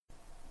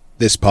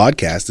This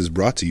podcast is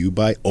brought to you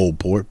by Old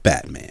Port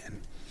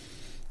Batman,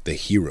 the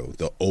hero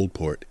the Old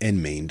Port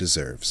and Maine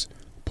deserves.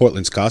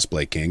 Portland's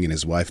cosplay king and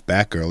his wife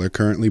Batgirl are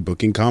currently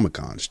booking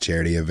Comic-Cons,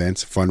 charity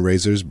events,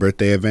 fundraisers,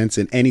 birthday events,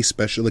 and any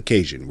special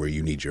occasion where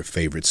you need your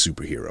favorite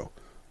superhero.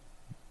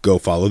 Go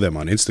follow them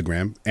on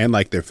Instagram and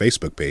like their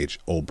Facebook page,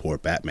 Old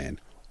Port Batman,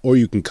 or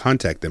you can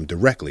contact them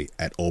directly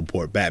at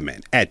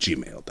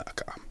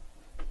oldportbatman@gmail.com.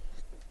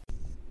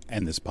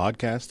 And this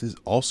podcast is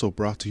also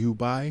brought to you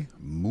by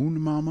Moon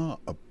Mama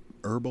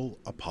Herbal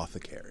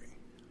Apothecary.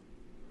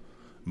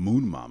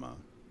 Moon Mama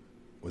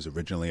was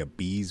originally a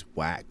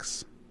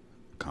beeswax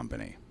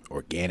company,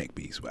 organic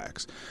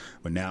beeswax,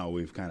 but now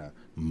we've kind of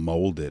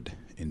molded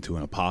into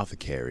an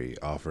apothecary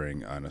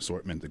offering an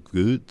assortment of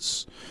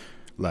goods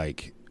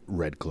like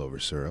red clover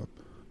syrup,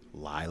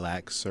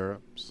 lilac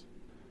syrups,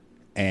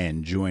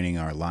 and joining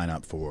our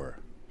lineup for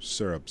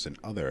syrups and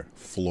other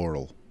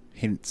floral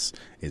hints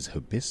is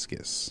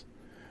hibiscus.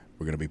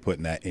 We're going to be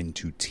putting that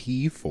into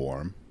tea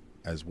form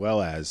as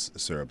well as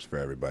syrups for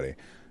everybody.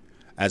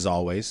 As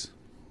always,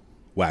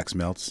 wax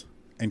melts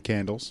and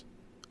candles,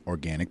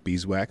 organic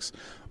beeswax,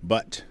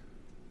 but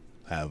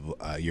have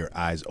your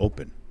eyes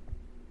open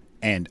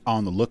and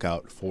on the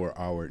lookout for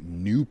our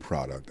new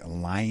product,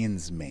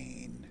 Lion's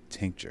Mane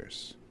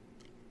tinctures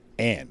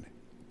and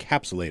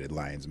capsulated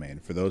Lion's Mane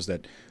for those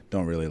that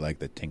don't really like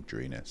the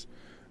tincturiness,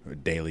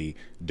 daily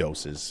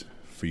doses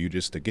for you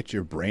just to get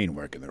your brain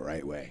working the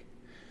right way.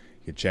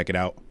 You can check it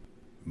out,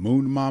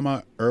 Moon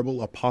Mama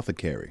Herbal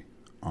Apothecary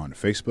on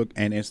Facebook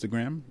and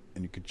Instagram,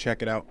 and you can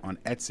check it out on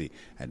Etsy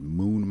at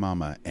Moon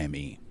Mama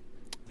ME.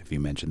 If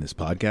you mention this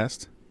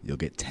podcast, you'll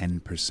get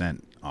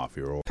 10% off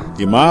your order.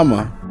 Your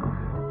mama.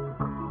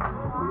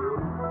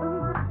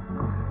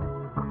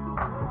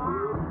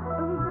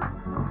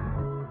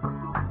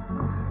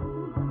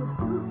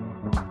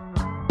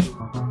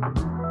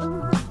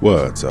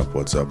 What's up,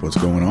 what's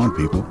going on,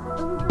 people?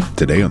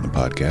 Today on the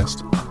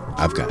podcast,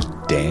 I've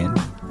got Dan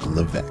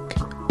Levesque,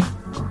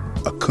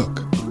 a cook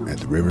at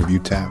the Riverview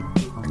Tap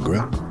and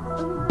Grill.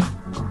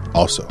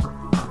 Also,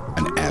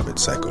 an avid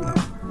psychonaut.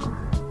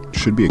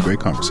 Should be a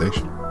great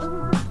conversation.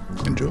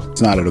 Enjoy.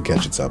 It's not, it'll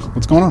catch itself.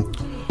 What's going on?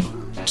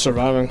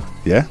 Surviving.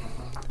 Yeah?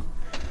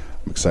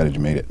 I'm excited you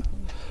made it.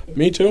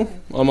 Me too.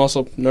 I'm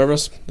also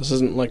nervous. This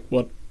isn't like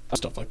what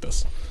stuff like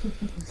this.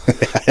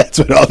 That's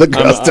what all the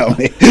girls tell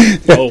me.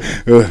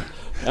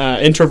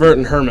 Introvert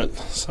and hermit.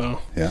 So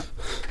yeah.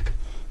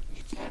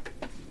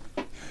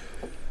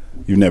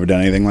 You've never done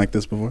anything like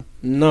this before?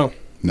 No.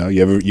 No?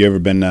 You ever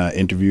been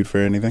interviewed for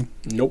anything?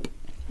 Nope.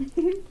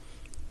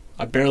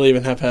 I barely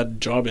even have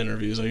had job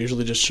interviews. I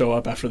usually just show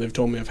up after they've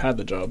told me I've had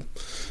the job.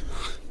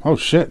 Oh,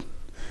 shit.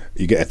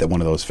 You get one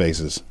of those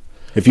faces.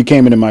 If you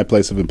came into my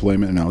place of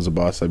employment and I was a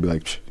boss, I'd be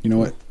like, you know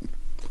what?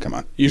 Come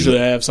on. Usually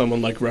I have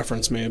someone like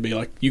reference me and be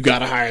like, you got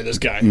to hire this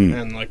guy.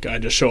 And like I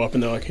just show up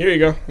and they're like, here you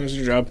go. Here's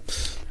your job.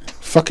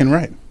 Fucking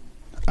right.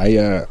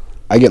 I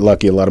get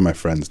lucky. A lot of my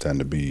friends tend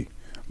to be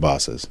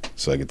bosses,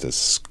 so I get to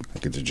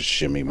just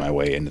shimmy my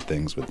way into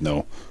things with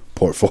no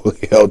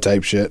portfolio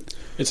type shit.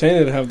 It's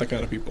handy to have that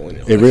kind of people in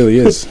your life. It really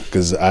is,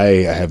 because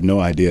I have no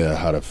idea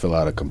how to fill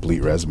out a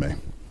complete resume.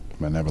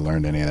 I never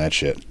learned any of that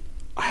shit.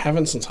 I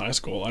haven't since high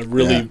school. I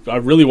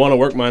really want to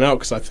work mine out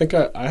because I think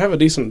I have a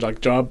decent like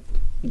job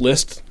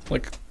list.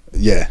 Like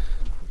yeah,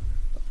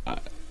 I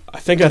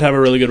think I'd have a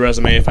really good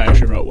resume if I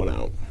actually wrote one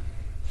out.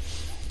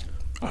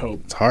 I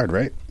hope. It's hard,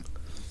 right?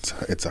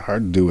 It's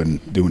hard doing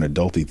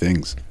adulty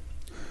things.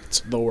 It's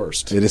the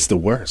worst. It is the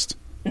worst.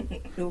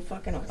 Who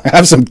fucking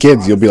have some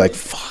kids, you'll be like,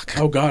 fuck.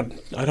 Oh, God.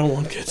 I don't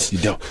want kids. You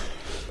don't.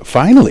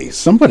 Finally,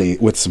 somebody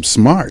with some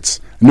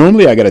smarts.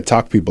 Normally, I got to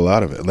talk people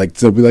out of it. Like,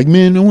 they'll be like,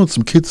 man, I want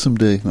some kids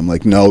someday. And I'm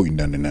like, no,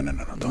 don't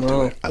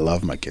do it. I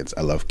love my kids.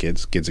 I love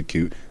kids. Kids are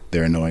cute.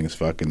 They're annoying as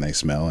fuck, and they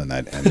smell, and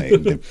they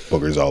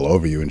boogers all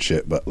over you and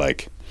shit. But,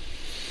 like,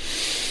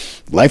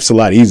 life's a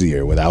lot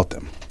easier without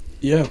them.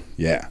 Yeah.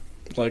 Yeah.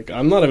 Like,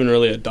 I'm not even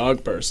really a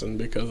dog person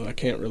because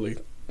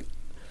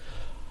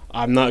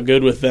I'm not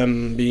good with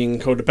them being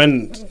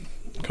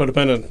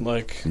codependent.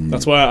 Like,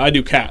 that's why I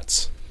do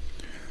cats.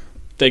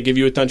 They give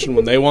you attention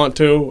when they want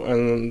to,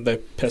 and they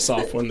piss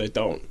off when they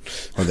don't.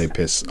 Or they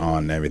piss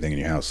on everything in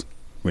your house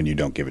when you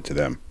don't give it to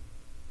them.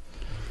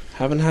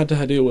 Haven't had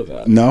to deal with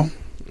that. No?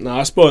 No,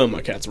 I spoil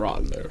my cats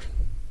rotten.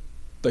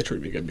 They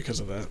treat me good because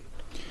of that.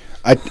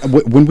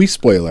 When we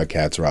spoil our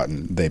cats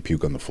rotten, they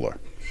puke on the floor.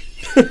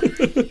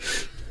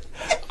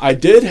 I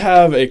did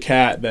have a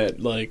cat that,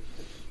 like,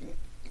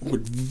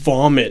 would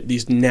vomit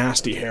these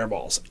nasty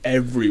hairballs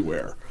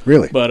everywhere.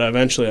 Really? But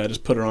eventually I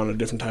just put her on a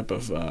different type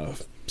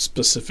of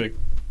specific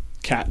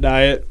cat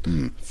diet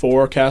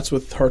for cats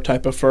with her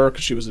type of fur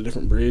because she was a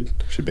different breed.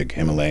 She big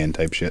Himalayan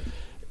type shit?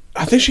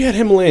 I think she had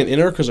Himalayan in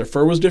her because her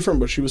fur was different,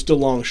 but she was still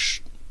long.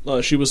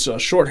 She was a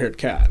short-haired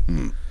cat.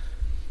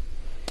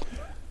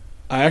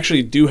 I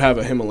actually do have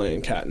a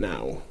Himalayan cat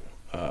now.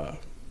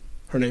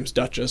 Her name's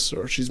Duchess,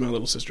 or she's my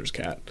little sister's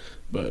cat,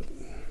 but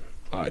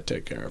I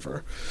take care of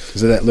her.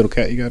 Is it that little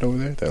cat you got over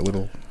there? That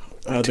little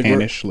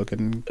tannish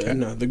looking cat?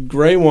 No, the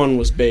gray one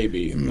was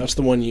Baby. That's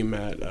the one you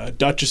met.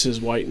 Duchess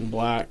is white and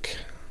black.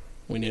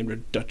 We named her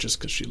Duchess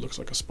because she looks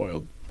like a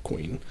spoiled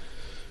queen.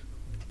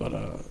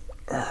 But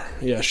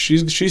yeah,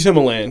 she's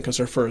Himalayan because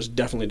her fur is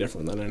definitely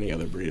different than any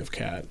other breed of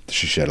cat. Does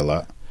she shed a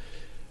lot?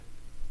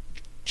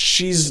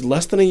 She's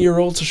less than a year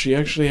old, so she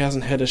actually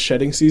hasn't had a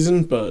shedding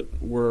season, but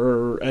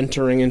we're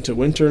entering into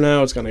winter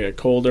now. It's going to get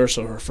colder,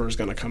 so her fur's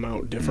going to come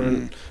out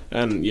different.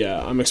 And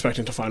yeah, I'm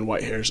expecting to find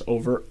white hairs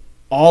over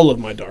all of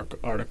my dark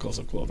articles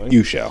of clothing.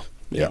 You shall.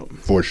 Yeah,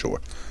 for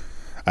sure.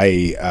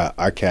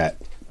 Our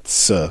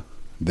cats,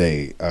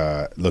 they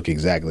look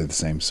exactly the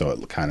same, so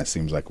it kind of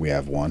seems like we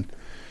have one.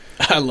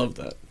 I love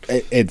that.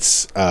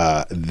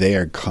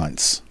 They're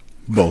cunts.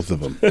 Both of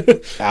them.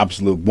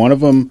 Absolute. One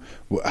of them,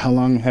 how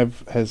long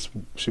has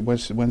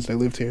Wednesday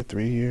lived here?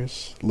 3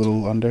 years? A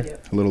little under? Yeah.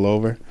 A little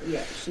over?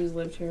 Yeah, she's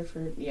lived here for,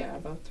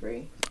 about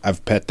 3.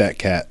 I've pet that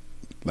cat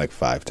like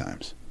 5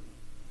 times.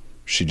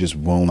 She just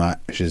will not,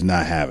 she's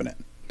not having it.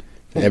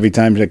 Every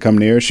time I come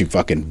near her, she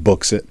fucking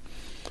books it.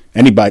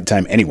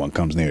 Time anyone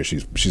comes near her,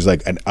 she's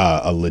like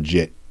a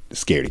legit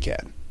scaredy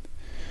cat.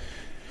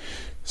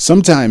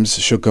 Sometimes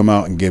she'll come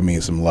out and give me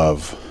some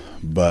love,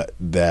 but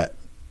that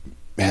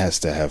has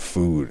to have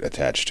food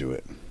attached to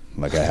it.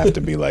 Like I have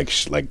to be like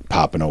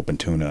popping open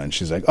tuna, and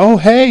she's like, "Oh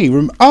hey,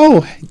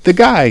 the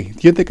guy,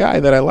 you're the guy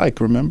that I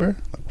like. Remember?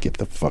 Like, get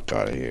the fuck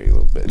out of here, you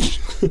little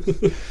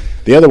bitch."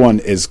 The other one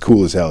is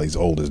cool as hell. He's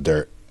old as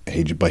dirt.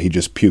 But he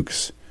just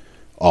pukes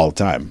all the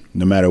time.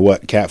 No matter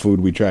what cat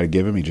food we try to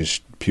give him, he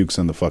just pukes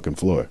on the fucking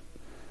floor.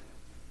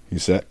 You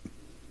set?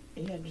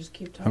 Yeah, just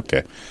keep talking.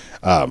 Okay.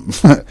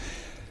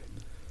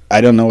 I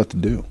don't know what to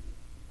do.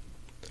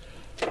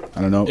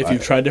 I don't know. If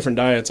you've tried different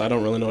diets, I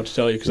don't really know what to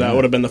tell you because that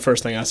would have been the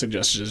first thing I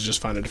suggested is just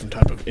find a different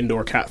type of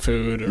indoor cat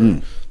food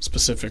or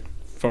specific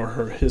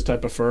for his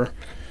type of fur.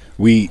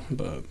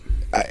 But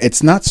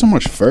it's not so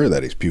much fur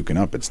that he's puking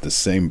up. It's the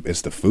same.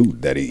 It's the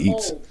food that he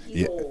eats.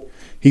 He's old.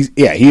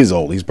 He is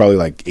old. He's probably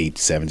like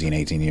 17,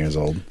 18 years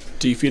old.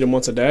 Do you feed him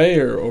once a day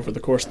or over the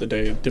course of the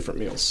day, different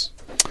meals?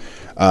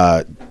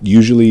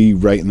 Usually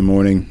right in the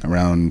morning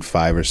around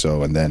 5 or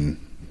so, and then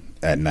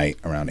at night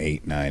around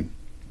 8, 9.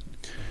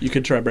 You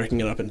could try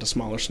breaking it up into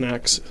smaller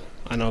snacks.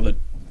 I know that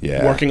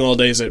Yeah. working all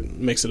days it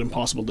makes it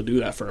impossible to do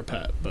that for a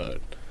pet, but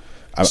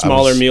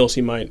smaller meals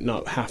he might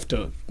not have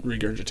to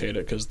regurgitate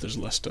it because there's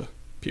less to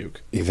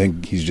puke. You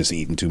think he's just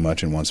eating too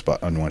much in one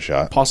spot on one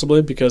shot?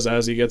 Possibly because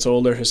as he gets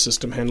older, his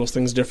system handles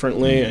things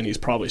differently, and he's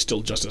probably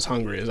still just as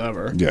hungry as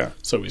ever. Yeah.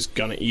 So he's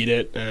gonna eat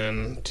it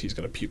and he's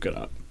gonna puke it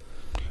up.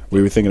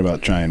 We were thinking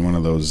about trying one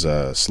of those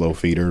slow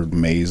feeder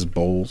maize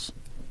bowls.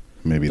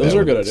 Maybe Those that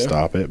are a would good idea.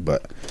 stop it,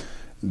 but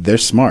they're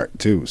smart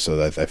too. So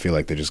that I feel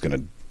like they're just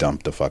gonna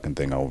dump the fucking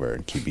thing over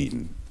and keep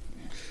eating.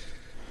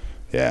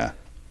 Yeah,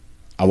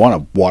 I want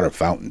a water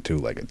fountain too,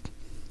 like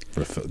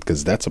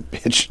because that's a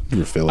bitch.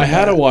 Refilling. I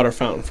had a water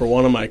fountain for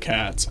one of my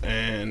cats,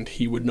 and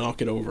he would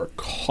knock it over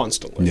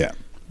constantly. Yeah.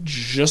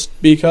 Just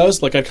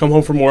because, like, I'd come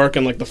home from work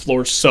and like the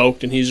floor's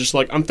soaked, and he's just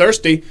like, "I'm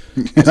thirsty."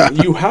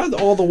 You had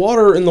all the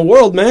water in the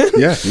world, man.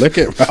 Yeah, lick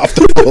it off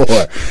the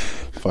floor.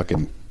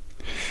 Fucking,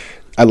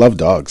 I love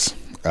dogs.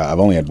 I've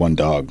only had one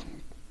dog,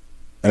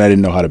 and I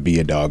didn't know how to be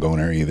a dog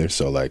owner either.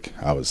 So like,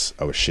 I was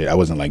shit. I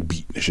wasn't like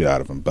beating the shit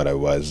out of him, but I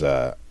was.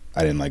 I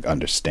didn't like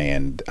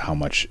understand how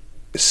much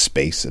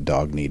space a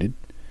dog needed,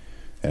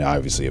 and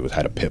obviously it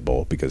had a pit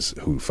bull because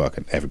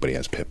everybody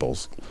has pit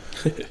bulls.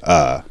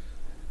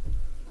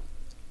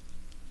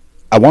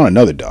 I want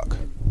another dog.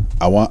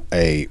 I want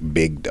a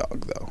big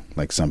dog though,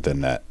 like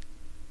something that,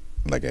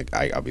 like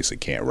I obviously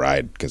can't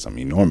ride because I'm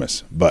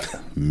enormous, but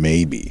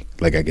maybe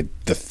like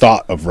the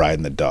thought of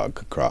riding the dog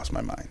could cross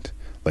my mind.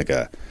 Like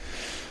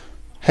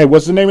hey,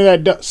 what's the name of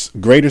that dog?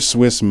 Greater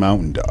Swiss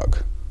Mountain Dog.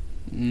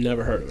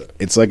 Never heard of it.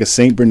 It's like a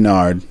Saint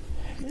Bernard.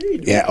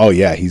 Yeah. Oh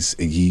yeah.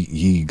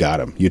 He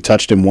got him. You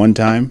touched him one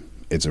time,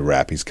 it's a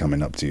wrap. He's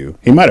coming up to you.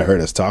 He might have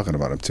heard us talking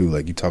about him too.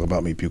 Like, you talk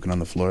about me puking on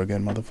the floor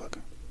again, motherfucker.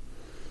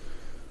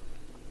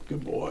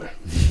 Good boy.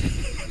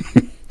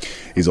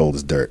 He's old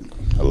as dirt.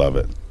 I love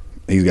it.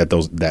 He's got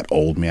that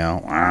old meow.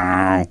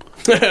 Wow.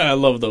 I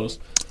love those.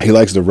 He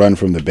likes to run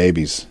from the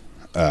babies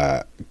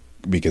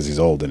because he's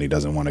old and he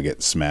doesn't want to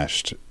get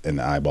smashed in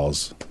the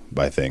eyeballs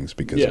by things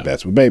because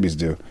that's what babies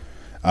do.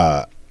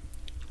 And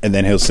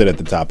then he'll sit at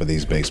the top of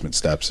these basement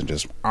steps and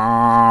just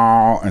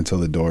until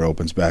the door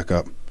opens back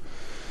up.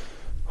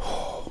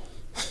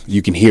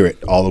 You can hear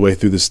it all the way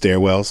through the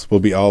stairwells. We'll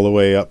be all the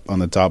way up on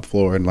the top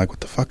floor and like,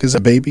 what the fuck is a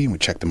baby? And we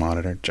check the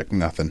monitor, check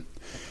nothing.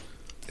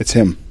 It's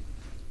him.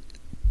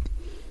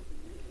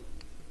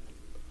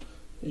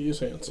 He is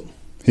handsome.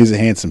 He's a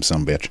handsome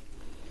sumbitch.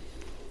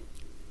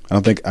 I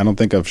don't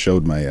think I've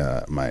showed my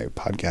my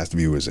podcast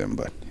viewers him,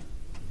 but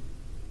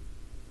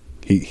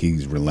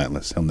he's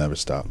relentless. He'll never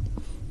stop.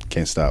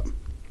 Can't stop.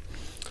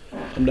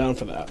 I'm down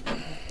for that.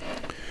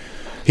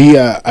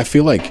 I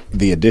feel like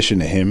the addition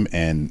to him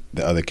and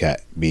the other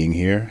cat being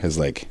here has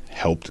like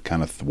helped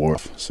kind of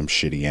thwart some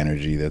shitty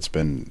energy that's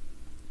been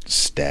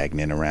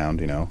stagnant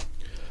around, you know?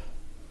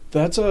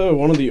 That's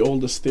one of the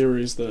oldest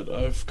theories that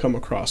I've come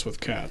across with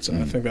cats,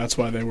 and I think that's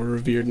why they were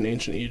revered in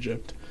ancient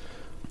Egypt.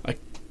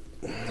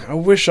 I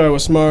wish I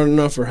was smart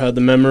enough or had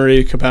the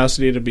memory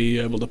capacity to be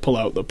able to pull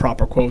out the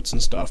proper quotes and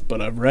stuff,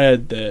 but I've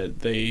read that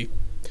they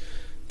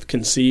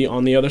can see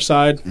on the other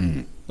side.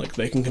 Like,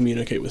 they can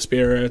communicate with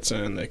spirits,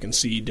 and they can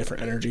see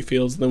different energy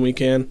fields than we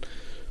can.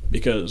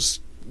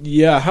 Because,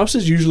 yeah, a house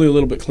is usually a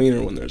little bit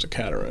cleaner when there's a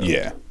cat around.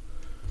 Yeah,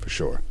 for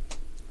sure.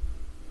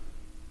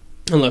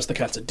 Unless the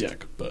cat's a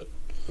dick, but...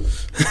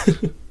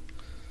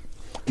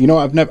 You know,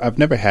 I've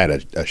never had a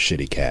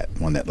shitty cat,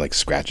 one that like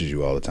scratches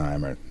you all the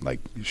time or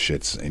like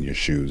shits in your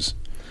shoes.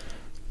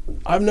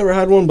 I've never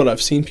had one, but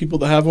I've seen people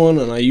that have one,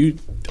 and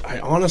I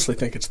honestly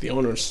think it's the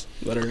owners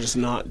that are just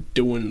not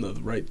doing the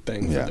right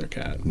thing for their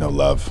cat. No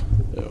love.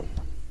 Yeah.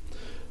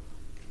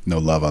 No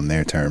love on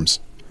their terms.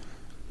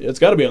 Yeah, it's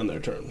got to be on their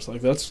terms.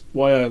 Like, that's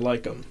why I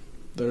like them.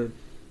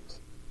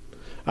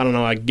 I don't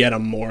know, I get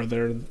them more.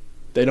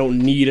 They don't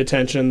need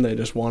attention. They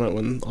just want it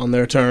when on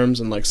their terms.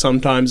 And, like,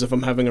 sometimes if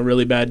I'm having a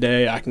really bad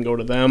day, I can go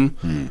to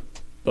them.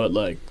 But,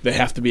 like, they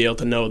have to be able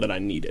to know that I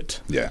need it.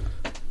 Yeah.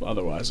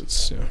 Otherwise,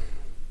 it's,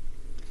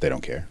 They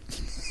don't care.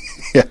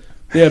 Yeah,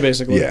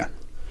 basically. Yeah.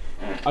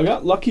 I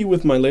got lucky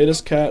with my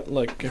latest cat.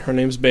 Like, her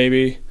name's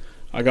Baby.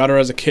 I got her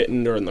as a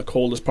kitten during the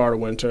coldest part of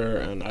winter,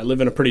 and I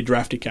live in a pretty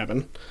drafty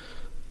cabin.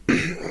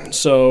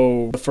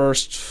 So the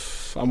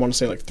first, I want to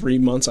say like 3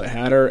 months I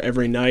had her,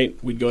 every night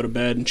we'd go to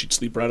bed and she'd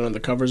sleep right under the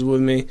covers with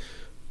me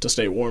to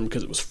stay warm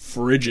because it was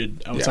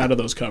frigid outside of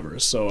those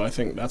covers. So I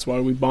think that's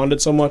why we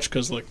bonded so much,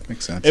 because like,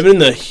 makes sense. Even in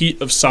the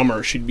heat of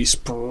summer, she'd be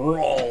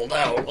sprawled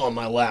out on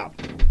my lap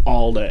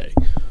all day.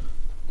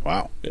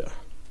 Wow. Yeah.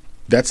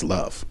 That's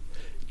love.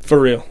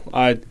 For real.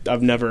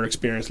 I've never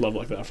experienced love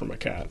like that from a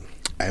cat.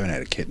 I haven't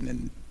had a kitten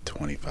in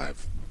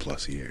 25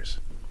 plus years.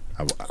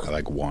 I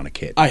like want a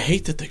kitten. I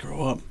hate that they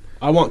grow up.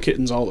 I want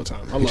kittens all the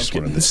time. I love just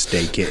kittens. One of the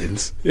stay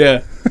kittens.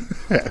 Yeah.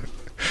 Okay,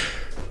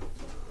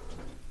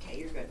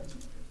 you're good.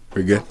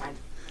 We're good.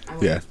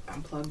 Yeah.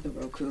 Unplug the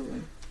Roku.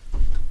 And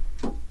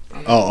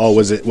Oh,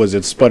 was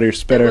it sputter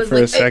for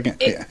a second?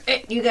 Yeah.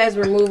 You guys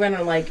were moving.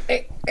 I'm like,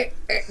 but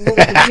we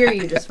can hear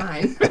you just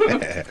fine.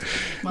 It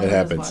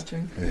happens.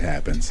 Watching. It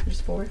happens.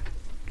 There's 4.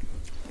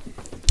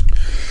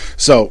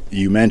 So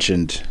you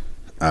mentioned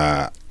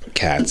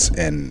cats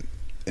and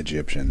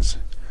Egyptians.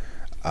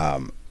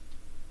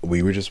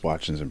 We were just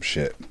watching some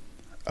shit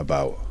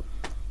about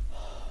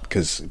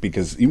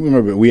because you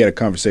remember we had a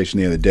conversation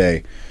the other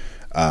day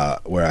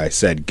where I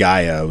said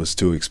Gaia was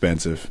too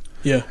expensive.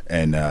 Yeah.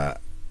 And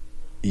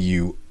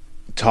you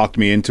talked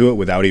me into it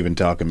without even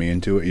talking me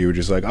into it. You were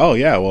just like, "Oh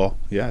yeah, well,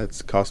 yeah,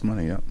 it's cost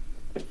money." Yeah.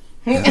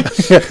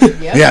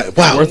 Yeah.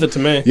 Wow. Worth it to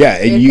me. Yeah,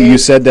 and you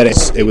said that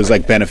it was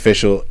like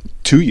beneficial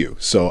to you.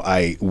 So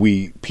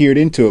we peered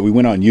into it. We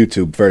went on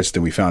YouTube first,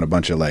 and we found a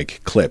bunch of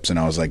like clips, and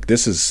I was like,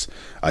 "This is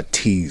a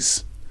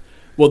tease."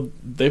 Well,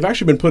 they've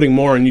actually been putting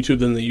more on YouTube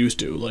than they used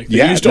to. Like,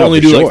 they used to no, only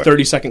for do sure. like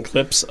 30-second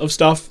clips of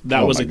stuff.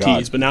 That was my a God.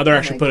 tease, but now they're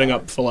actually putting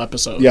God. up full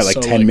episodes. Yeah, like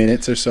So, 10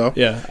 minutes or so.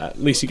 Yeah, at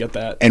least you get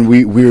that. And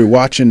we were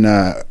watching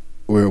an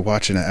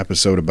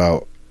episode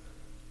about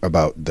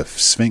the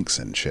Sphinx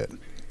and shit,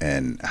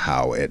 and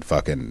how it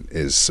fucking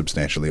is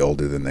substantially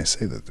older than they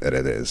say that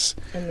it is.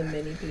 And the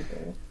mini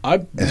people.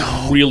 I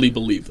really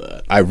believe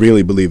that. I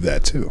really believe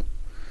that too.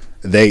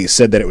 They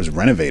said that it was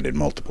renovated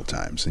multiple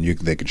times, and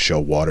they could show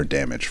water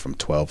damage from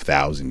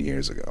 12,000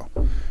 years ago,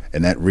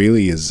 and that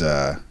really is.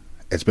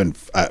 It's been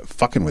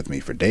fucking with me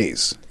for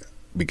days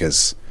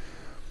because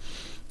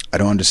I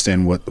don't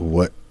understand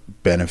what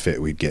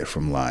benefit we'd get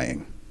from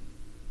lying.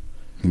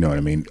 You know what I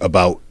mean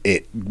about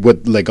it?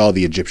 What like all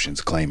the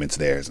Egyptians claim it's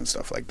theirs and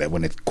stuff like that,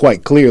 when it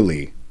quite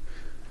clearly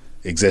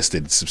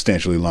existed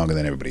substantially longer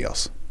than everybody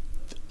else.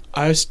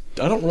 I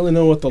don't really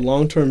know what the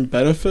long-term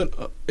benefit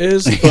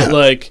is, but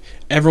like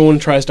everyone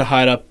tries to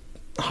hide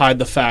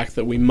the fact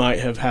that we might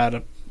have had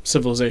a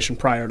civilization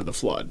prior to the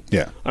flood.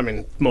 Yeah. I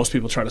mean, most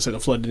people try to say the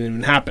flood didn't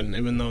even happen,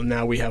 even though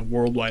now we have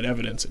worldwide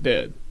evidence it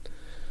did.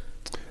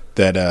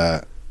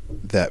 That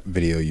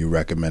video you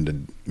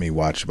recommended me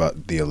watch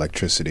about the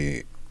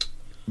electricity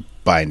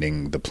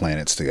binding the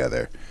planets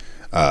together,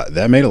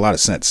 that made a lot of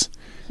sense.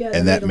 Yeah,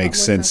 and that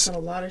makes sense. On a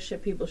lot of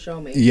shit people show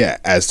me. Yeah,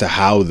 as to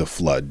how the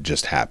flood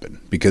just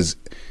happened, because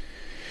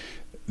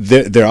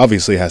there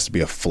obviously has to be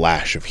a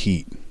flash of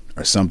heat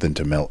or something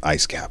to melt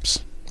ice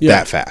caps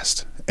that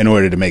fast in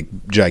order to make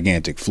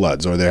gigantic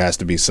floods, or there has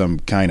to be some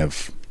kind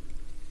of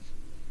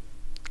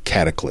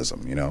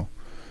cataclysm, you know.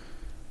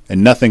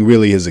 And nothing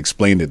really has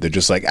explained it. They're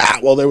just like,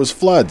 well, there was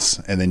floods,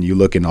 and then you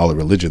look in all the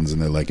religions,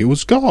 and they're like, it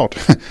was God.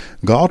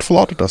 God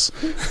flooded us,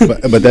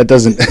 but that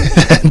doesn't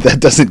that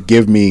doesn't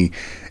give me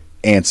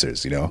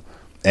answers, you know.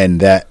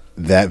 And that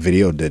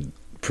video did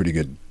pretty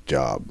good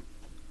job.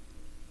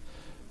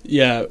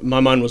 Yeah, my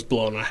mind was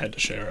blown. I had to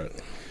share it.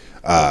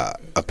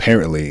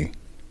 Apparently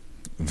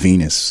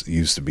Venus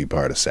used to be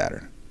part of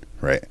Saturn,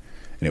 right?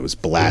 And it was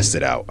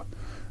blasted out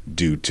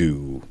due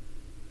to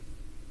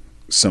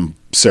some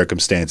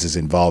circumstances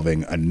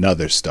involving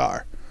another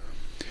star.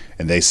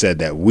 And they said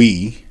that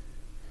we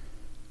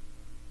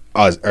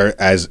as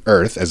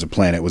Earth as a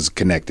planet was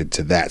connected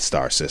to that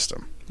star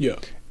system. Yeah.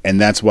 And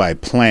that's why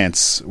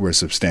plants were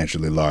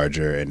substantially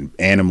larger and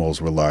animals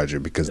were larger,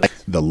 because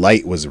the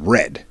light was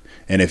red.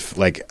 And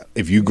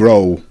if you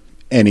grow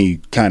any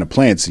kind of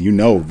plants,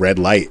 red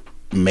light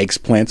makes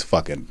plants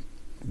fucking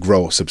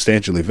grow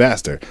substantially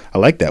faster. I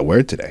like that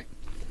word today.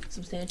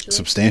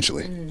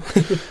 Substantially.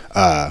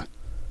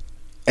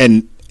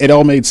 And it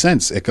all made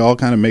sense. It all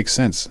kind of makes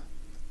sense.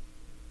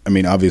 I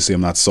mean, obviously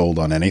I'm not sold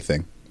on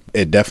anything.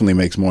 It definitely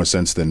makes more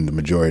sense than the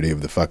majority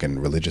of the fucking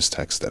religious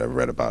texts that I've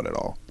read about it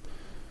all.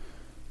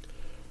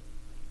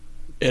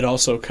 It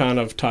also kind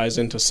of ties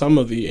into some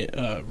of the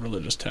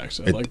religious texts,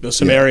 like the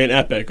Sumerian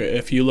epic.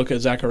 If you look at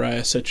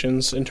Zecharia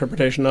Sitchin's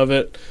interpretation of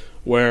it,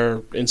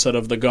 where instead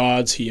of the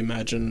gods, he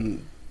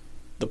imagined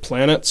the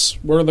planets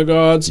were the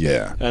gods.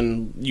 Yeah.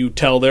 And you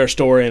tell their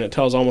story, and it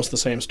tells almost the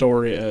same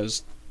story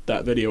as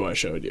that video I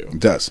showed you. It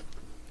does.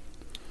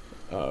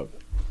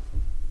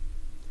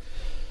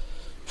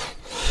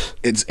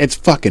 It's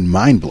fucking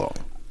mind-blowing.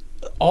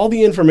 All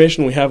the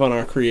information we have on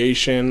our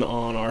creation,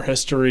 on our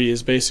history,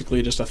 is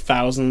basically just a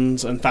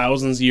thousands and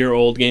thousands year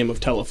old game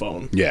of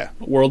telephone. Yeah.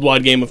 A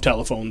worldwide game of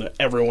telephone that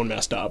everyone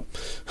messed up.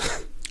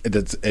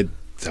 It's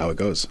how it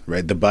goes,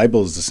 right? The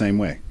Bible is the same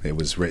way. It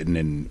was written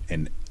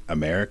in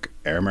Aramaic.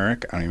 I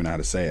don't even know how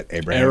to say it.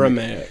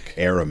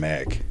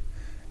 Aramaic.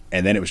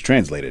 And then it was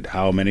translated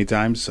how many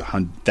times?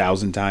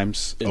 1,000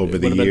 times over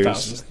the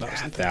years?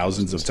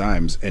 Thousands of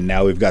times. And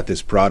now we've got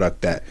this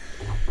product that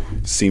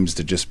seems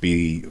to just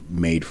be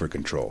made for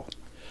control,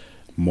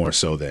 more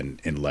so than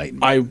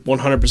enlightenment. I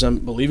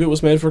 100% believe it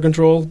was made for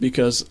control,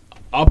 because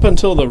up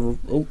until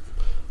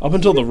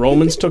the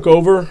Romans took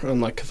over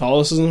and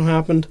Catholicism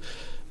happened,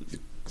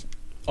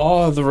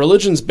 all the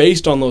religions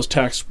based on those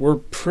texts were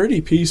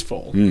pretty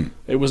peaceful.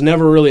 It was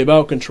never really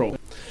about control.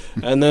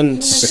 And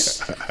then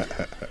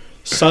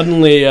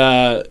suddenly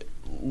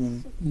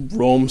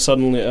Rome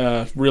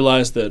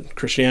realized that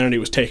Christianity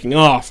was taking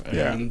off,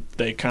 and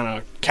they kind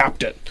of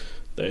capped it.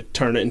 They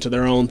turned it into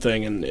their own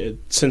thing, and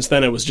since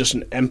then it was just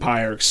an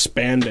empire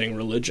expanding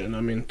religion. I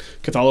mean,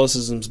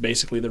 Catholicism's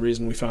basically the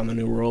reason we found the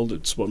New World.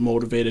 It's what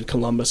motivated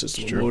Columbus. It's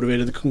what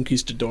motivated the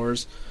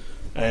conquistadors.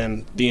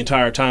 And the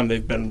entire time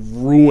they've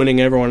been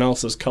ruining everyone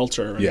else's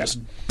culture and just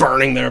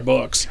burning their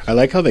books. I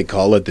like how they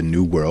call it the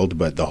New World,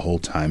 but the whole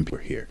time we're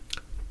here.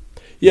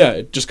 Yeah,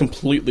 it just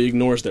completely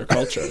ignores their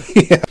culture.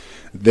 Yeah.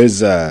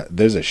 There's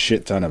a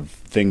shit ton of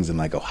things in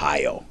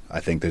Ohio. I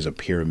think there's a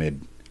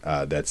pyramid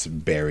that's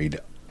buried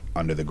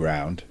under the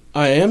ground.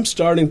 I am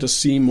starting to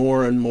see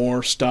more and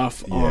more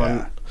stuff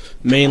on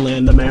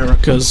mainland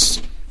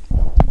America's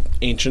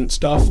ancient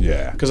stuff.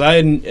 Yeah. Because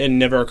it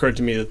never occurred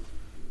to me that,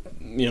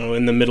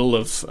 in the middle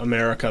of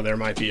America there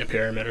might be a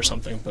pyramid or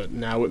something, but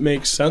now it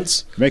makes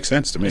sense. It makes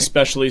sense to me.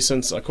 Especially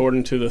since,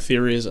 according to the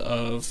theories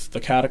of the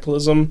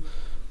Cataclysm,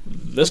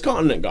 this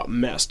continent got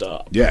messed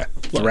up. Yeah,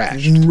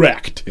 thrashed.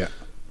 Wrecked. Yeah.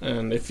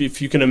 And if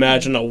you can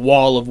imagine a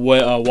wall of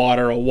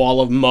water, a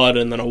wall of mud,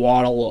 and then a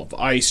wall of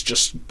ice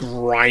just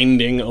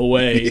grinding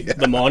away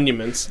the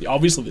monuments,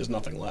 obviously there's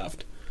nothing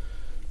left.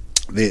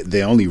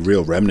 The only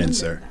real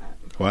remnants are...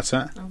 What's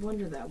that? I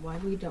wonder that, why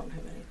we don't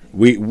have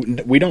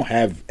anything. We don't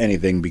have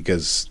anything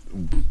because,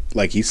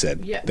 like he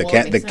said,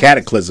 the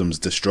cataclysms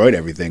destroyed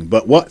everything.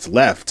 But what's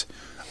left,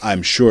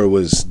 I'm sure,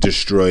 was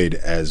destroyed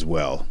as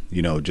well.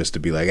 Just to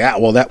be like,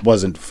 that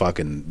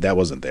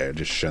wasn't there.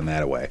 Just shun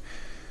that away.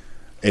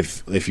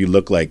 If you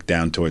look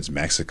down towards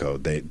Mexico,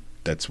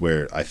 that's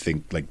where I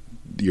think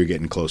you're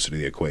getting closer to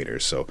the equator.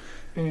 So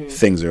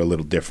things are a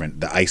little different.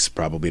 The ice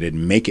probably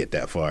didn't make it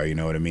that far. You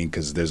know what I mean?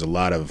 Because there's a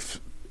lot of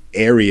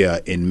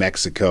area in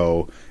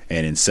Mexico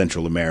and in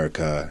Central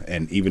America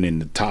and even in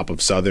the top of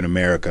Southern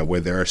America where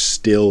there are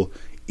still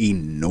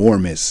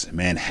enormous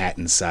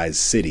Manhattan-sized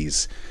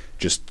cities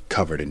just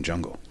covered in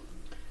jungle.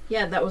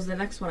 Yeah, that was the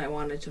next one I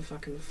wanted to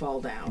fucking fall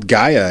down.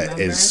 Gaia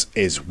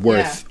is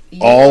worth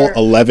all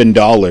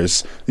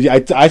 $11.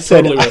 I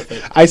said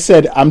totally I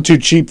said I'm too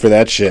cheap for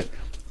that shit.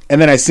 And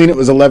then I seen it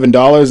was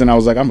 $11 and I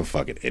was like, I'm a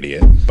fucking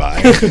idiot.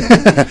 Bye.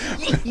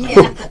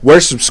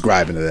 We're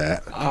subscribing to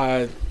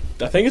that.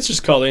 I think it's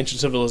just called Ancient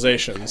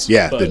Civilizations.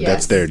 Yeah,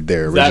 that's their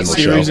original that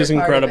series show. is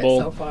incredible.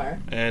 So far.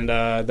 And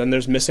then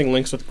there's Missing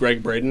Links with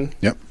Greg Braden.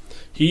 Yep.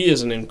 He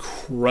is an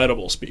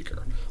incredible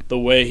speaker. The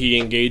way he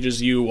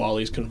engages you while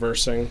he's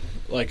conversing,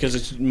 because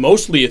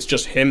it's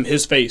just him,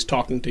 his face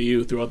talking to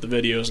you throughout the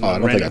videos, and I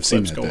don't think I've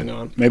seen clips going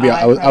on. Maybe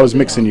I was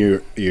mixing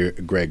your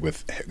Greg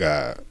with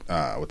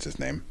what's his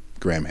name,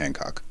 Graham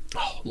Hancock.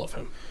 Oh, love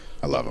him.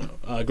 I love him.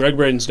 Greg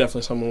Braden's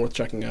definitely someone worth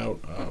checking out.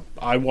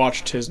 I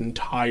watched his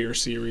entire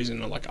series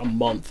in a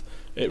month.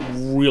 It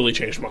really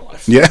changed my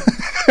life. Yeah.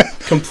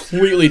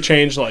 Completely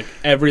changed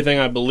everything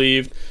I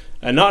believed,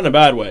 and not in a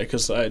bad way,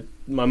 because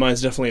my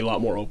mind's definitely a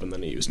lot more open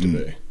than it used to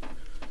be.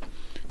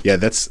 Yeah,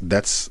 that's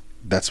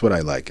what I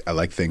like. I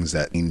like things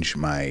that change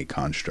my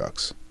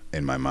constructs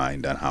in my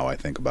mind on how I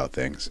think about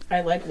things.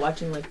 I like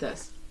watching like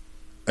this.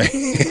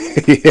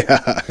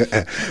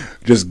 Yeah.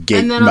 Just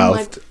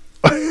gape-mouthed.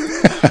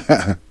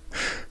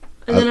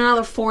 And then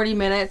another 40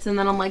 minutes, and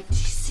then I'm like, do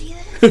you see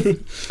this?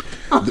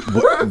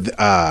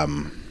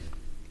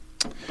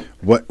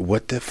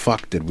 What the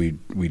fuck did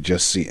we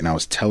just see? And I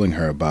was telling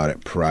her about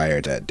it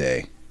prior that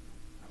day,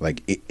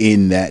 like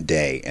in that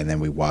day, and then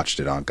we watched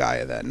it on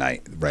Gaia that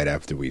night, right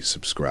after we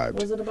subscribed.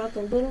 Was it about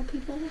the little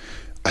people?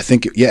 I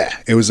think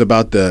it was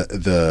about I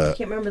can't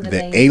remember the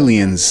names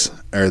aliens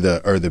of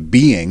or the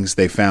beings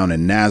they found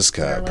in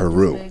Nazca, them.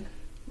 Peru.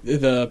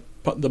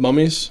 The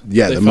mummies.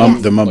 Yeah, They the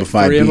found,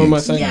 mummified three of them, I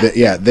beings. think.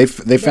 Yeah. They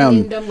They found.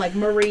 named them like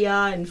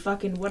Maria and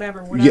fucking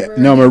whatever. Yeah,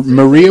 no,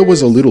 Maria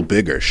was a little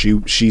bigger.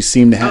 She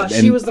seemed to have. Oh,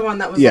 she was the one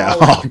that was. Yeah,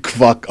 all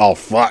all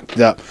fucked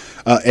up.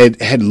 It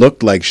had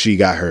looked like she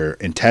got her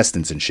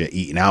intestines and shit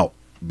eaten out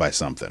by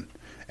something,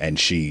 and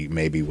she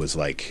maybe was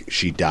like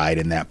she died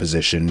in that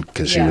position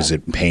because she Yeah. was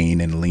in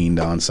pain and leaned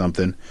on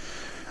something.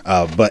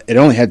 But it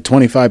only had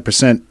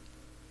 25%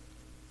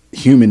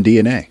 human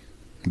DNA.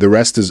 The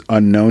rest is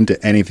unknown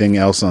to anything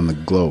else on the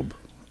globe,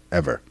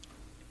 ever.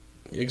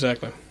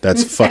 Exactly.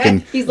 That's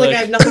fucking. He's like, like- I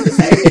have nothing to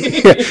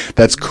say.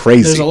 That's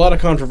crazy. There's a lot of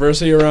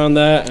controversy around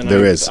that, and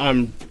There is.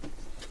 I'm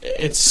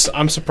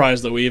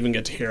surprised that we even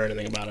get to hear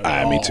anything about it.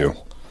 At Me all. too.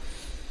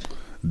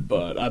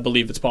 But I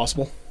believe it's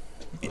possible.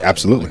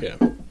 Absolutely.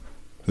 Yeah.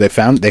 They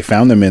found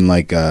them in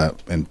like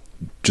in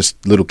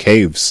just little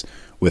caves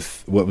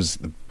with what was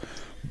the,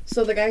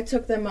 So the guy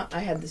took them up. I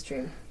had this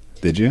dream.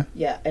 did you?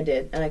 Yeah, I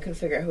did, and I couldn't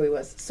figure out who he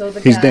was. So the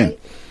He's guy,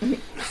 Dan.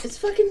 It's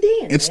fucking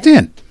Dan. It's man.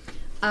 Dan.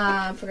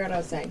 I forgot what I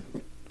was saying.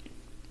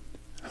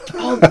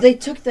 Oh, they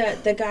took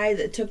the guy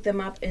that took them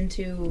up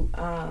into.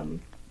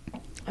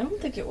 I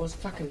don't think it was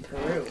fucking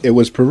Peru. It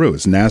was Peru.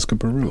 It's Nazca,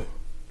 Peru.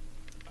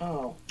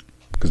 Oh.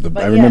 Because But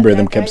I yeah, remember that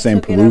them guy kept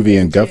saying took it up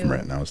Peruvian into-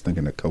 government, and I was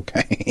thinking of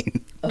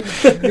cocaine. He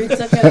took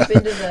it up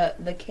into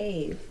the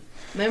cave.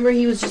 Remember,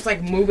 he was just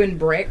like moving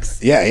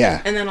bricks.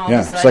 yeah. And then all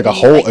yeah. of a It's like a sudden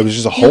he, hole. like- It was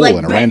just a he, hole like, in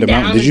a bent random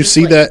down mountain. Did and you just,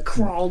 see like, that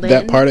crawled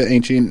that in? part of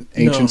ancient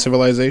No.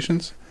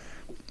 civilizations?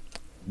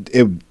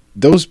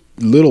 Those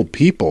little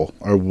people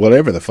or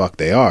whatever the fuck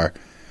they are,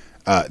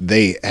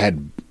 they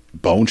had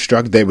bone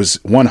structure. They was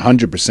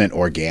 100%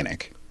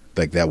 organic.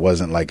 Like that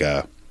wasn't like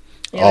a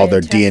Yeah, all they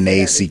their tested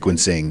DNA everything.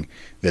 sequencing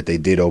that they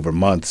did over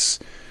months.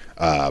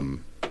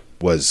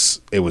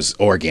 Was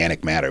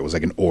organic matter. It was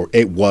like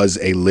it was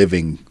a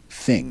living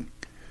thing,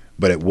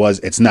 but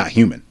it's not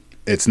human.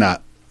 It's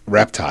not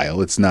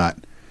reptile. It's not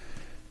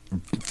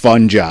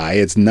fungi.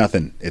 It's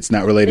nothing. It's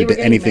not They related were to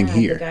getting anything mad.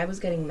 here. The guy was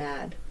getting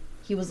mad.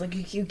 He was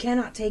like, "You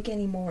cannot take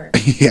any more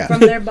Yeah. from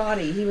their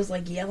body." He was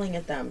like yelling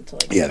at them to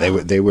like. Yeah,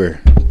 stop. they were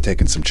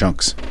taking some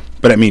chunks.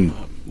 But I mean,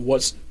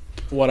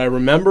 What I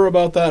remember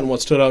about that and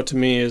what stood out to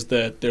me is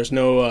that there's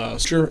no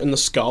structure in the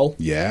skull.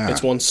 yeah.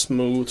 It's one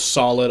smooth,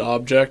 solid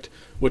object,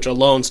 which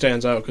alone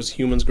stands out because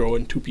humans grow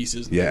in two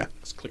pieces. Yeah.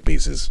 It's click.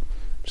 Pieces.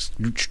 Just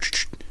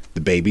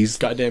the babies.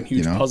 Goddamn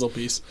huge You know? puzzle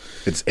piece.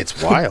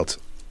 It's wild.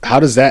 How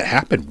does that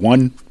happen?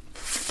 One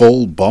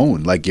full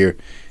bone. Like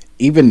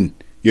even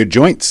your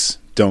joints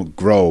don't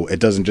grow. It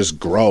doesn't just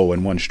grow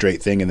in one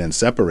straight thing and then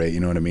separate, you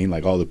know what I mean?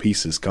 Like all the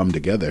pieces come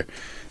together.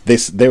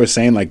 They were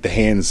saying like the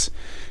hands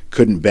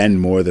couldn't bend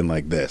more than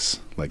like this.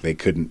 Like they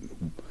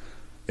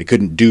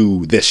couldn't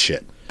do this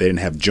shit. They didn't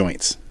have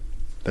joints.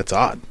 That's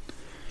odd.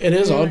 It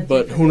is Yeah, I odd,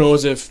 but think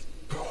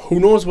who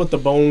knows what the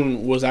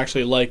bone was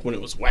actually like when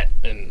it was wet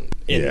and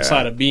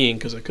inside a being,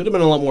 because it could have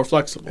been a lot more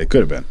flexible. It could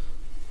have been.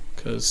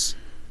 Because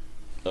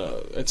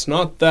it's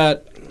not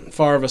that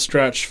far of a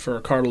stretch for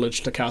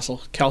cartilage to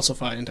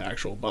calcify into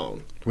actual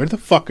bone. Where the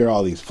fuck are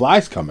all these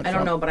flies coming I from?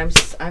 don't know, but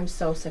I'm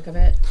so sick of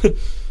it.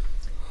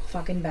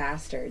 Fucking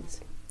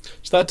bastards.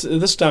 So that's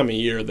this time of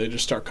year they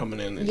just start coming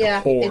in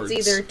Yeah, hordes.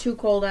 it's either too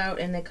cold out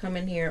and they come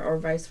in here, or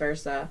vice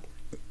versa.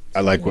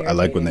 I like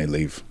when they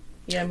leave.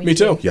 Yeah, Me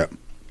too. Yep.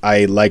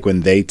 I like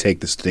when they take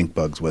the stink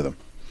bugs with them.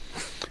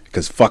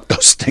 Because fuck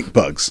those stink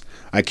bugs.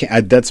 I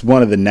can't. That's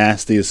one of the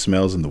nastiest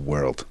smells in the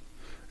world.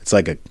 It's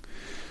like a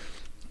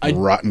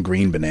rotten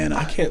green banana.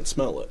 I can't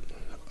smell it.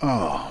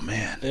 Oh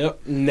man. Yep,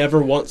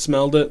 never once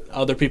smelled it.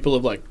 Other people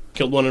have like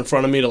killed one in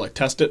front of me to like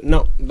test it.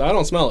 No, I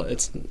don't smell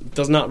it. It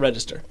does not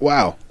register.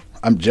 Wow.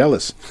 I'm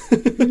jealous.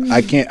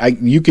 I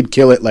can't. You could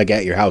kill it like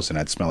at your house and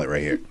I'd smell it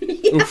right here.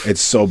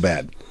 It's so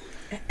bad.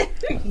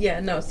 Yeah,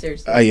 no,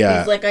 seriously. I,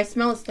 He's like, I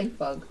smell a stink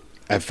bug.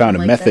 I found a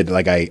Like method. that.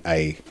 Like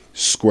I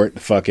squirt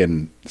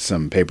fucking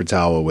some paper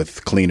towel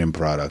with cleaning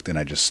product and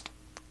I just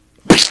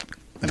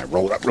and I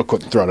roll it up real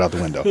quick and throw it out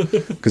the window.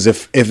 Because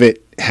if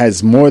it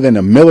has more than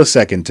a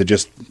millisecond to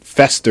just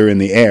fester in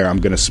the air, I'm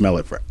gonna smell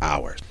it for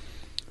hours.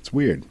 It's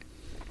weird.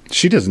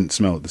 She doesn't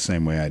smell it the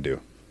same way I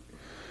do.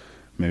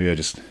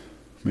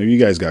 Maybe you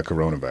guys got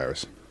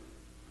coronavirus.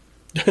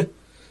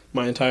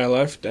 My entire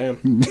life,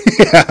 damn.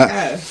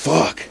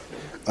 Fuck.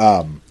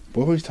 What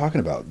were we talking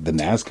about? The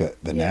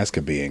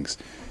Nazca beings.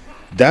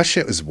 That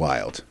shit was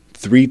wild.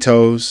 3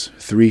 toes,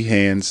 3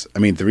 hands.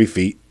 3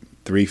 feet,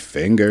 3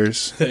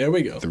 fingers, There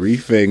we go. 3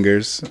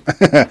 fingers.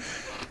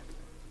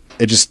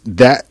 It just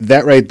that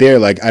right there.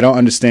 Like I don't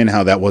understand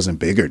how that wasn't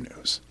bigger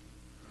news.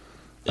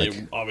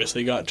 It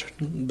obviously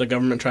the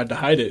government tried to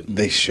hide it.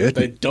 They should.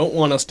 They don't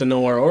want us to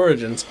know our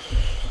origins.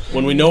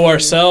 When we know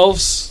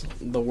ourselves,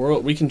 the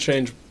world, we can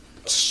change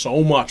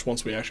so much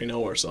once we actually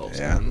know ourselves.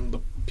 Yeah. And the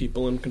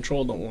people in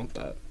control don't want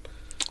that.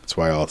 That's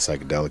why all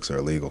psychedelics are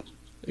illegal,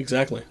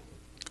 Exactly.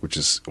 which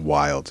is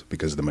wild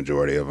because the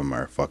majority of them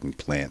are fucking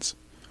plants.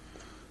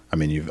 I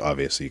mean, you got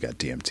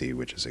DMT,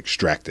 which is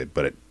extracted,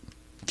 but it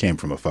came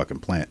from a fucking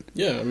plant.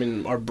 Yeah, I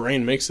mean, our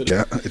brain makes it.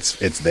 Yeah,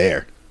 it's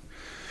there.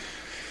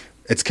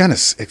 It's kind of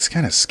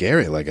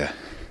scary.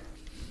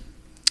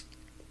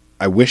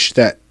 I wish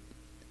that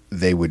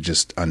they would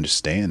just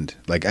understand.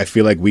 Like, I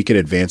feel like we could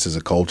advance as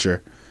a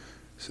culture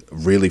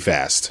really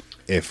fast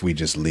if we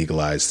just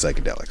legalized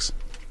psychedelics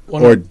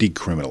or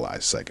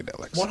decriminalized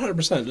psychedelics.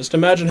 100%. Just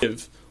imagine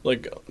if,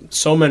 like,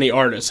 so many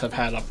artists have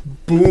had a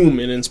boom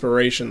in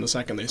inspiration the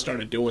second they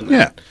started doing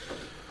that.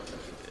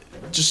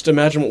 Yeah. Just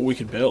imagine what we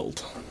could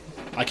build.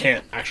 I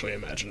can't actually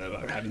imagine it.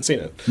 I haven't seen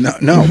it.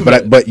 No,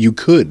 but you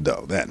could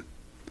though. Then,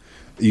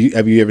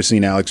 have you ever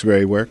seen Alex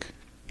Gray work?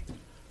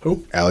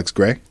 Who? Alex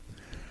Gray.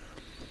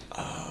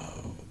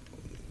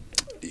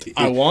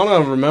 I want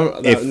to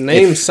remember that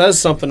name says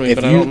something to me,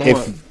 but I don't know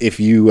what. If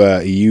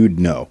you'd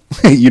know,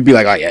 you'd be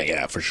like, oh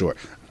yeah, for sure.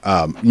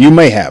 You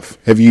may have.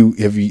 Have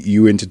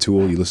you into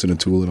Tool? You listen to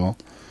Tool at all?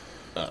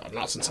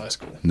 Not since high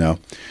school. No,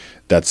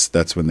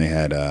 that's when they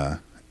had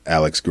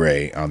Alex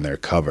Gray on their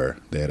cover.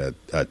 They had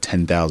a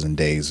 10,000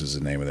 Days was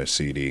the name of their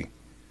CD.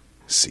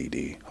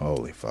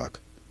 Holy fuck.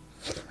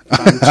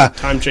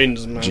 Time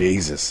changes, man.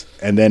 Jesus.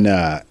 And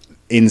then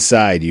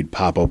inside, you'd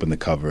pop open the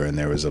cover, and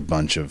there was a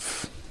bunch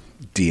of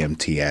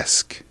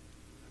DMT-esque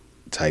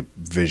type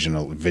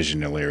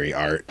visionary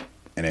art,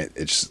 and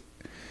it's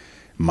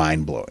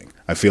mind-blowing.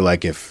 I feel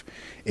like if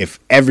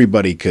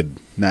everybody could,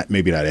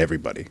 maybe not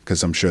everybody,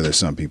 because I'm sure there's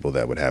some people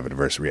that would have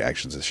adverse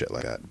reactions and shit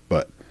like that,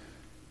 but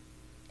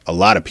a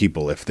lot of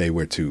people, if they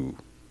were to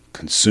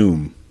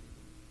consume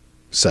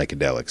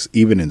psychedelics,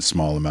 even in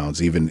small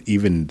amounts,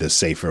 even the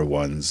safer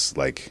ones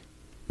like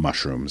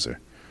mushrooms, or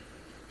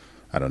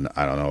I don't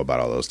know about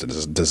all those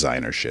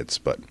designer shits,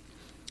 but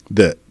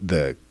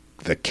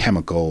the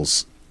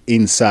chemicals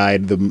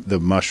inside the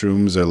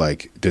mushrooms are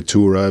like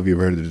datura. Have you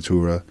ever heard of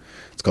datura?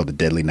 It's called the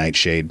deadly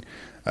nightshade.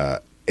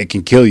 It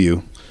can kill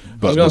you.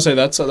 But, I was gonna say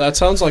that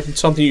sounds like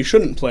something you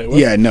shouldn't play with.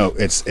 Yeah, no,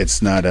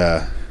 it's not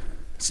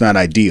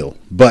ideal.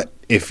 But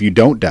if you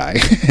don't die,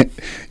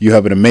 you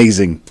have an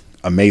amazing,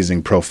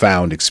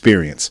 profound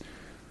experience,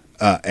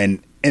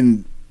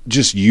 and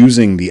just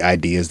using the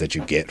ideas that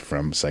you get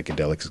from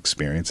psychedelic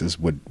experiences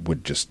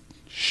would just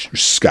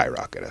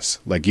skyrocket us.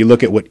 Like, you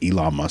look at what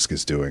Elon Musk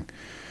is doing,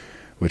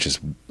 which is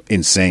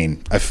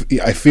insane. I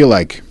feel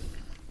like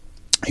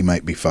he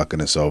might be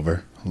fucking us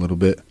over a little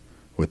bit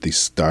with these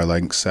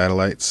Starlink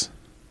satellites.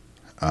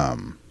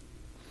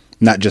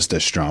 Not just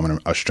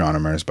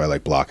astronomers by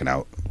like blocking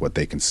out what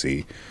they can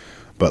see,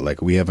 but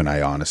like we have an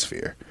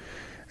ionosphere,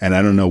 and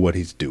I don't know what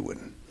he's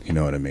doing. You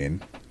know what I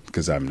mean?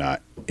 Because I'm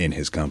not in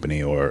his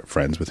company or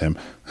friends with him.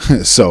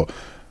 So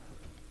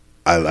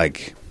I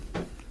like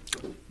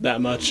that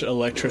much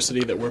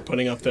electricity that we're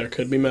putting up there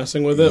could be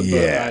messing with it.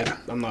 Yeah.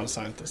 But I'm not a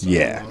scientist.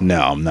 Yeah,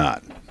 no, I'm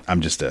not.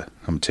 I'm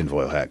a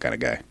tinfoil hat kind of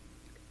guy.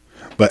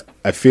 But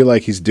I feel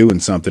like he's doing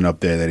something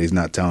up there that he's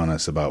not telling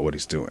us about what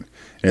he's doing.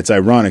 And it's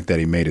ironic that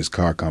he made his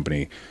car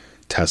company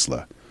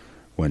Tesla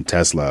when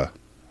Tesla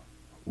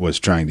was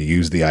trying to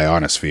use the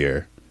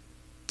ionosphere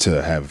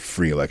to have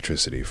free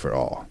electricity for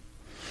all.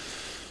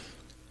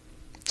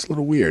 It's a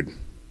little weird.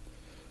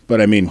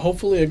 But I mean,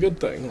 hopefully a good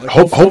thing. Like,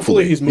 hopefully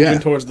hopefully he's moving yeah.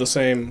 towards the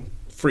same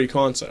free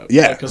concept.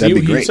 Yeah, because that'd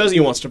be he great. says he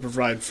wants to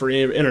provide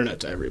free internet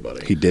to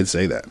everybody. He did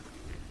say that.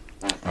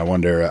 I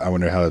wonder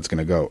how that's going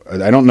to go.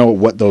 I don't know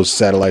what those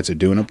satellites are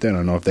doing up there. I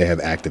don't know if they have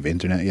active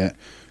internet yet,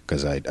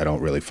 because I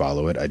don't really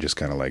follow it. I just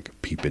kind of like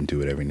peep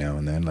into it every now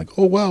and then. Like,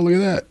 oh wow, look at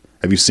that.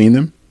 Have you seen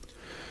them?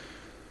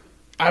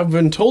 I've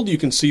been told you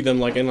can see them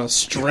like in a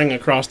string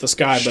across the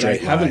sky, but I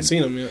Straight haven't line.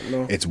 seen them yet.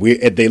 No. It's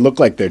weird. They look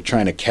like they're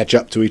trying to catch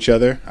up to each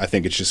other. I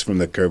think it's just from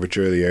the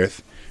curvature of the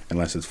Earth,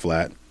 unless it's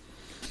flat.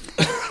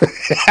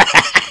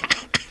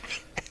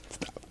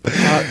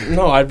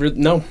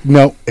 No.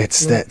 No,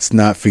 that's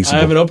not feasible.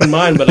 I have an open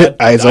mind, but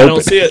I Eyes don't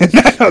open. see it.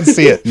 I don't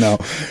see it. No,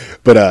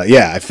 but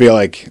yeah, I feel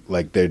like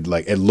they're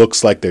like, it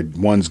looks like they're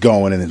one's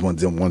going and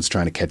then one's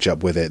trying to catch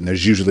up with it, and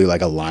there's usually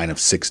like a line of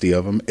 60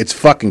 of them. It's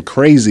fucking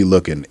crazy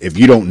looking. If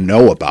you don't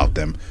know about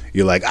them,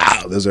 you're like,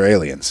 those are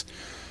aliens,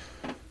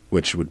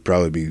 which would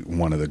probably be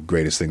one of the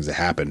greatest things that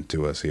happened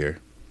to us here.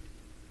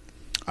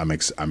 I'm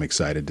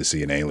excited to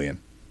see an alien.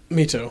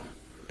 Me too,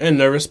 and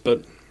nervous,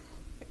 but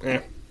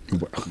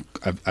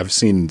I've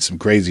seen some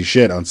crazy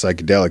shit on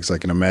psychedelics. I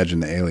can imagine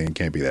the alien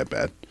can't be that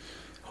bad.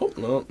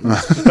 hope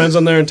not. Depends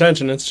on their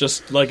intention. It's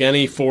just like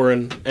any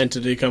foreign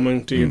entity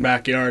coming to your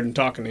backyard and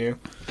talking to you.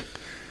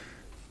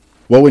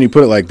 Well, when you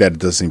put it like that, it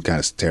does seem kind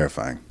of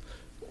terrifying.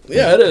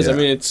 Yeah, it is. Yeah. I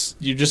mean,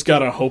 you just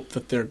gotta hope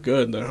that they're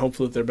good, and hope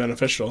that they're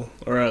beneficial,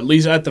 or at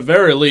the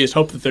very least,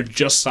 hope that they're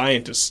just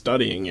scientists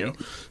studying you.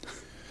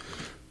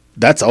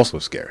 That's also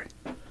scary.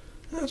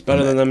 It's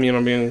better than them,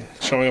 being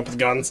showing up with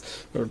guns,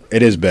 or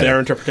It is better. their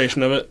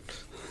interpretation of it.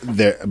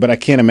 but I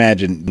can't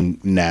imagine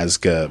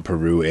Nazca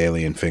Peru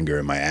alien finger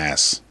in my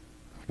ass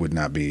would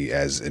not be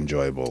as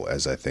enjoyable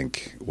as I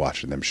think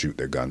watching them shoot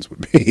their guns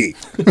would be.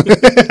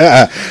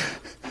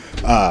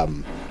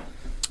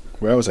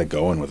 Where was I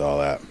going with all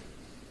that?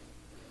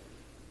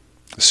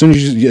 As soon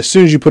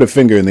as you put a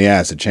finger in the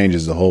ass, it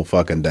changes the whole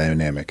fucking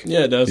dynamic.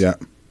 Yeah, it does. Yeah.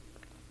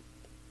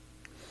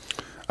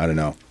 I don't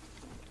know.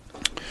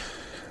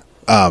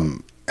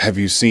 Have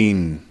you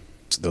seen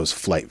those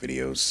flight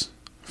videos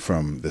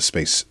from the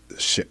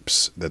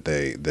spaceships that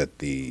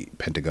the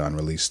Pentagon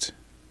released?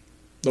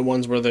 The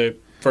ones where they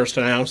first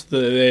announced that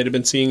they had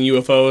been seeing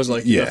UFOs,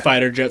 like the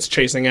fighter jets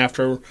chasing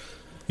after.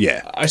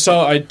 Yeah,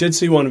 I did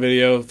see one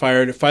video,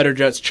 fighter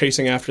jets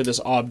chasing after this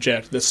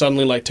object that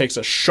suddenly like takes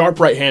a sharp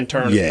right hand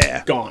turn.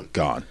 Yeah,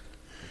 gone.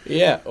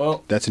 Yeah,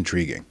 well, that's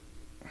intriguing.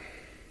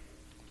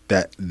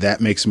 That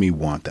makes me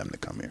want them to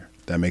come here.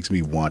 That makes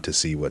me want to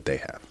see what they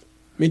have.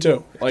 Me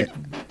too. Like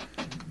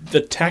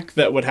the tech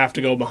that would have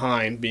to go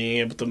behind being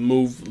able to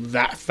move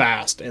that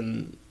fast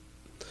and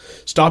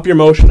stop your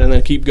motion and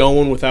then keep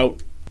going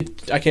without.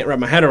 I can't wrap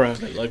my head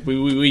around it. Like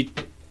we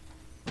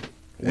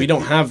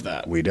don't have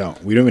that. We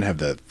don't even have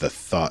the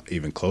thought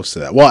even close to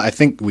that. Well, I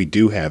think we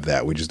do have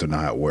that. We just don't know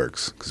how it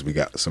works because we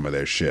got some of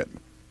their shit.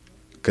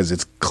 Because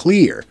it's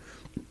clear.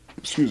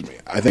 Excuse me.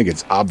 I think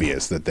it's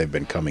obvious that they've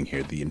been coming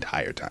here the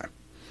entire time.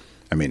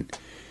 I mean,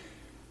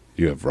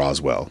 you have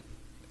Roswell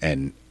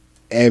and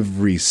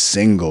every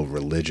single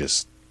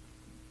religious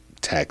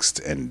text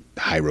and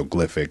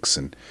hieroglyphics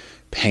and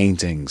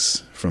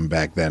paintings from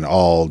back then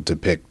all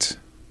depict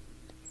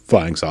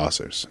flying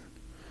saucers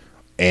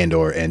and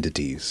or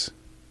entities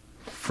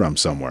from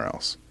somewhere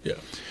else. Yeah.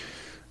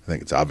 I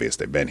think it's obvious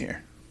they've been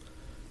here.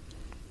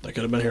 They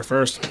could have been here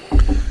first.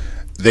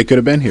 They could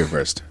have been here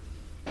first.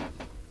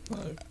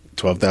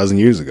 12,000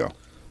 years ago.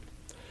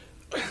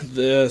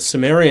 The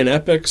Sumerian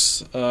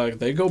epics,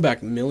 they go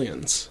back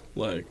millions.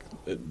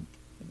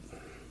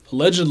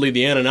 Allegedly,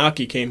 the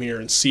Anunnaki came here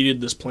and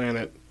seeded this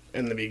planet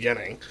in the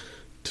beginning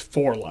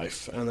for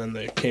life. And then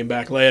they came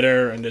back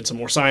later and did some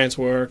more science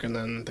work, and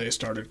then they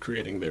started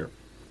creating their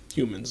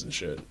humans and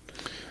shit.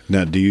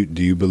 Now, do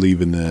you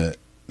believe in the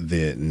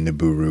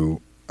Nibiru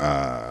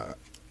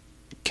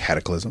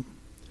cataclysm?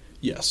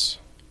 Yes.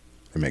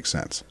 It makes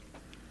sense.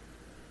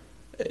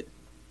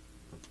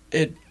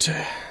 It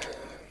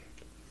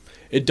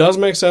does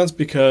make sense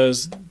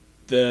because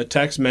the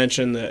text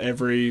mentioned that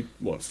every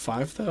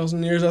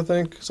 5,000 years, I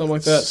think, something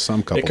like that.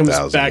 Some couple it comes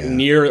thousand, back yeah.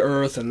 near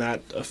Earth, and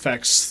that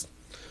affects.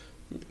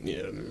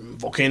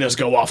 Volcanoes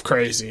go off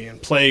crazy,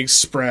 and plagues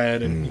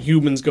spread, and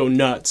humans go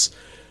nuts.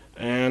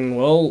 And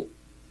well,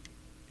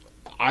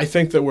 I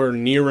think that we're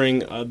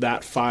nearing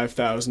that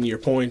 5,000 year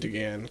point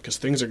again because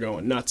things are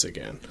going nuts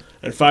again.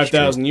 And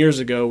 5,000 years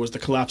ago was the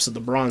collapse of the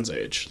Bronze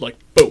Age, like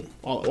boom,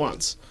 all at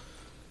once.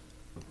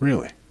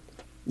 Really?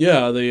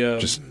 Yeah,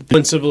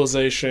 the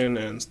civilization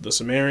and the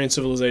Sumerian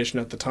civilization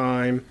at the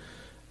time,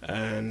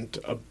 and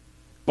a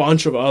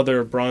bunch of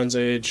other Bronze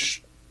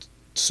Age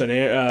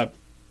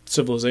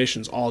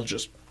civilizations all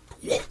just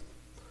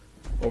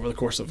over the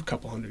course of a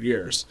couple hundred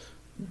years,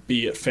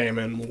 be it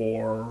famine,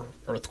 war,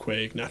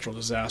 earthquake, natural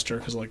disaster,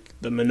 because like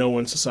the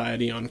Minoan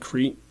society on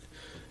Crete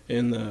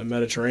in the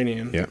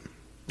Mediterranean,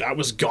 that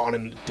was gone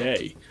in a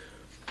day.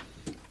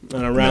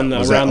 And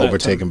was that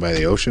overtaken by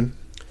the ocean?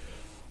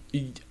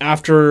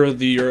 After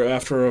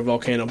a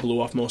volcano blew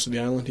off most of the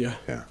island,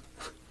 yeah.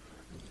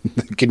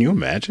 Can you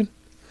imagine?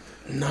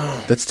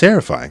 No, that's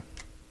terrifying.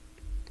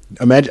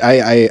 Imagine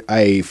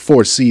I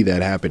foresee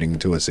that happening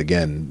to us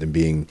again, and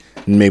being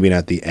maybe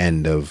not the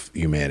end of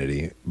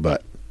humanity,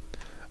 but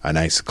a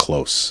nice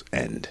close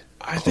end.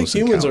 I think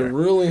humans are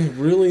really,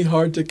 really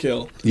hard to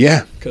kill.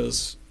 Yeah,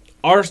 because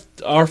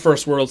our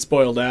first world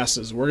spoiled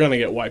asses, we're gonna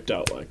get wiped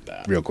out like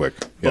that real quick.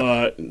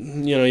 But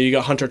you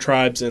got hunter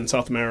tribes in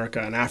South America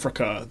and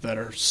Africa that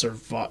are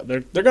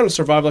they're gonna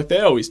survive like they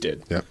always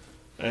did. Yep.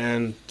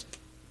 And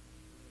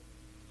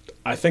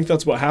I think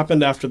that's what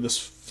happened after this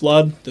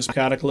flood, this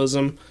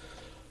cataclysm.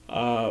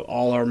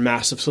 All our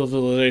massive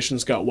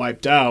civilizations got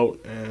wiped out,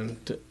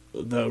 and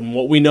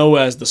what we know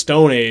as the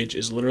Stone Age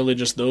is literally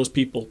just those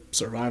people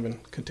surviving,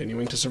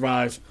 continuing to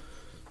survive,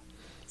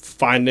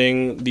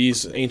 finding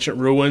these ancient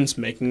ruins,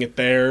 making it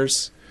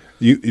theirs.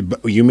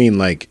 You mean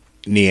like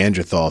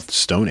Neanderthal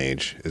Stone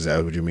Age? Is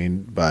that what you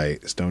mean by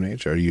Stone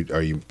Age? Are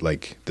you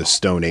like the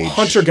Stone Age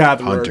hunter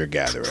gatherer,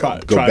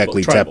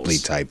 Göbekli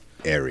Tepe type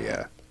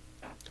area?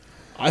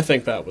 I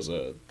think that was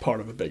a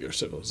part of a bigger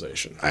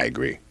civilization. I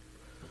agree.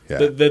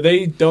 Yeah.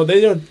 They don't.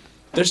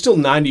 There's still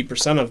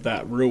 90% of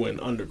that ruin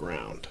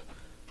underground.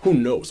 Who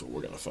knows what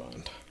we're gonna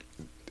find?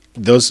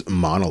 Those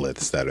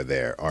monoliths that are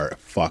there are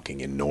fucking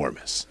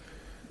enormous.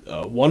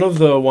 One of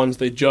the ones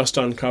they just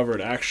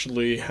uncovered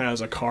actually has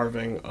a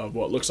carving of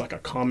what looks like a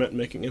comet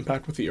making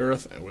impact with the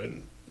Earth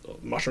and a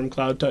mushroom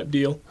cloud type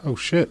deal. Oh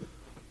shit!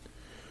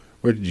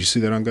 Where did you see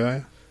that on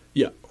Gaia?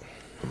 Yeah,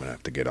 I'm gonna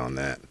have to get on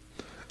that.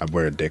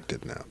 We're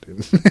addicted now,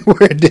 dude.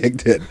 We're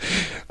addicted.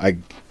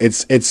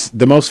 It's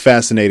the most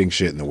fascinating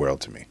shit in the world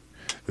to me.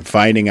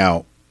 Finding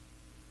out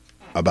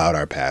about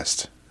our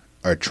past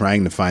are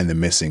trying to find the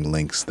missing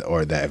links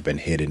or that have been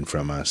hidden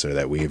from us or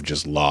that we have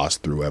just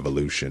lost through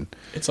evolution.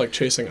 It's like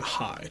chasing a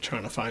high,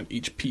 trying to find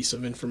each piece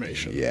of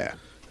information. Yeah.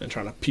 And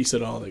trying to piece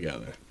it all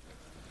together.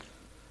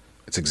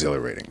 It's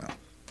exhilarating, though.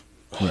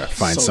 We're going to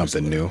find So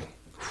something new.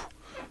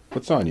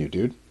 What's on you,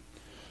 dude?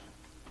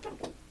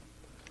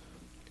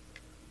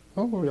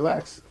 Oh,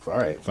 relax. All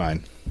right,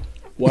 fine.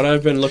 What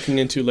I've been looking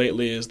into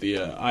lately is the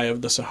Eye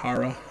of the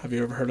Sahara. Have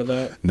you ever heard of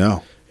that?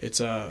 No. It's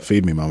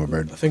Feed me, Mama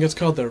Bird. I think it's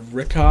called the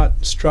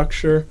Richat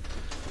structure,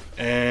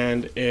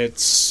 and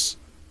it's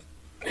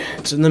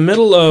in the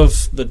middle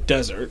of the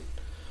desert,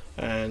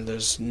 and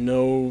there's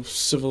no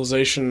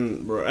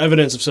civilization or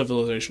evidence of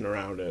civilization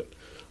around it,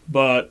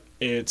 but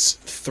it's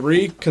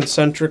 3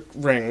 concentric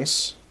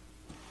rings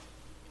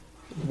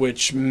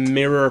which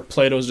mirror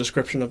Plato's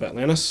description of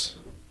Atlantis.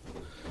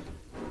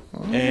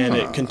 And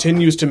it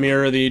continues to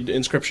mirror the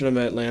inscription of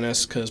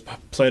Atlantis because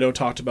Plato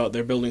talked about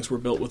their buildings were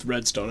built with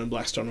red stone and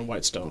black stone and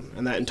white stone.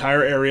 And that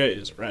entire area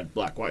is red,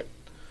 black, white.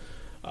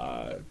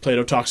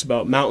 Plato talks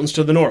about mountains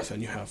to the north,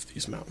 and you have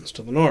these mountains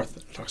to the north.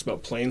 It talks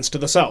about plains to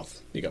the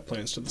south. You got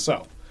plains to the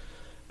south.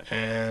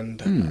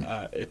 And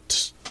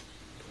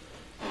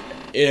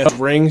if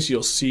rings,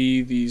 you'll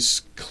see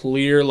these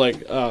clear,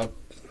 like, I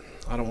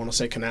don't want to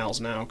say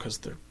canals now because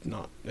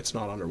it's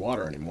not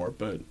underwater anymore,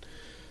 but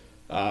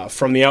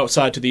from the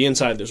outside to the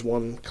inside, there's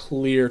one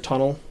clear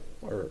tunnel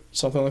or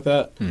something like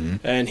that. Mm-hmm.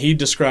 And he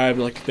described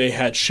like they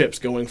had ships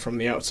going from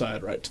the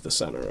outside right to the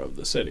center of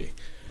the city.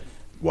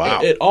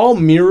 Wow. It all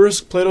mirrors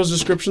Plato's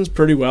descriptions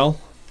pretty well.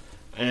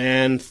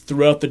 And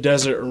throughout the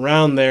desert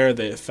around there,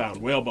 they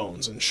found whale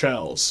bones and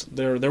shells.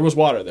 There was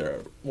water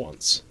there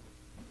once.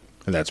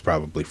 And that's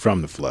probably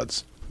from the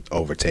floods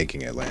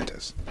overtaking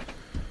Atlantis.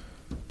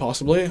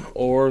 Possibly.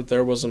 Or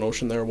there was an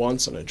ocean there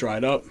once and it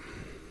dried up.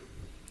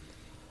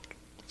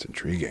 It's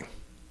intriguing.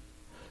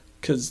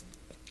 Because,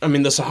 I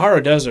mean, the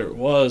Sahara Desert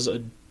was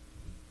a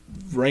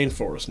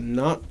rainforest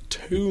not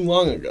too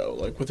long ago,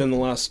 like within the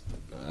last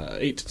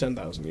 8,000 to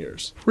 10,000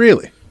 years.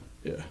 Really?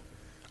 Yeah.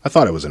 I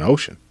thought it was an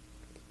ocean.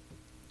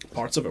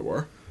 Parts of it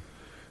were.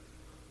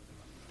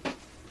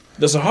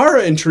 The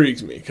Sahara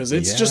intrigues me because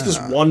it's just this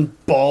one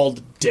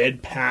bald,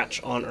 dead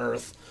patch on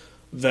Earth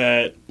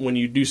that when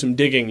you do some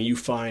digging, you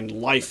find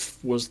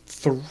life was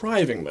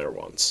thriving there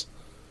once.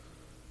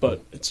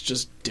 But it's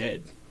just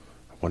dead.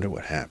 I wonder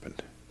what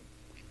happened.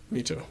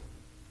 Me too.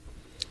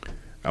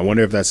 I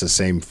wonder if that's the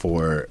same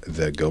for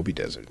the Gobi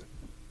Desert.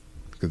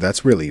 Because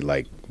that's really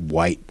like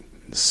white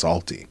and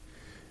salty.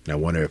 And I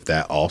wonder if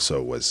that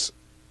also was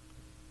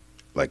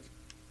like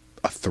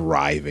a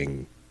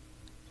thriving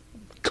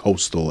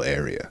coastal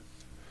area.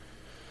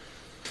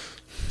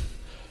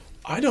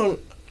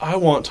 I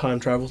want time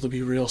travel to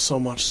be real so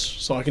much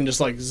so I can just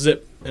like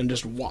zip and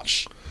just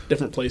watch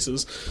different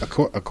places. Of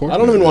course, I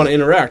don't even want to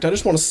interact. I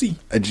just want to see.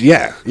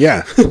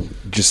 Yeah.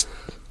 Just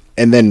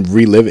and then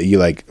relive it. You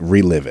like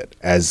relive it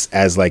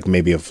as like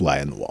maybe a fly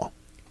in the wall.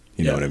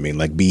 You know what I mean?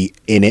 Like be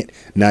in it,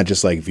 not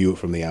just like view it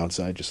from the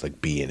outside. Just like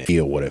be in it,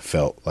 feel what it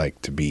felt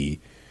like to be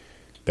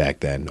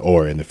back then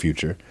or in the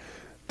future.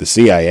 The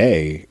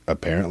CIA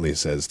apparently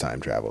says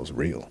time travel is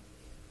real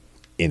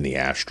in the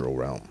astral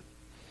realm.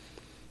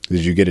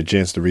 Did you get a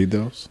chance to read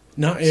those?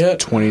 Not yet.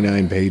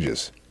 29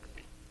 pages.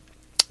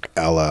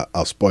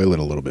 I'll spoil it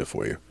a little bit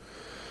for you.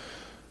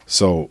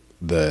 So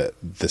the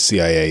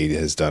CIA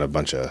has done a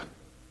bunch of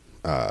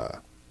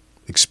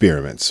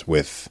experiments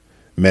with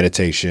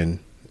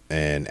meditation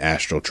and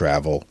astral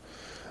travel.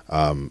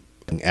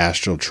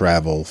 Astral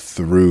travel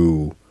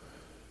through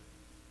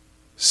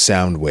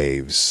sound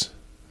waves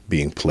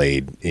being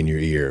played in your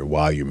ear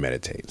while you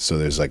meditate. So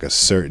there's like a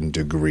certain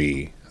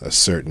degree, a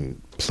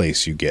certain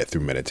place you get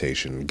through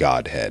meditation,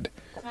 Godhead.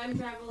 Time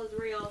travel is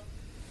real.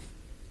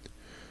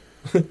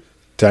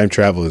 Time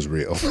travel is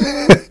real.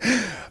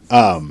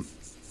 I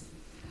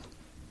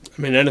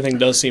mean, anything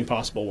does seem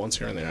possible once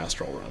you're in the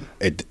astral realm.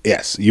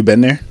 Yes, you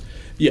been there?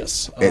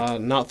 Yes,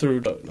 not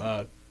through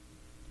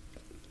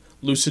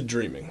lucid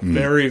dreaming.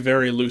 Very,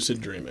 very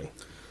lucid dreaming.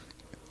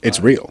 It's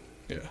real.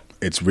 Yeah.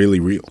 It's really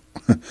real.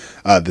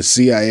 The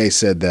CIA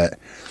said that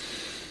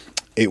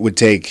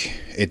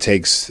it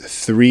takes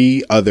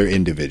 3 other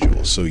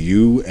individuals, so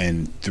you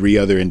and 3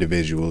 other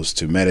individuals,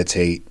 to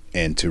meditate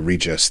and to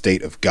reach a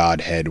state of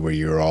Godhead where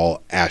you're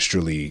all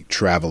astrally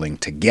traveling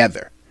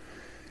together.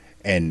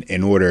 And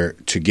in order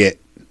to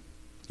get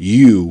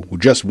you,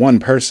 just one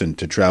person,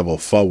 to travel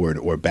forward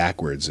or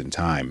backwards in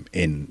time,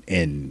 in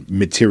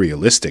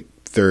materialistic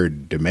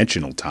third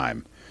dimensional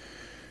time,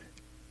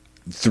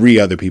 3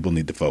 other people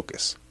need to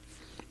focus.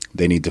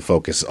 They need to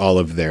focus all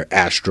of their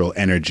astral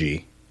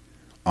energy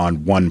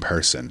on one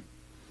person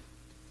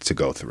to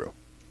go through.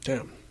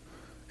 Damn.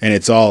 And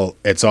it's all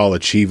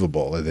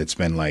achievable. It's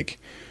been like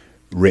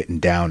written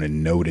down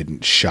and noted in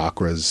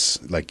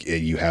chakras. Like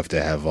you have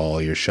to have all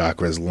your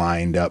chakras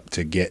lined up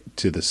to get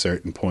to the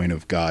certain point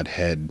of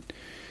Godhead.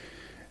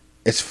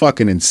 It's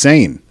fucking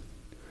insane.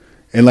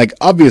 And like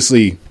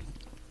obviously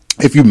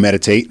if you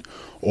meditate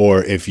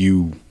or if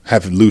you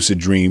have lucid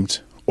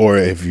dreamed or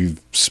if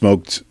you've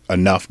smoked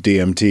enough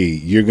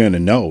DMT, you're going to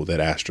know that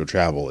astral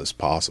travel is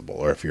possible.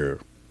 Or if you're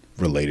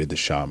related to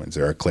shamans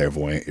or a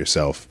clairvoyant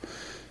yourself,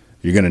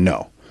 you're going to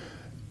know.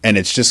 And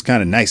it's just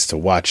kind of nice to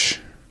watch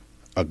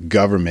a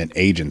government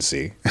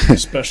agency,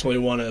 especially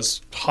one as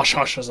hush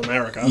hush as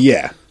America.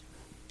 Yeah,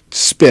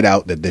 spit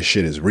out that this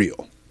shit is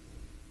real.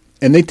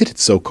 And they did it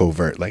so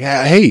covert. Like,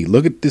 hey,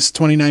 look at this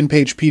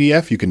 29-page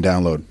PDF you can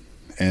download.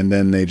 And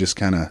then they just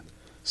kind of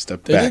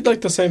stepped back. They did like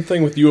the same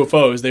thing with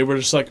UFOs. They were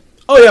just like,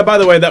 oh yeah, by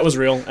the way, that was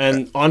real.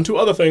 And on to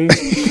other things.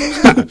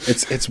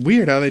 It's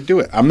weird how they do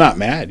it. I'm not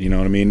mad, you know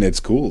what I mean?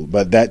 It's cool.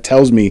 But that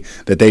tells me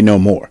that they know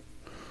more.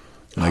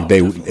 Like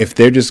if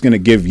they're just going to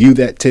give you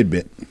that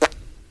tidbit,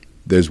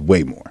 there's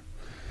way more.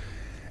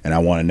 And I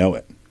want to know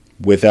it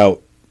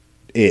without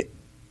it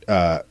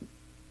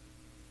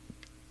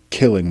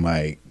killing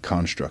my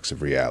constructs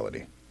of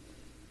reality.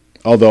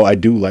 Although I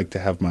do like to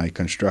have my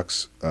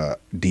constructs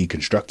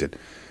deconstructed.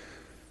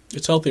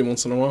 It's healthy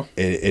once in a while.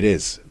 It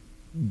is.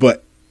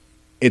 But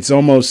it's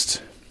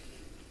almost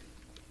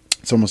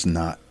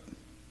not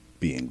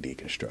being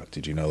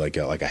deconstructed, you know, like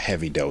a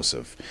heavy dose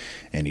of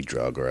any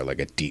drug or like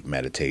a deep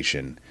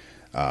meditation.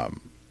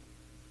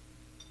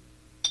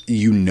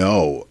 You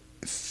know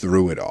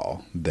through it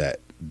all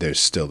that there's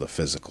still the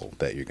physical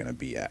that you're going to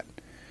be at.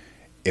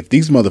 If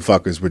these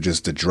motherfuckers were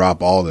just to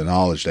drop all the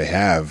knowledge they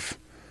have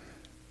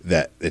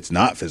that it's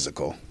not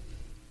physical,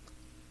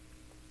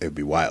 it would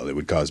be wild. It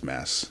would cause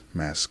mass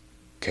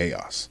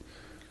chaos.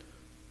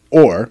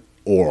 Or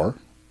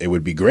it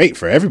would be great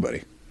for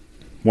everybody.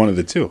 One of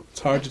the two.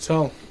 It's hard to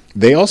tell.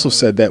 They also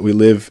said that we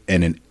live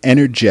in an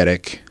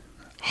energetic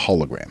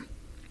hologram.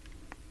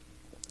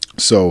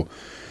 So,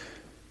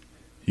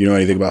 you know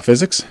anything about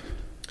physics?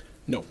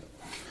 No.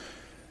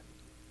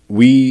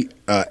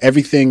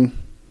 Everything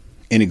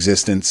in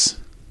existence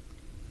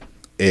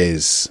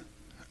is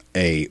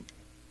a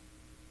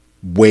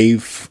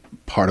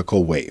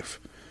particle wave,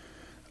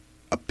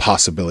 a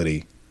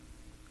possibility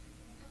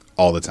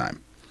all the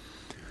time.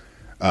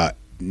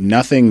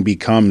 Nothing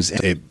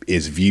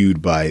is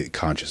viewed by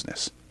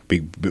consciousness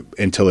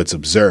until it's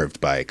observed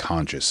by a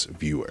conscious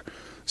viewer.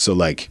 So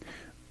like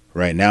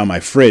right now, my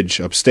fridge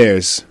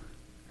upstairs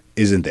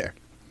isn't there.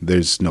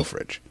 There's no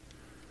fridge.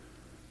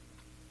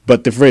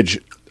 But the fridge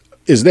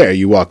is there.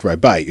 You walked right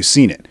by it. You've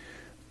seen it.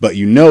 But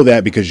you know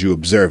that because you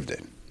observed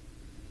it.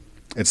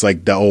 It's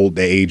like the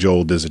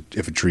age-old,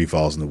 if a tree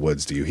falls in the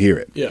woods, do you hear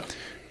it? Yeah.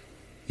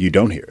 You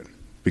don't hear it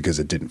because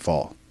it didn't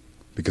fall,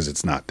 because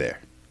it's not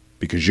there,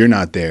 because you're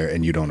not there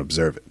and you don't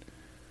observe it.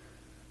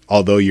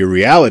 Although your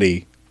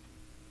reality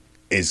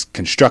is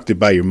constructed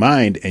by your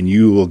mind and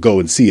you will go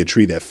and see a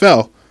tree that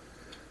fell,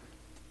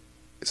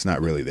 it's not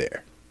really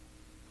there.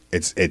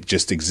 It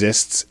just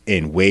exists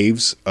in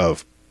waves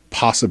of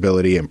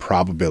possibility and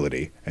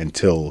probability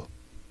until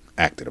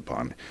acted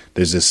upon.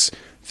 There's this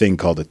thing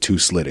called a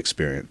two-slit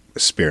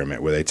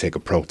experiment where they take a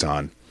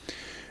proton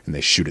and they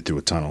shoot it through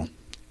a tunnel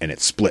and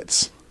it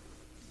splits.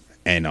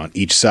 And on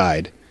each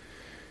side,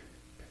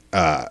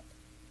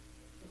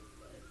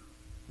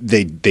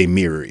 they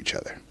mirror each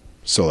other.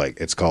 So like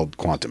it's called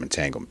quantum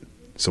entanglement.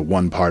 So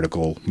one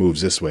particle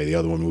moves this way, the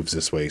other one moves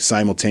this way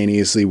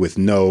simultaneously with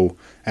no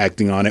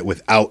acting on it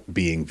without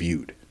being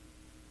viewed.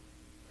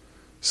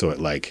 So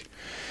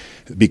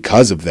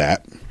because of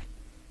that,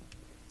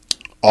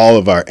 all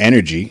of the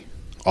energy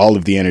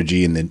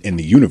in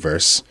the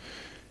universe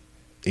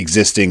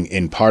existing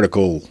in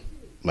particles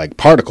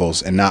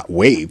and not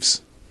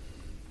waves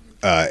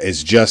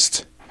is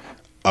just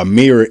a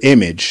mirror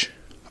image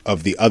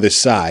of the other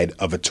side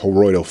of a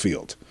toroidal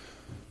field.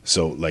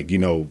 So like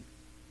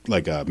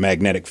a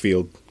magnetic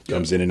field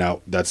comes in and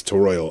out, that's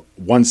toroidal.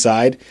 One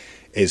side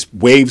is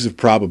waves of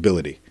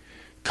probability,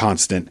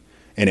 constant,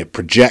 and it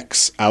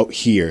projects out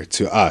here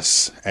to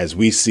us as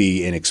we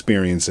see and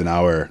experience in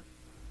our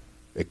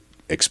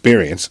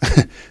experience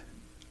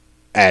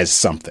as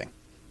something.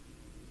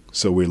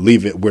 So we're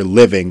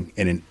living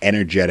in an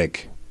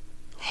energetic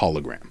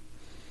hologram.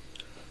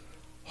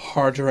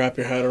 Hard to wrap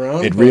your head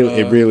around. It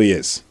really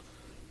is.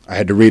 I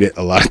had to read it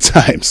a lot of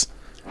times.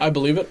 I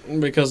believe it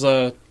because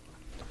the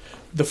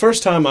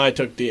first time I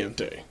took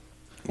DMT,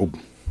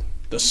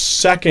 the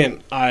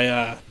second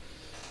I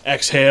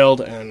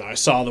exhaled and I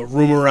saw the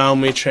room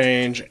around me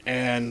change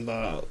and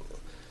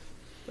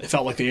it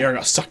felt like the air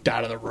got sucked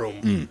out of the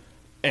room.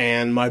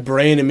 And my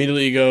brain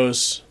immediately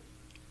goes,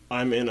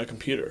 I'm in a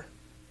computer.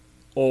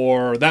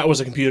 Or that was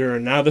a computer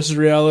and now this is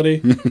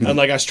reality. And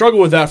I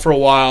struggled with that for a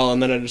while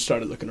and then I just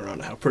started looking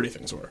around at how pretty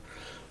things were.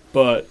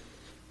 But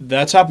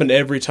that's happened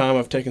every time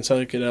I've taken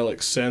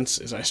psychedelics since,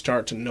 is I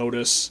start to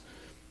notice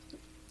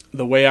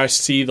the way I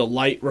see the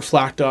light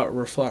reflect off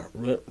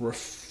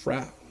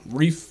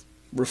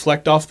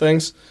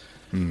things.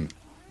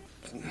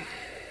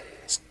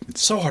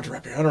 It's so hard to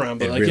wrap your head around,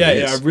 but really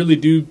I really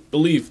do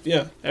believe,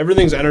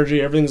 everything's energy,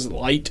 everything's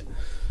light.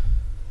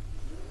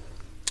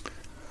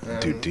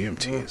 Dude,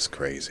 DMT is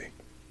crazy.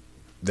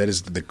 That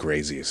is the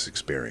craziest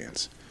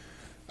experience.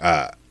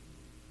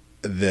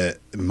 The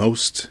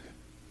most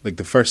like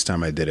the first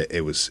time I did it, I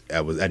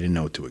didn't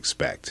know what to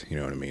expect. You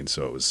know what I mean?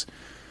 So it was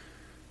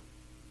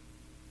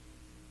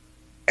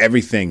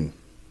everything.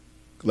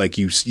 Like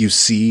you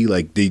see,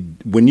 like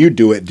when you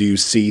do it, do you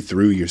see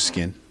through your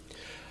skin?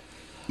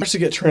 I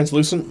actually get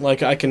translucent.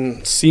 Like I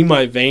can see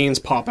my veins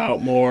pop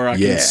out more. I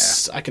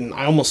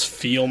almost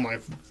feel my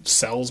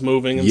cells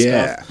moving and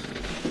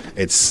stuff.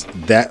 It's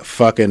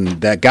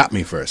that got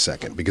me for a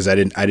second because I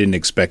didn't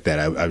expect that.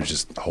 I was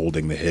just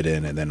holding the hit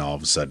in, and then all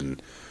of a sudden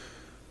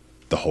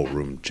the whole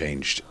room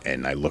changed,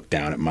 and I looked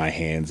down at my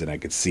hands and I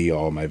could see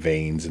all my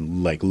veins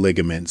and like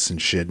ligaments and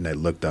shit, and I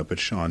looked up at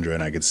Chandra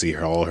and I could see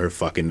all her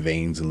fucking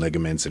veins and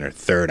ligaments in her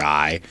third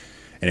eye,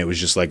 and it was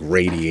just like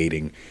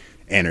radiating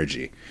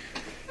energy.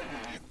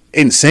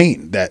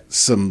 Insane that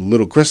some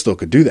little crystal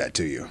could do that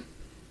to you.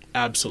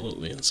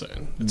 Absolutely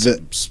insane.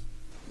 It's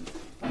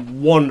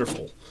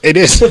wonderful. It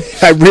is.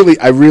 I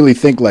really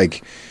think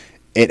like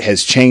it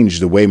has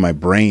changed the way my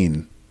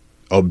brain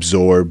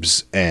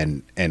absorbs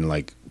and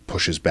like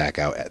pushes back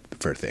out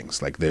for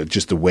things. Like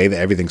just the way that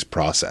everything's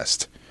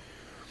processed.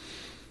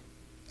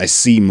 I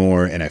see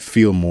more and I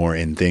feel more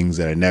in things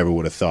that I never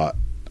would have thought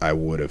I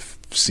would have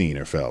seen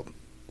or felt.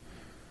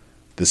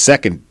 The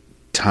second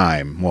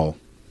time, well,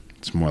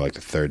 it's more like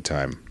the third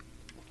time,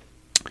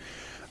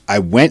 I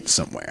went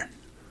somewhere.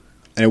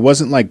 And it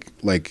wasn't like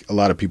a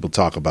lot of people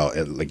talk about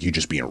it, like you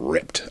just being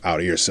ripped out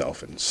of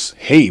yourself and,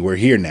 hey, we're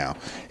here now.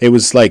 It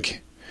was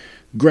like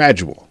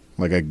gradual.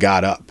 Like I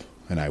got up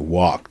and I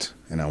walked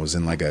and I was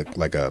in like a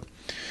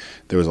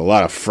there was a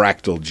lot of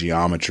fractal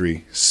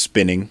geometry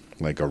spinning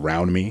like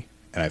around me.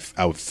 And I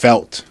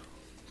felt,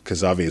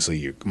 because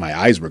obviously my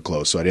eyes were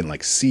closed, so I didn't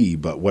like see,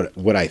 but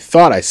what I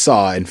thought I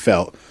saw and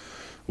felt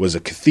was a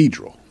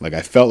cathedral. Like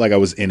I felt like I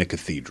was in a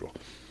cathedral.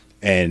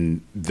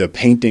 And the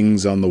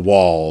paintings on the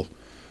wall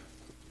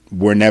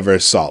were never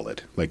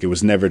solid. Like it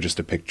was never just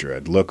a picture.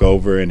 I'd look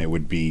over and it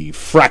would be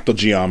fractal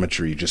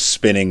geometry just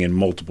spinning in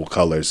multiple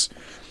colors.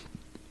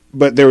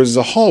 But there was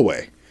a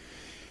hallway.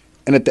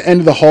 And at the end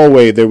of the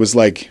hallway there was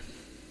like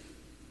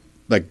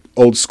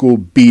old school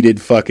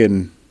beaded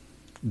fucking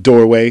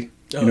doorway.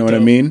 You know what I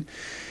mean?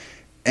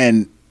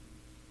 And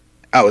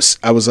I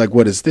was like,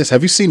 what is this?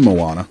 Have you seen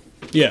Moana?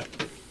 Yeah.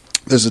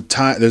 There's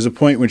a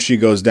point when she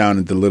goes down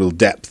into the little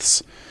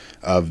depths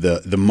of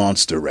the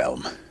monster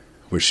realm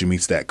where she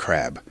meets that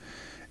crab.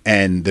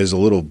 And there's a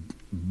little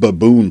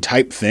baboon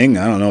type thing.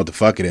 I don't know what the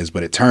fuck it is,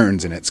 but it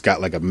turns and it's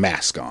got like a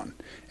mask on.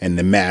 And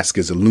the mask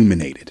is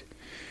illuminated.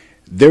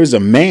 There's a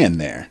man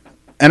there.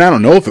 And I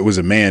don't know if it was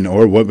a man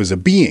or what was a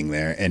being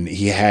there. And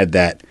he had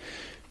that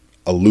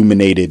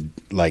illuminated,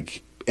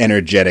 like,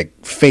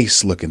 energetic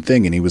face looking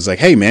thing. And he was like,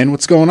 hey, man,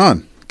 what's going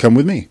on? Come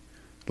with me.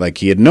 Like,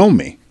 he had known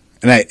me.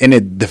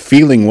 And the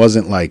feeling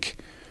wasn't like,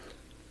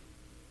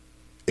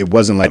 it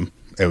wasn't like,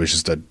 it was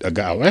just a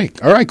guy, hey,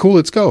 all right, cool,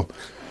 let's go.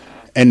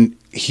 And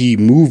he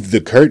moved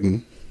the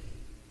curtain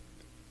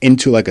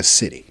into like a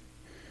city.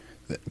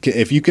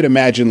 If you could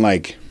imagine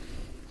like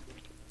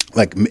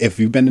if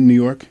you've been to New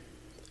York.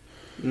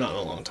 Not in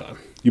a long time.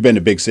 You've been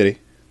to big city?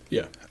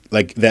 Yeah.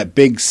 Like that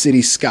big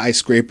city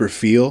skyscraper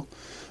feel,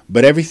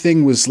 but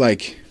everything was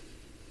like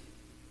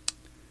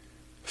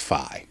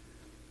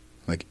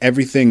like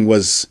everything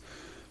was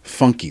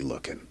funky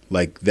looking.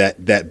 Like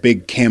that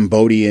big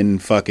Cambodian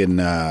fucking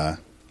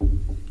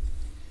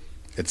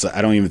it's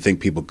I don't even think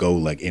people go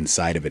like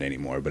inside of it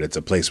anymore, but it's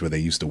a place where they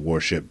used to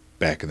worship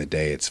back in the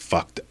day. It's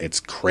fucked. It's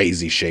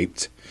crazy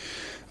shaped.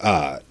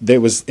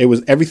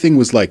 Everything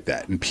was like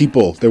that. And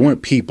people, they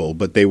weren't people,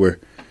 but they were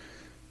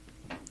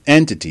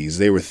entities.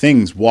 They were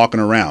things walking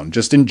around,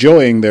 just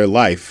enjoying their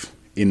life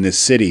in this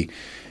city.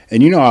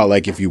 And you know how,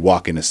 like, if you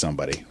walk into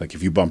somebody, like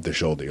if you bump their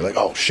shoulder, you're like,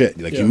 oh shit,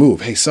 like you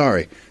move. Hey,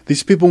 sorry.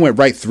 These people went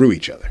right through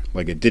each other.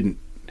 Like it didn't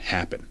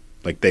happen.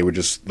 Like they were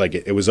just like,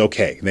 it was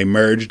okay. They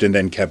merged and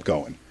then kept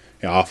going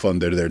off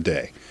under their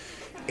day.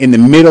 In the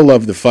middle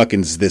of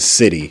this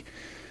city,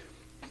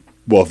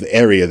 well, the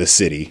area of the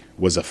city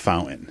was a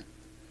fountain.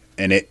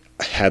 And it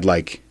had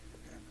like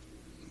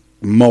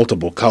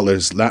multiple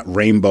colors, not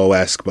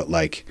rainbow-esque, but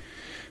like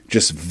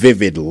just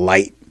vivid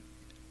light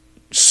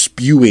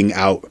spewing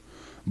out.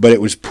 But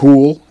it was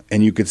pool,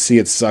 and you could see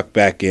it suck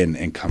back in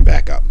and come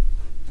back up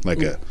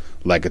like a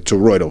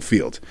toroidal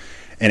field.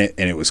 And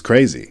it was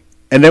crazy.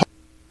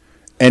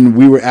 And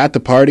we were at the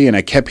party, and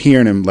I kept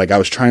hearing him, like I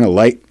was trying to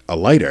light a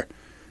lighter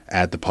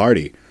at the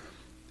party.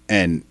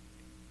 And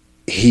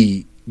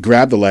he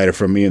grabbed the lighter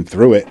from me and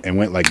threw it and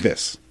went like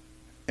this.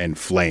 And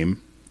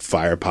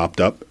fire popped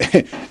up,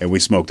 and we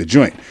smoked a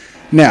joint.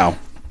 Now,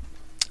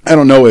 I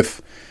don't know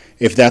if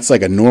that's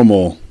like a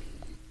normal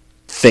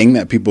thing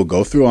that people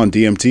go through on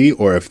DMT,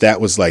 or if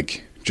that was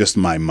like just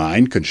my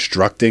mind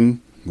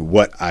constructing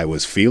what I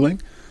was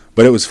feeling.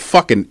 But it was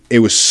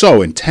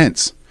so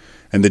intense.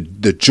 And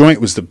the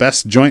joint was the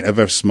best joint I've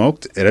ever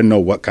smoked. I didn't know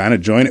what kind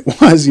of joint it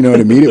was, you know what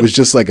I mean? It was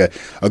just like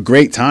a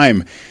great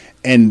time.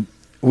 And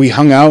we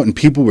hung out and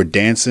people were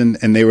dancing,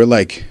 and they were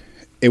like,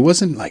 it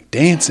wasn't like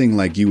dancing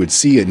like you would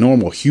see a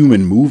normal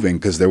human moving,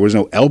 because there was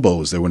no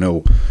elbows.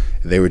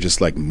 They were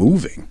just like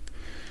moving.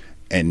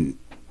 And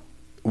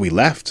we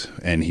left,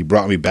 and he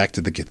brought me back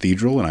to the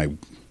cathedral, and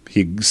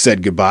he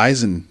said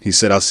goodbyes, and he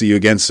said, I'll see you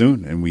again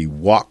soon. And we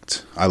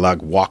walked. I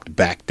walked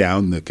back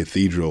down the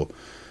cathedral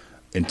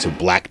into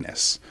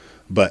blackness.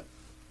 But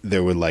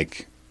there were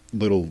like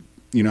little,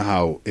 you know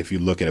how if you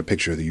look at a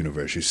picture of the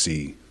universe, you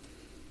see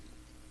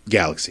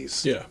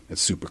galaxies. Yeah.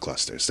 It's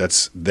superclusters.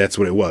 That's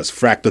what it was.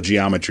 Fractal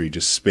geometry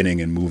just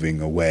spinning and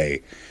moving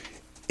away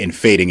and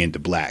fading into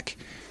black.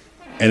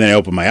 And then I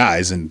opened my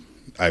eyes, and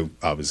I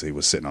obviously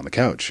was sitting on the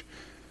couch.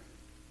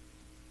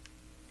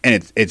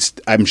 And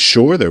I'm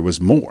sure there was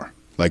more.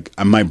 Like,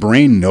 my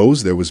brain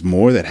knows there was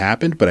more that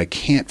happened, but I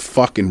can't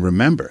fucking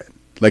remember it.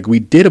 Like, we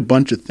did a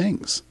bunch of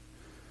things.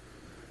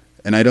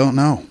 And I don't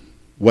know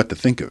what to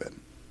think of it.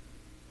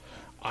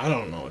 I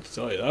don't know what to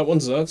tell you.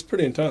 That's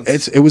pretty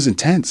intense. It was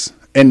intense.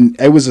 And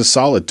it was a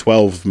solid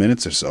 12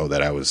 minutes or so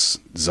that I was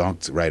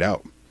zonked right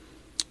out.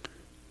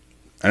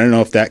 I don't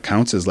know if that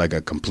counts as like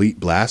a complete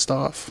blast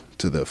off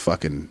to the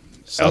fucking...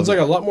 Sounds like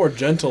a lot more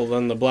gentle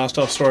than the blast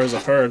off stories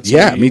I've heard. So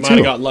yeah, me too. Might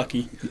have got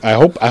lucky. I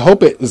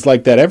hope it is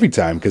like that every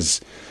time,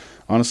 because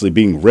honestly,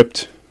 being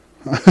ripped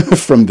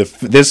from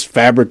this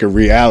fabric of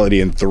reality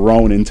and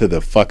thrown into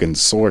the fucking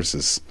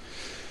sources.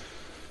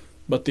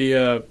 But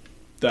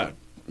that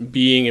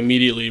being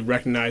immediately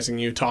recognizing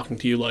you, talking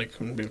to you, like,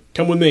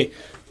 come with me.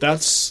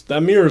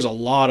 That mirrors a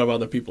lot of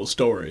other people's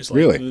stories. Like,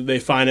 really, they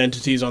find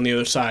entities on the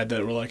other side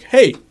that were like,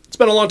 "Hey, it's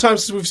been a long time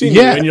since we've seen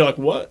yeah. you," and you're like,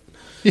 "What?"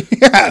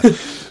 Yeah,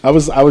 I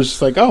was just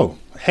like, oh,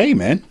 hey,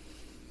 man.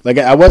 Like,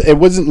 it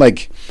wasn't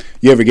like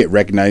you ever get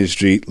recognized in the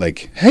street,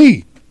 like,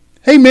 hey,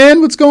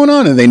 man, what's going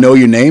on? And they know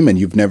your name and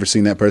you've never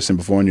seen that person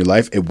before in your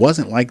life. It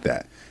wasn't like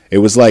that. It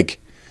was like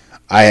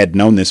I had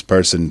known this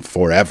person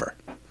forever.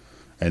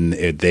 And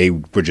they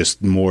were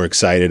just more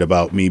excited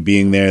about me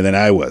being there than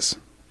I was.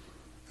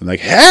 And like,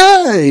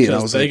 hey!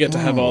 Because they get to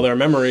have all their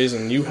memories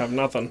and you have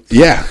nothing.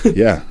 Yeah.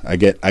 I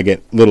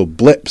get little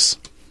blips.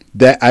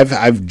 That I've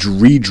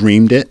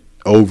redreamed it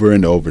over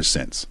and over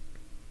since.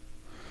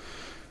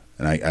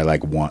 And I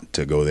like want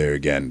to go there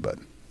again, but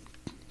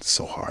it's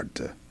so hard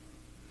to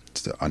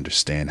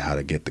understand how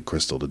to get the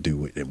crystal to do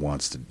what it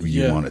wants to.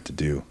 You want it to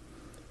do.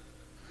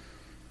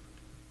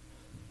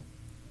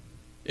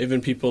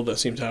 Even people that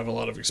seem to have a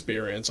lot of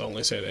experience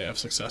only say they have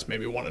success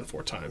maybe 1 in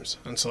 4 times,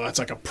 and so that's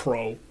like a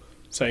pro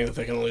saying that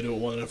they can only do it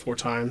 1 in 4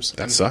 times.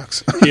 That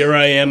sucks. Here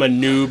I am, a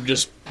noob,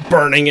 just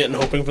burning it and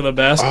hoping for the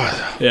best.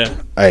 Oh,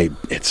 yeah,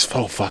 it's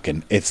so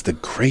fucking. It's the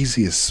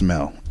craziest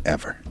smell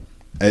ever.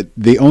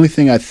 The only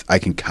thing I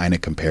can kind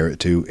of compare it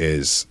to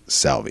is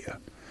salvia,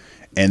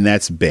 and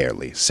that's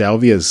barely.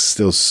 Salvia is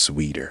still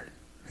sweeter.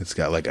 It's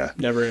got like a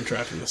never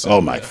interacted with salvia.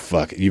 Oh my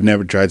fuck! You've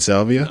never tried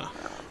salvia?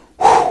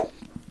 No.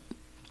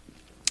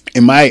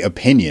 In my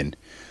opinion,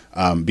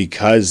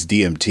 because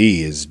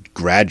DMT is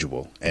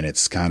gradual and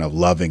it's kind of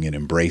loving and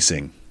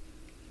embracing,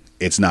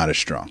 it's not as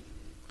strong.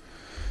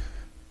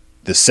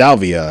 The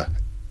salvia,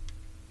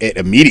 it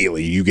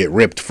immediately you get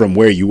ripped from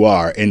where you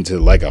are into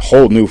like a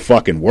whole new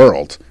fucking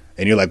world,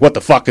 and you're like, what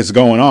the fuck is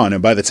going on?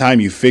 And by the time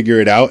you figure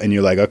it out and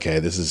you're like, okay,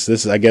 this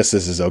is I guess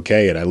this is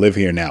okay, and I live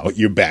here now.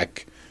 You're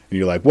back and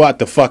you're like, what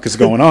the fuck is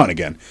going on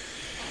again?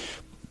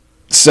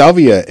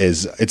 Salvia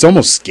it's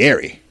almost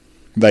scary.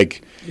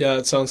 Like, yeah,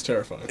 it sounds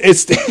terrifying.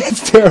 It's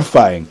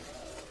terrifying.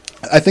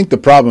 I think the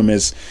problem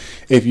is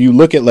if you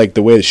look at like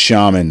the way the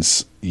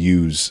shamans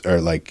use or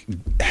like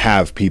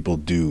have people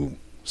do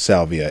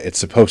salvia, it's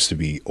supposed to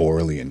be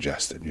orally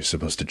ingested. You're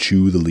supposed to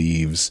chew the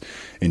leaves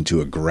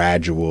into a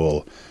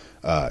gradual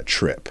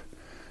trip.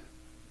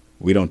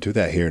 We don't do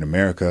that here in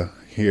America.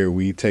 Here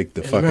we take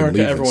the fucking America,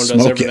 leaf everyone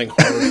and smoke does everything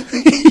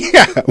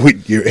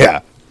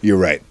hard. You're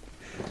right.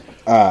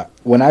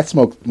 When I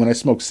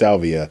smoked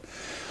salvia,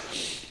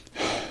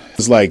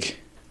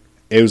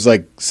 it was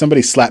like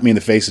somebody slapped me in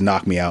the face and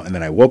knocked me out, and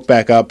then I woke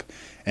back up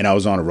and I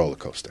was on a roller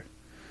coaster.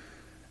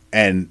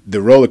 And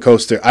the roller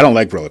coaster, I don't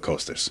like roller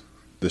coasters.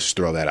 Just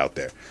throw that out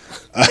there.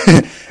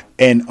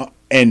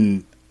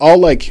 And all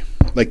like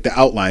the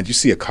outlines, you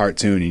see a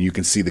cartoon and you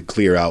can see the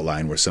clear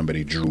outline where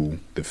somebody drew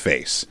the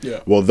face.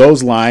 Yeah. Well,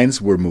 those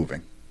lines were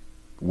moving,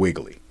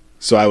 wiggly.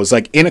 So I was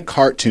like in a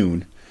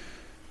cartoon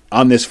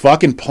on this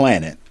fucking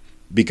planet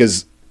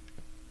because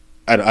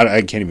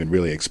I can't even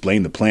really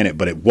explain the planet,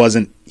 but it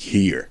wasn't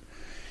here.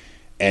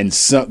 And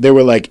so they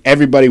were like,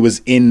 everybody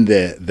was in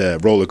the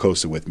roller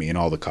coaster with me in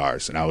all the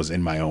cars, and I was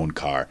in my own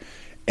car.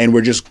 And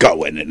we're just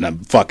going, and I'm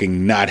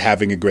fucking not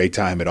having a great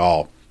time at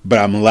all. But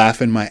I'm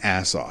laughing my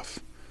ass off.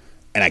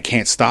 And I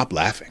can't stop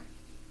laughing.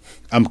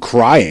 I'm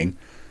crying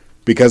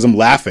because I'm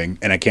laughing,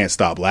 and I can't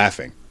stop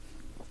laughing.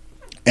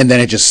 And then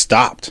it just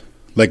stopped.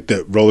 Like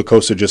the roller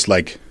coaster just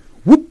like,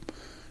 whoop,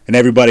 and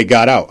everybody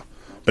got out.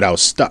 But I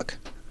was stuck.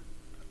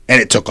 And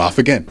it took off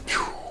again.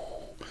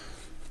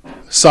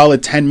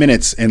 Solid 10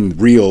 minutes in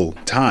real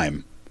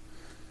time.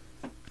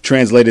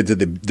 Translated to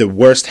the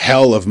worst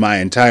hell of my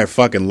entire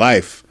fucking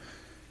life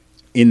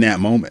in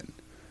that moment.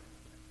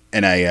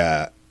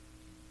 And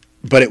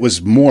but it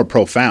was more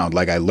profound.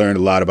 Like I learned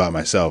a lot about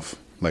myself.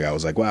 Like I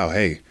was like, wow,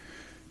 hey,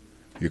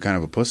 you're kind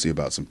of a pussy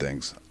about some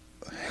things.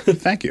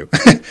 Thank you.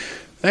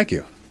 Thank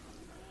you.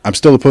 I'm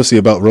still a pussy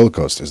about roller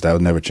coasters. That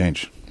would never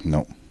change.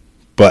 No.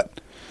 But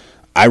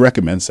I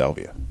recommend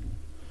salvia.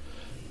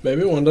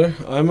 Maybe one day.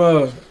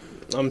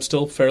 I'm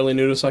still fairly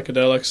new to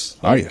psychedelics.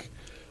 Are you?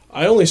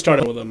 I only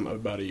started with them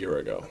about a year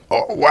ago.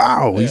 Oh,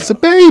 wow. He's Yeah. a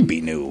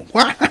baby new.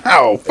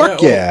 Wow.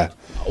 Fuck yeah.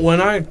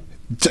 When I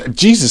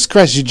Jesus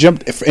Christ, you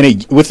jumped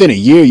within a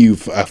year.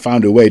 You've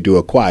found a way to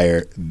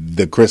acquire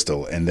the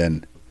crystal, and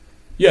then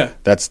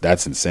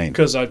that's insane.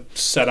 because I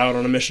set out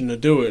on a mission to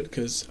do it.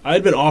 Because I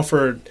had been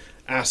offered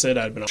acid,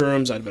 I had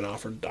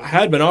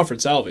been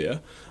offered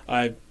salvia,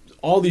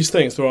 all these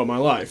things throughout my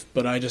life,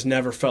 but I just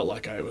never felt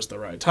like it was the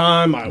right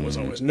time. I was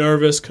always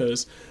nervous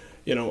because,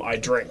 I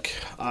drink.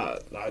 I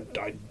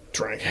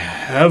drank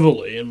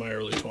heavily in my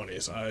early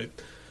 20s.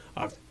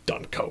 I've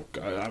done coke.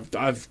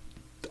 I've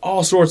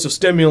all sorts of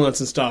stimulants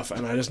and stuff,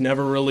 and I just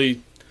never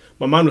really.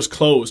 My mind was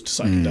closed to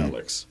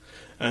psychedelics.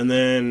 And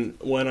then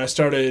when I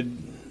started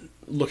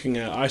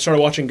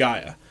watching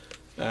Gaia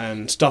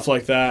and stuff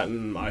like that,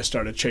 and I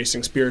started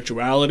chasing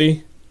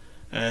spirituality.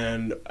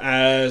 And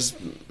as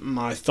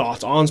my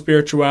thoughts on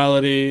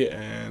spirituality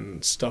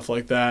and stuff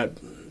like that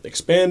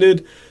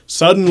expanded,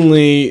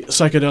 suddenly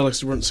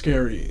psychedelics weren't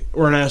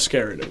as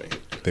scary to me.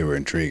 They were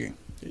intriguing.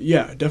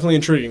 Yeah, definitely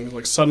intriguing.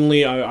 Like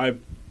suddenly I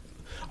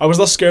was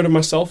less scared of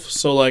myself,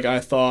 so like I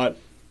thought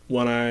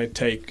when I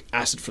take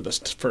acid for this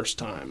first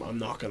time, I'm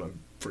not going to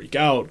freak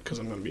out because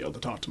I'm going to be able to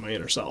talk to my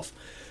inner self.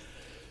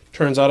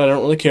 Turns out I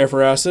don't really care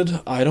for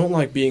acid. I don't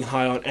like being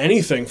high on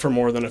anything for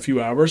more than a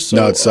few hours. So,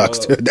 No, it sucks,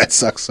 dude. That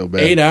sucks so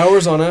bad. 8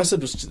 hours on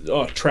acid was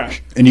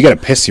trash. And you got to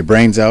piss your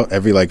brains out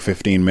every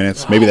 15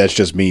 minutes. Maybe that's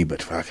just me,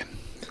 but fucking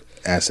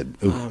acid.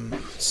 Ooh.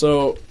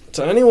 So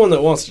to anyone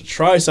that wants to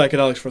try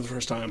psychedelics for the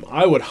first time,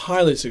 I would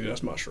highly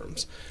suggest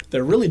mushrooms.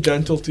 They're really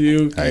gentle to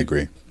you. I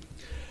agree.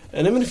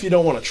 And even if you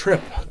don't want to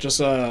trip,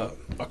 just a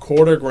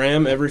quarter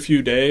gram every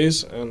few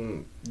days,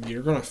 and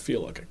you're going to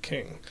feel like a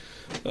king.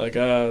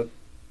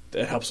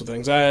 It helps with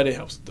anxiety,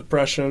 helps with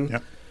depression.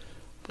 Yep.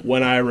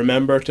 When I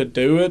remember to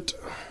do it,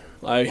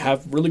 I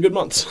have really good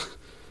months.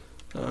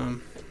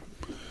 Have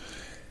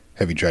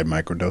you tried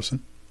microdosing?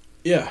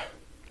 Yeah.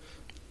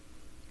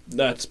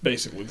 That's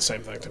basically the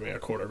same thing to me. A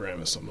quarter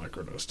gram is some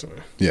microdose to me.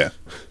 Yeah.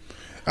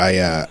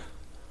 I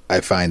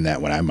find that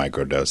when I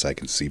microdose, I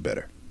can see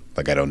better.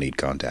 Like, I don't need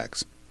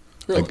contacts.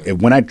 Really? Like,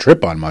 when I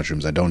trip on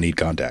mushrooms, I don't need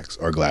contacts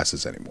or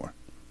glasses anymore.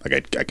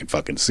 Like, I can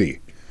fucking see.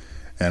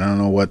 And I don't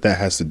know what that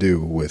has to do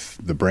with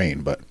the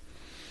brain, but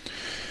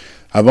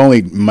I've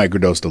only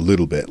microdosed a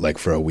little bit, like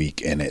for a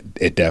week, and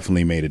it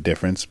definitely made a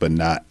difference, but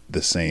not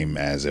the same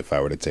as if I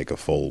were to take a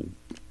full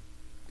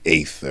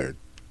eighth or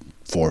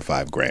 4 or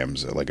 5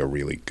 grams or like a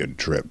really good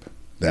trip.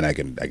 Then I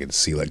can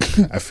see, like,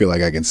 I feel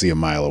like I can see a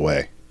mile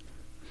away.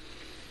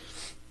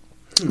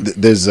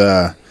 There's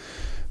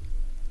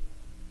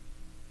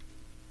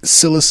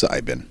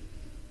psilocybin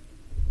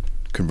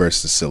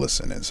converts to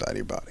psilocin inside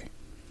your body.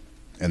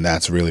 And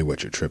that's really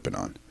what you're tripping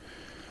on.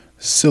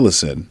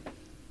 Psilocin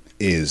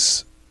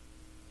is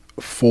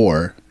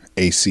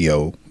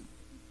 4-ACO-DMT.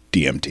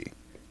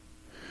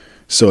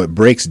 So it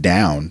breaks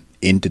down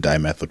into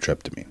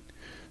dimethyltryptamine.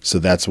 So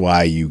that's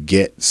why you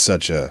get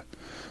such a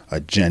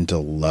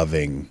gentle,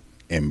 loving,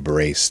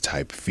 embrace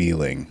type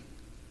feeling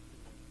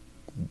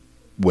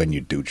when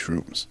you do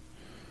shrooms.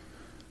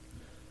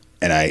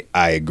 And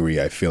I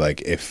agree. I feel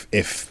like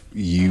if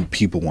you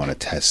people want to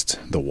test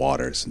the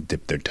waters and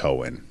dip their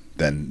toe in,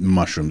 then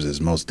mushrooms is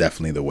most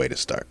definitely the way to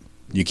start.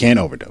 You can't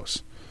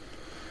overdose.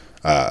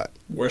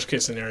 Worst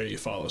case scenario, you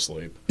fall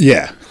asleep.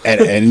 Yeah,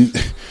 and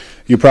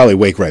you probably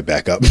wake right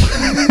back up.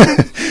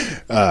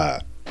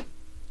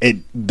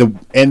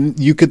 And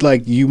you could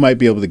you might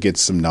be able to get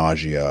some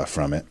nausea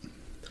from it.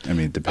 I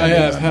mean, depending.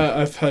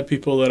 I've had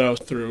people that I was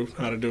through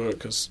how to do it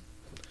because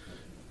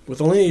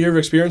with only a year of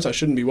experience, I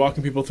shouldn't be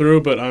walking people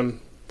through, but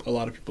I'm a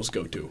lot of people's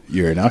go-to.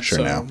 You're an usher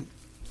now.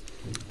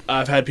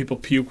 I've had people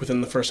puke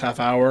within the first half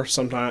hour.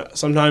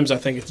 Sometimes I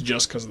think it's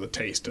just because of the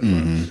taste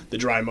of the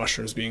dry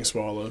mushrooms being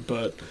swallowed.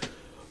 But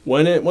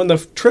when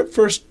the trip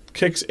first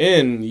kicks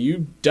in,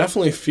 you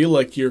definitely feel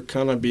like you're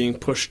kind of being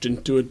pushed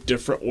into a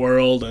different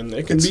world, and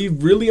it can be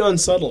really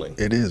unsettling.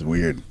 It is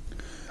weird.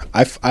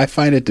 I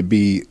find it to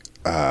be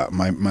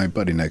my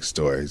buddy next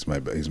door. He's my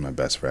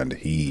best friend.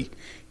 He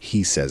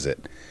says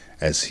it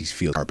as he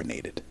feels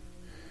carbonated,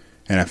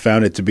 and I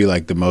found it to be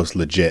like the most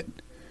legit.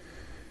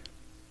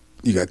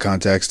 You got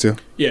contacts too?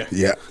 Yeah.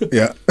 Yeah.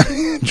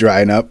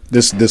 Drying up.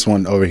 This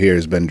one over here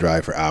has been dry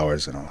for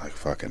hours, and I'm like,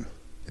 fucking,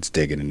 it's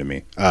digging into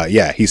me.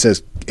 Yeah, he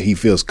says he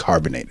feels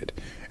carbonated,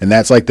 and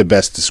that's like the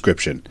best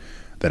description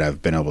that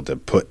I've been able to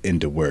put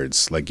into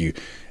words. Like it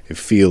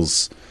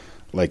feels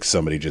like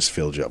somebody just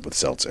filled you up with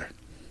seltzer.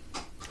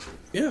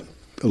 Yeah.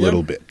 A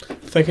little bit.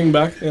 Thinking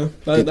back, yeah,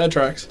 that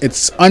tracks.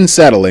 It's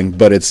unsettling,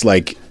 but it's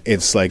like,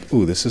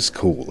 ooh, this is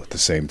cool at the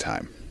same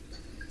time.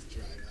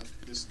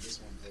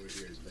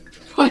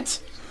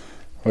 What?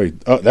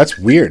 Oh, that's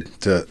weird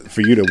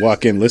for you to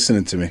walk in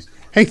listening to me.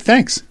 Hey,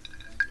 thanks.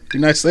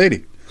 You're a nice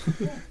lady.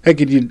 Hey,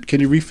 can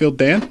you refill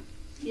Dan?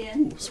 Yeah.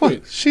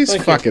 Sweet. She's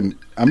Thank fucking. you.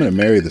 I'm gonna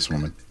marry this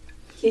woman.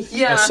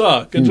 Yeah. I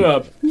saw. Good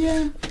job.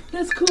 Yeah.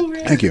 That's cool,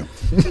 right? Thank you.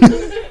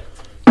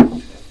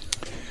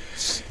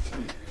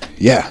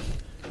 Yeah.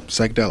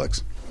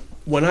 Psychedelics.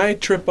 When I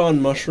trip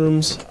on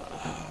mushrooms,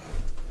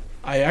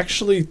 I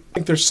actually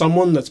think there's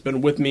someone that's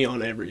been with me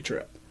on every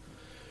trip.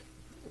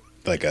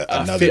 Like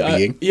another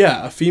being?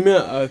 Yeah, a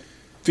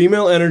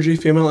female energy,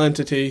 female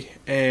entity,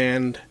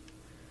 and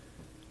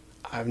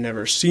I've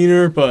never seen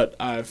her, but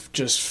I've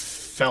just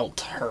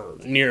felt her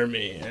near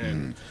me,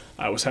 and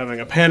I was having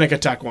a panic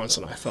attack once,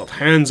 and I felt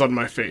hands on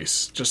my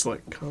face, just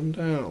like, calm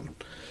down.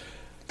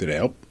 Did it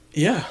help?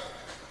 Yeah.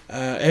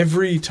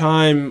 Every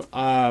time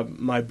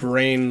my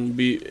brain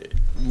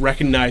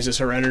recognizes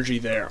her energy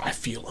there, I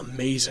feel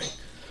amazing.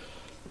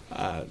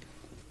 I've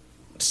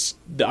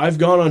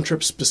gone on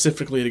trips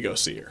specifically to go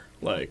see her.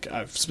 Like,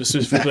 I've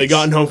specifically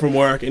gotten home from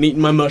work and eaten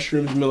my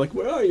mushrooms and been like,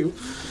 where are you?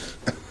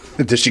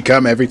 Does she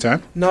come every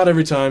time? Not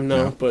every time,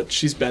 no, but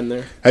she's been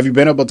there. Have you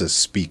been able to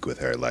speak with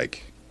her?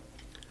 Like,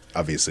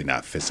 obviously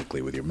not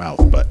physically with your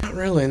mouth, but... Not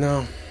really,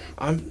 no.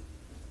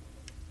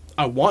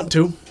 I want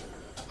to.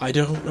 I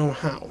don't know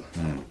how.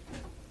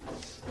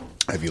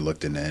 Have you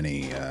looked into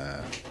any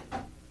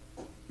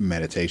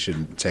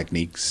meditation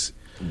techniques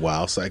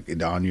while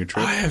on your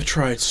trip? I have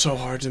tried so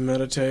hard to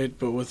meditate,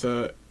 but with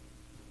a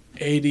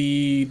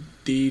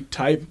ADD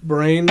type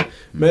brain,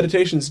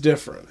 meditation's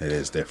different. It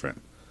is different.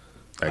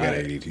 I got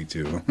ADD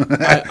too.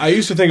 I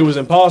used to think it was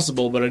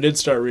impossible, but I did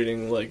start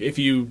reading, like, if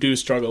you do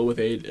struggle with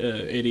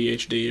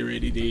ADHD or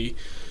ADD,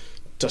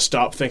 to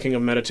stop thinking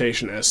of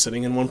meditation as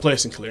sitting in one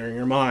place and clearing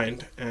your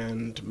mind,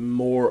 and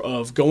more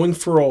of going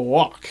for a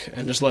walk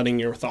and just letting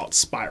your thoughts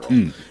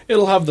spiral.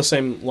 It'll have the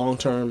same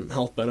long-term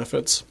health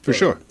benefits. For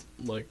sure.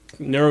 Like,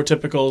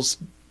 neurotypicals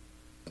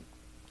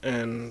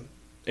and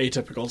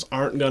atypicals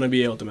aren't going to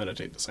be able to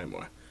meditate the same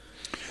way.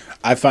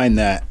 I find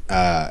that,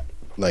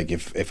 like,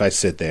 if I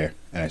sit there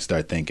and I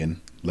start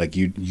thinking, like,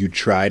 you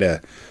try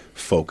to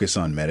focus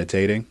on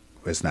meditating,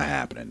 it's not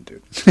happening,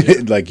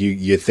 dude. Like,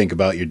 you think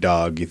about your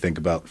dog, you think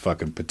about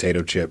fucking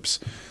potato chips.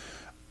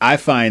 I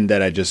find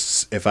that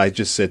if I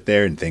just sit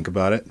there and think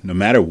about it, no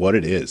matter what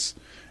it is,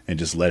 and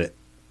just let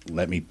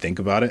me think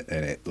about it,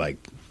 and it, like,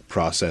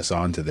 process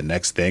on to the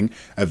next thing,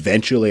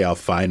 eventually I'll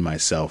find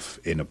myself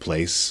in a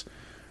place,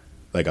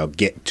 like, I'll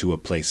get to a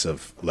place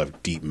of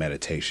deep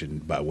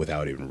meditation, but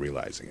without even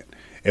realizing it.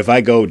 If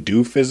I go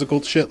do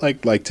physical shit,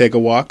 like take a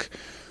walk,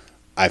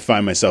 I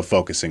find myself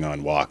focusing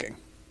on walking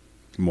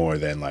more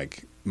than,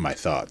 like, my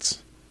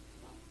thoughts.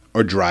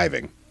 Or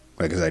driving.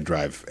 Like, 'cause I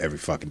drive every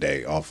fucking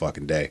day, all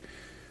fucking day.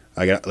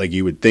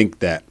 You would think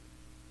that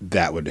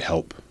would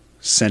help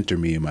center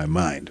me in my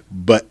mind.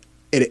 But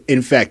it,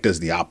 in fact, does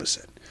the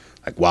opposite.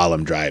 Like, while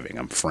I'm driving,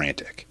 I'm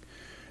frantic.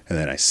 And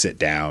then I sit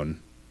down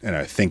and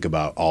I think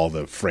about all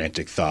the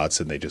frantic thoughts,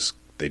 and they just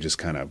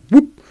kind of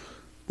whoop,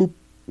 whoop,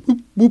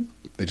 whoop, whoop.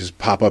 They just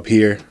pop up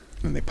here,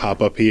 and they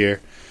pop up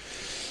here.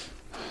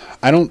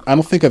 I don't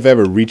think I've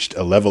ever reached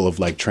a level of,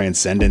 like,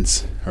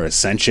 transcendence or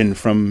ascension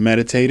from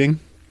meditating,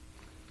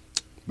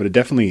 but it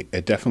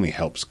definitely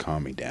helps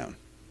calm me down,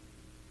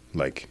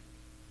 like,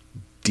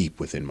 deep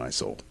within my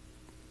soul.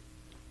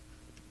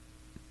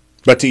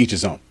 But to each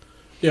his own.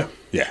 Yeah.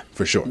 Yeah,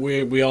 for sure.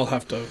 We all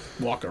have to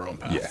walk our own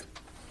path. Yeah.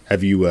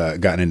 Have you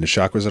gotten into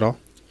chakras at all?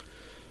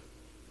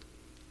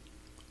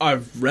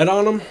 I've read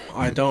on them.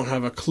 I don't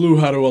have a clue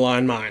how to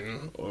align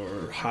mine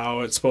or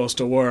how it's supposed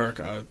to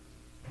work.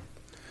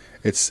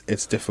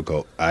 It's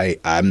difficult.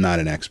 I'm not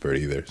an expert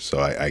either, so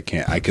I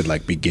can't. I could,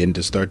 like, begin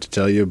to start to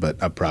tell you,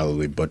 but I'll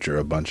probably butcher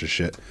a bunch of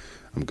shit.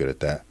 I'm good at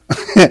that.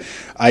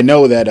 I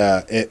know that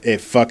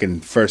it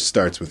fucking first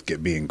starts with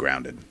being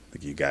grounded.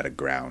 Like, you got to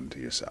ground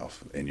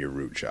yourself in your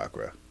root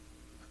chakra.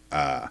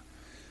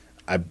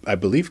 I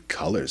believe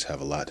colors have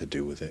a lot to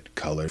do with it.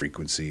 Color,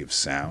 frequency of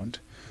sound.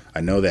 I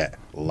know that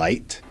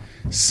light,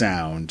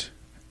 sound,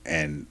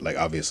 and, like,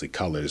 obviously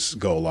colors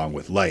go along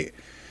with light.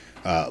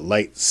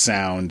 Light,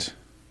 sound,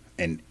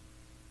 and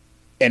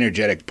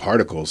energetic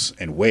particles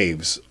and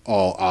waves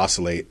all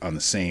oscillate on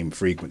the same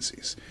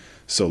frequencies.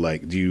 So,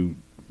 like, do you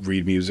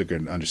read music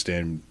and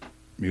understand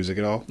music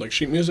at all? Like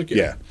sheet music?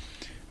 Yeah.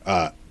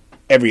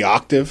 Every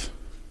octave,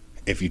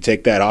 if you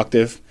take that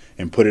octave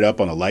and put it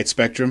up on a light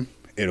spectrum,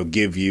 it'll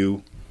give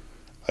you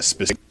a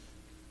specific,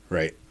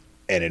 right?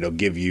 And it'll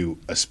give you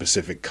a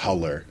specific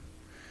color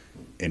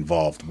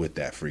involved with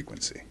that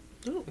frequency.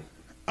 Oh.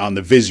 On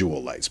the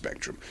visual light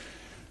spectrum.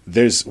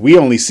 We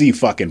only see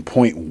fucking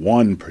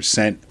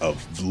 0.1%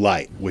 of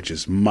light, which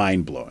is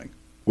mind-blowing,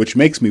 which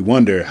makes me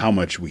wonder how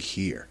much we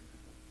hear.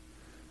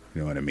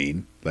 You know what I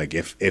mean? Like,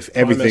 if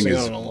everything is,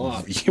 out on a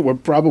lot. we're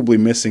probably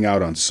missing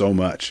out on so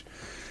much.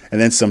 And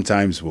then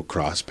sometimes we'll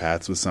cross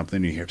paths with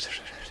something, you hear.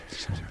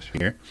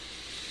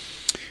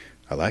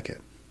 I like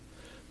it.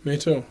 Me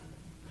too.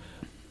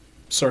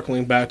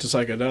 Circling back to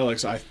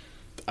psychedelics,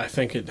 I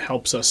think it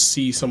helps us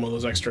see some of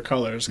those extra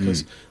colors,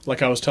 because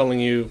like I was telling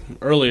you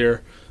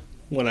earlier,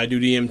 when I do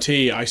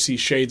DMT, I see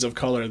shades of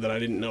color that I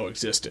didn't know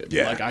existed.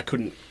 Yeah. Like, I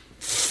couldn't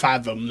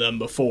fathom them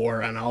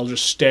before, and I'll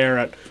just stare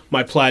at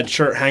my plaid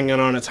shirt hanging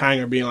on its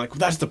hanger being like, well,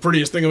 that's the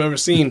prettiest thing I've ever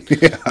seen.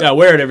 Yeah, I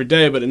wear it every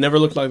day, but it never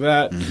looked like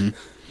that. Mm-hmm.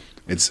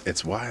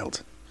 It's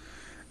wild.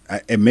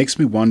 It makes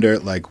me wonder,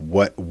 like,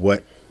 what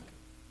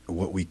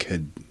we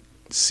could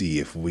see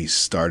if we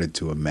started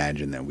to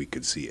imagine that we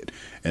could see it.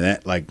 And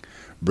that, like,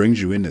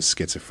 brings you into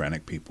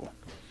schizophrenic people.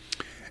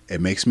 It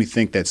makes me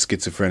think that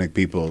schizophrenic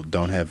people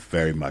don't have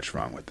very much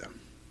wrong with them.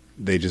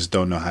 They just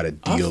don't know how to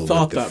deal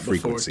with the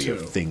frequency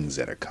of things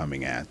that are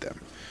coming at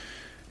them.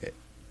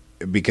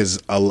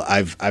 Because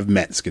I've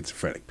met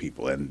schizophrenic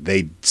people, and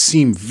they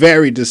seem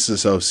very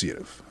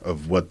disassociative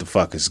of what the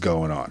fuck is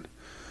going on.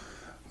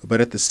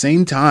 But at the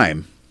same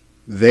time,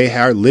 they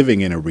are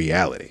living in a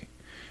reality.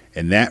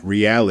 And that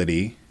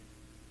reality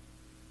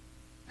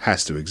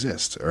has to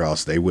exist, or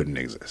else they wouldn't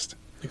exist.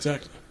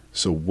 Exactly.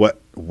 So what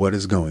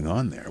is going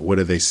on there? What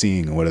are they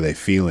seeing, and what are they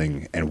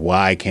feeling, and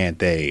why can't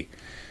they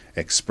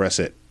express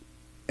it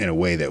in a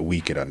way that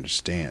we could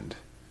understand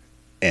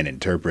and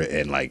interpret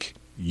and, like,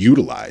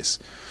 utilize?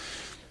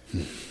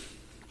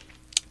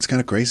 It's kind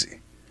of crazy.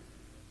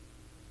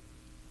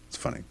 It's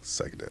funny.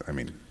 Psychedelic. I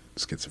mean,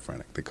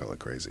 schizophrenic. They call it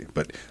crazy.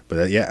 But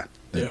yeah.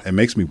 It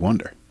makes me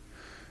wonder.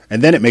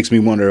 And then it makes me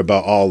wonder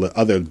about all the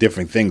other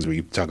different things where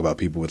you talk about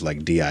people with,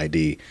 like,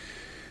 DID.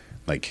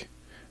 Like,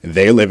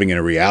 they're living in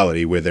a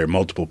reality where there are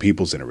multiple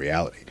peoples in a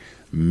reality.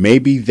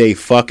 Maybe they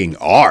fucking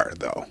are,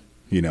 though.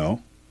 You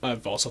know?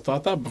 I've also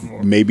thought that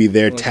before. Maybe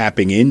they're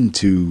tapping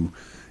into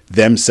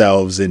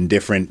themselves in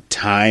different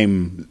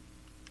time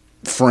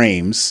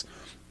frames,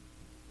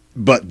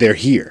 but they're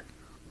here.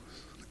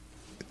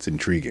 It's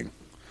intriguing.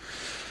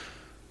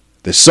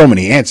 There's so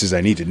many answers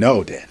I need to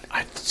know, Dan.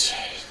 I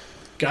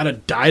gotta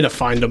die to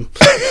find them.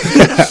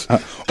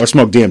 Or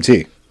smoke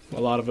DMT. A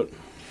lot of it.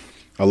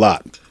 A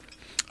lot.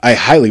 I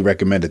highly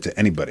recommend it to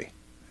anybody.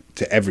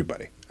 To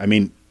everybody. I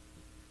mean,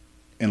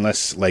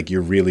 unless, like,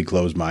 you're really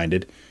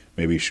closed-minded,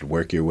 maybe you should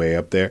work your way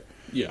up there.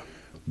 Yeah.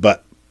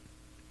 But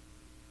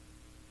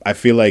I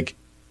feel like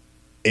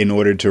in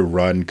order to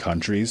run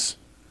countries,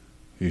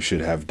 you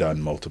should have done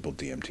multiple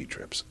DMT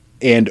trips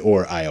and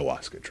or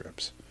ayahuasca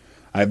trips.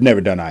 I've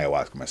never done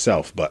ayahuasca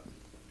myself, but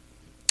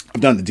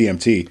I've done the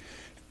DMT.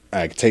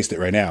 I can taste it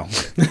right now.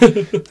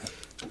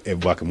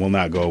 It fucking will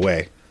not go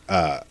away.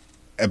 But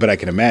I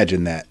can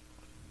imagine that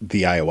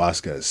the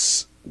ayahuasca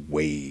is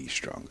way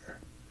stronger.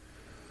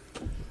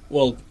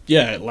 Well,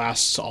 yeah, it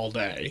lasts all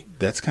day.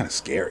 That's kind of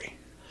scary.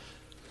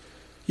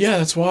 Yeah,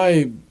 that's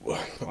why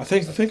I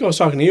think I was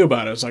talking to you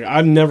about it. It's like,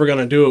 I'm never going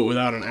to do it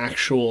without an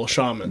actual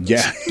shaman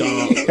that's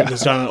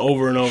done it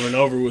over and over and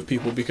over with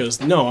people,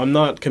 because, no, I'm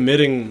not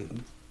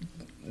committing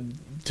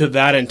to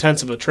that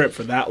intense of a trip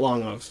for that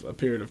long of a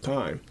period of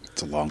time.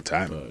 It's a long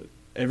time. But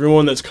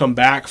everyone that's come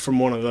back from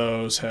one of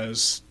those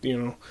has,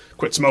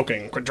 quit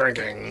smoking, quit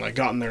drinking, like,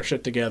 gotten their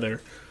shit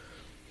together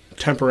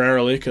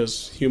temporarily,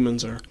 because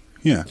humans are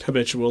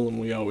habitual and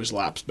we always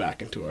lapse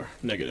back into our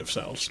negative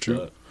selves. True.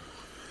 But,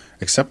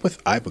 except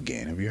with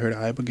ibogaine. Have you heard of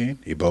ibogaine?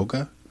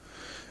 Iboga?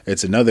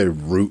 It's another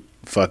root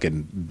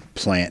fucking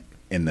plant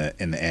in the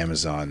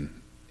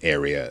Amazon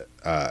area.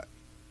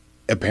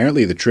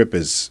 Apparently the trip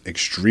is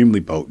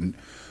extremely potent,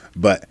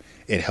 but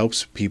it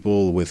helps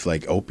people with,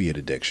 like, opiate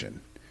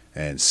addiction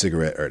and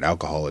cigarette or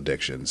alcohol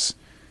addictions.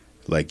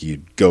 Like,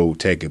 you go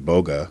take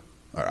iboga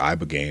or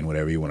ibogaine,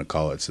 whatever you want to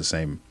call it, it's the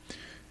same.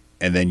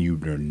 And then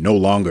you're no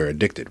longer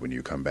addicted when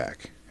you come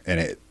back.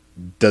 And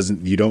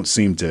you don't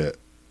seem to,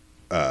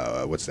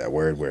 what's that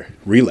word, where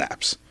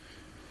relapse.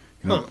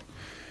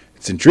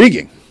 It's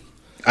intriguing.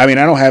 I mean,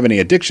 I don't have any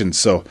addictions,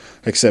 so,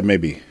 except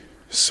maybe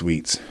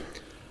sweets.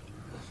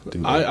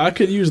 I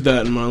could use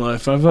that in my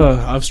life.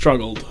 I've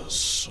struggled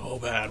so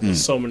bad with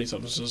so many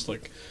substances.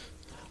 Like,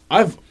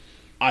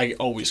 I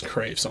always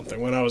crave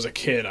something. When I was a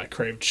kid, I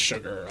craved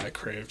sugar. I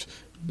craved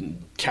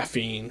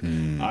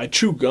caffeine. I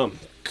chew gum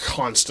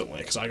constantly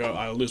because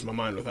I lose my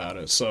mind without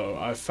it. So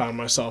I found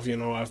myself,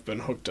 I've been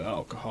hooked to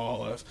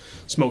alcohol. I've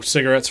smoked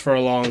cigarettes for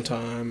a long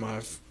time.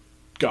 I've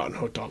gotten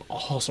hooked on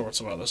all sorts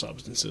of other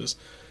substances.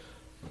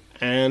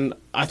 And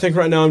I think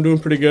right now I'm doing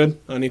pretty good.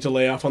 I need to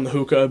lay off on the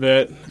hookah a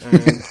bit.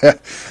 And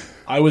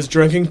I was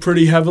drinking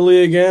pretty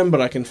heavily again, but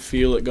I can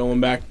feel it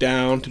going back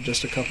down to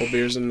just a couple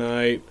beers a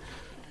night.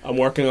 I'm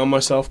working on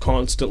myself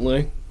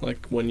constantly.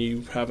 Like, when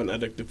you have an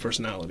addictive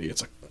personality,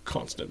 it's a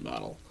constant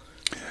battle.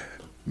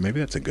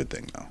 Maybe that's a good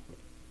thing, though.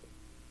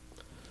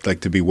 Like,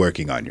 to be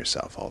working on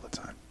yourself all the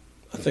time.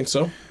 I think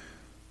so.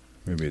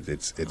 Maybe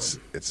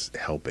it's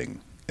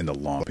helping in the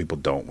long. People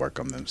don't work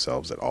on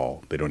themselves at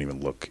all. They don't even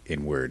look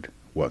inward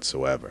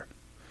whatsoever.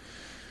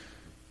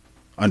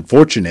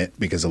 Unfortunate,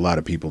 because a lot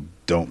of people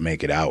don't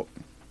make it out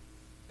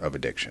of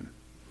addiction.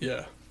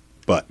 Yeah.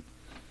 But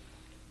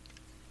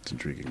it's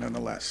intriguing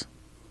nonetheless.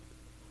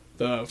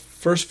 The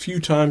first few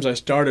times I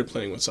started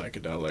playing with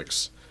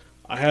psychedelics,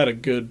 I had a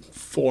good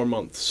 4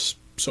 months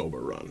sober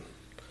run.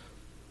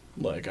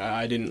 Like,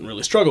 I didn't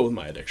really struggle with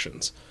my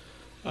addictions.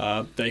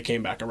 They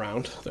came back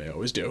around. They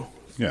always do.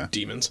 Yeah.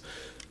 Demons.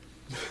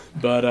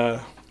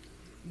 But,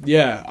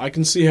 yeah, I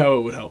can see how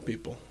it would help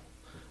people.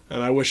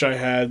 And I wish I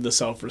had the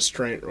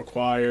self-restraint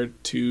required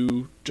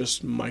to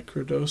just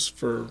microdose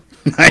for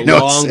I a know,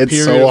 long it's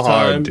period so of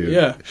time. hard, dude.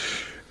 Yeah.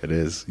 It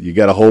is. You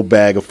got a whole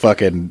bag of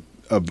fucking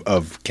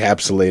of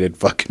capsulated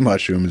fucking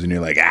mushrooms, and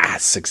you're like,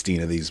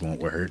 16 of these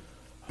won't hurt.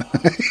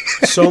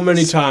 So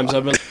many times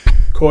I've been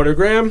 1/4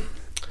 gram,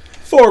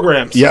 4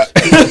 grams. Yeah.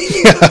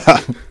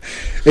 Yeah.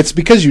 It's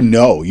because you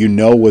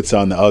know what's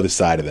on the other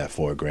side of that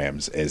 4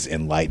 grams is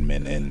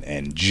enlightenment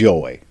and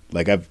joy.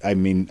 Like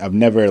I've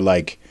never,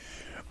 like,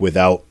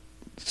 without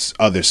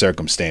other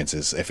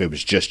circumstances, if it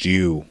was just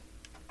you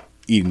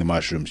eating the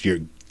mushrooms,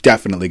 you're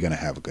definitely going to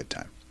have a good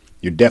time.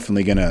 You're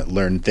definitely going to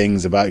learn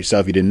things about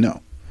yourself you didn't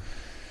know.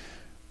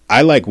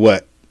 I like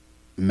what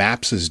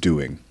MAPS is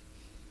doing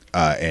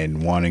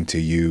and wanting to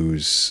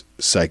use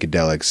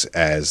psychedelics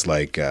as,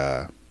 like,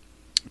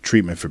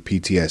 treatment for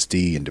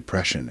PTSD and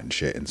depression and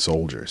shit in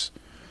soldiers,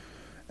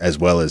 as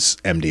well as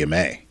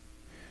MDMA.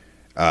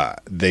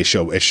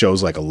 It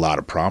shows like a lot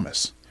of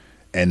promise,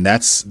 and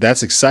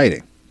that's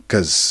exciting,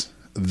 because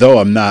though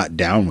I'm not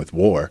down with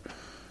war,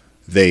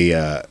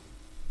 a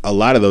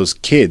lot of those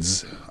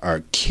kids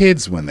are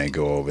kids when they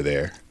go over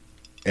there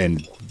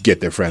and get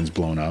their friends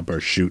blown up or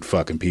shoot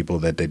fucking people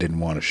that they didn't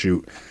want to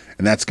shoot,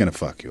 and that's gonna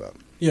fuck you up.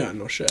 Yeah,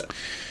 no shit.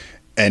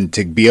 And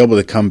to be able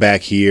to come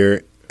back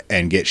here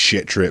and get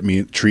shit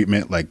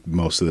treatment like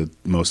most of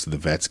the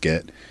vets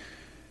get,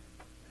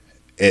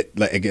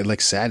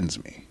 it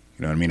saddens me.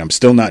 You know what I mean? I'm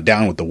still not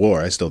down with the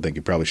war. I still think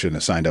you probably shouldn't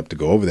have signed up to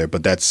go over there,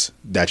 but that's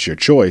your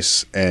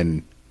choice.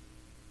 And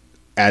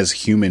as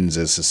humans,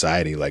 as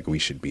society, like, we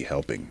should be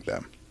helping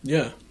them.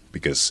 Yeah.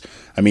 Because,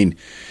 I mean,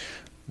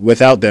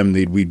 without them,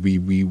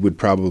 we would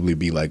probably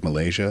be like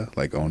Malaysia,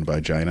 like owned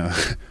by China,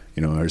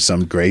 you know, or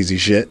some crazy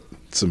shit,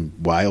 some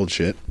wild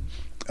shit.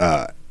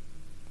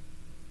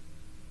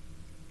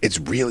 It's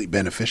really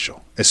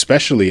beneficial,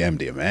 especially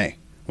MDMA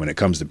when it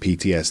comes to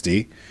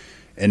PTSD,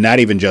 and not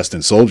even just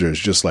in soldiers,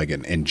 just like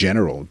in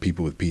general,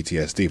 people with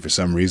PTSD. For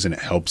some reason, it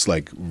helps,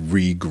 like,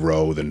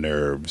 regrow the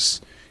nerves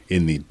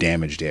in the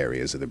damaged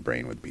areas of the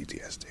brain with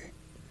PTSD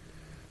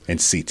and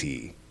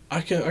CTE.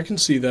 I can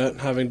see that,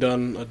 having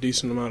done a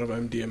decent amount of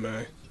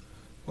MDMA.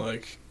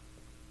 Like,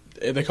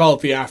 they call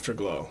it the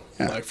afterglow.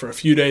 Yeah. Like, for a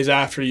few days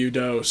after you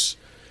dose,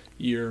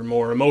 you're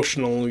more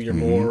emotional, you're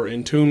more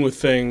in tune with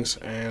things,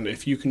 and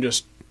if you can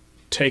just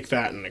take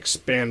that and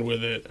expand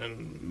with it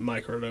and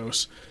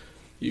microdose,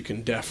 you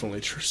can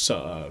definitely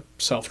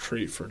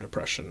self-treat for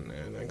depression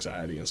and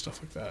anxiety and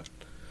stuff like that.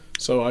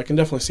 So I can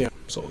definitely see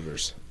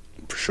soldiers.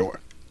 For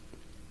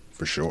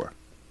sure.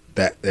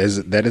 That is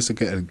a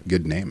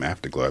good name,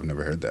 Afterglow. I've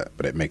never heard that,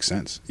 but it makes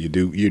sense. You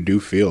do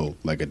feel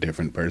like a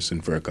different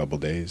person for a couple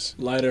days.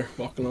 Lighter,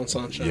 walking on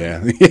sunshine.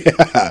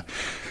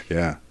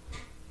 Yeah.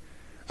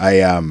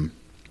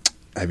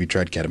 Have you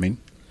tried ketamine?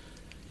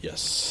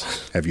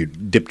 Yes. Have you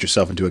dipped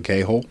yourself into a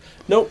K-hole?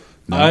 Nope.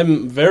 No?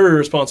 I'm very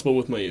responsible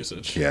with my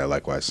usage. Yeah,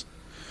 likewise.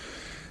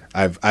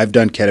 I've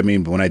done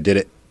ketamine, but when I did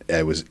it,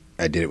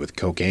 I did it with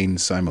cocaine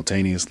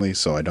simultaneously,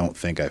 so I don't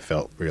think I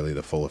felt really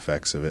the full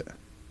effects of it.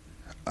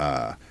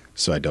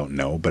 So I don't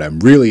know, but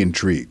I'm really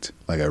intrigued.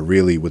 Like, I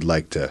really would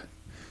like to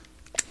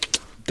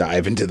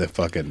dive into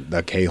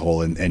the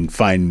K-hole and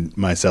find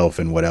myself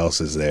and what else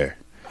is there.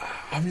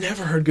 I've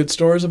never heard good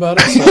stories about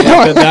it,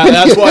 so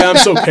that's why I'm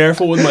so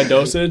careful with my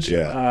dosage.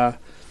 Yeah.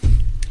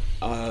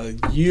 A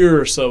year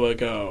or so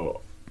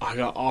ago, I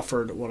got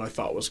offered what I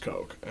thought was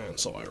coke, and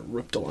so I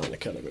ripped a line of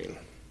ketamine.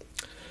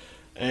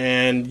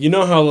 And you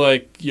know how,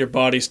 like, your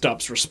body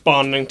stops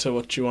responding to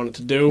what you want it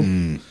to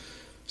do?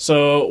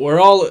 So we're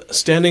all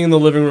standing in the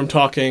living room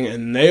talking,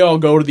 and they all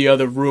go to the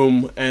other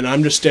room, and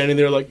I'm just standing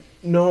there like,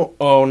 no,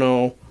 oh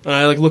no. And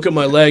I, like, look at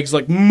my legs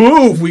like,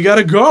 move, we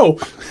gotta go.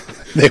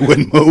 They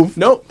wouldn't move?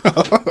 Nope.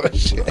 Oh,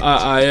 shit.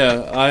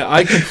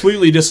 I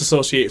completely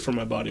disassociate from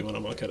my body when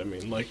I'm on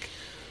ketamine. Like,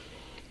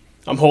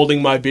 I'm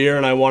holding my beer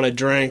and I want to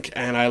drink,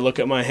 and I look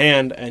at my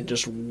hand and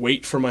just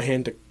wait for my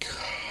hand to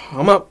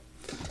come up.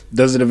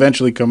 Does it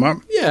eventually come up?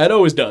 Yeah, it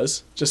always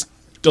does. Just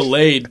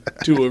delayed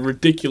to a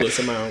ridiculous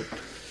amount.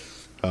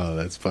 Oh,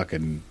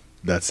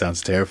 that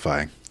sounds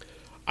terrifying.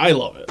 I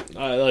love it.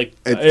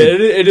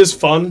 It is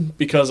fun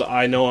because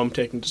I know I'm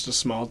taking just a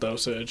small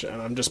dosage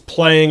and I'm just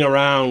playing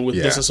around with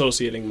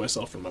disassociating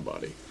myself from my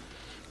body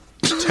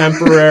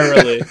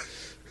temporarily.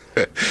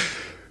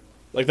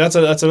 Like, that's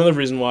another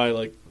reason why,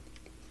 like,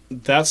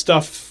 that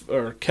stuff,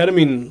 or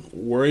ketamine,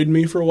 worried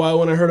me for a while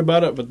when I heard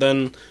about it. But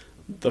then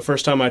the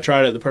first time I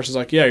tried it, the person's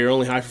like, "Yeah, you're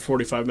only high for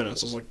 45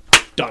 minutes." I was like,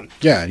 "Done."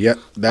 Yeah.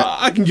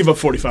 I can give up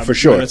 45 for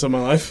sure. minutes of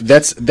my life.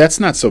 That's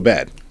not so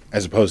bad.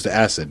 As opposed to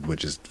acid,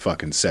 which is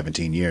fucking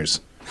 17 years.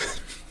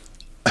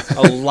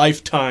 A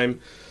lifetime.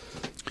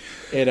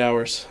 8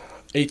 hours.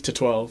 8 to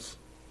 12.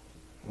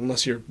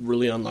 Unless you're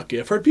really unlucky.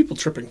 I've heard people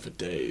tripping for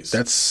days.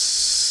 That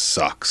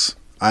sucks.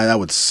 That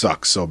would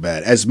suck so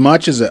bad. As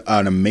much as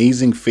an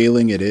amazing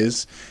feeling it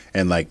is,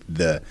 and, like,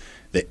 the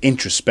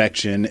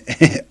introspection,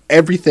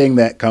 everything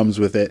that comes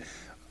with it,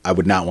 I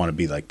would not want to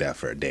be like that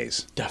for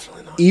days.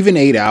 Definitely not. Even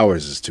 8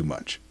 hours is too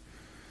much.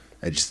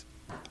 I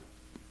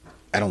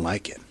don't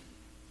like it.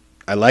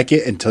 I like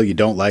it until you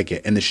don't like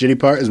it. And the shitty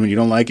part is when you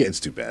don't like it, it's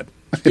too bad.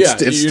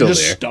 It's you're still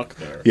just there. stuck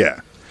there.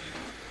 Yeah.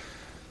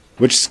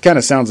 Which kind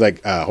of sounds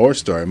like a horror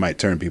story. It might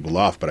turn people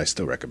off, but I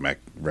still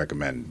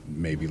recommend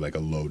maybe like a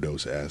low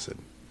dose acid.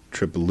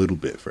 Trip a little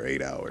bit for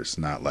 8 hours,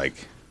 not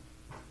like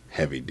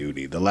heavy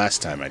duty. The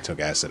last time I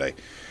took acid,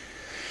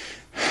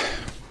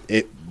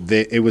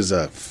 it was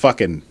a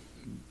fucking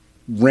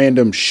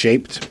random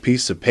shaped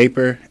piece of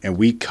paper, and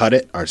we cut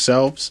it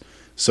ourselves.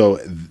 So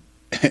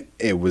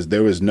there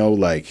was no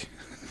like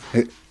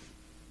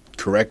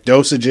correct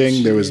dosaging.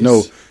 Jeez. There was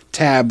no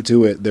tab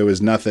to it. There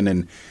was nothing.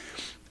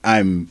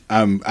 And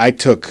I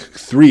took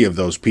 3 of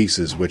those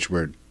pieces, which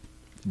were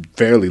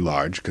fairly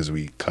large because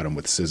we cut them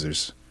with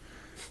scissors,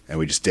 and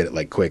we just did it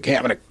like quick. Hey,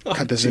 I'm gonna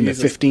cut this into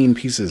 15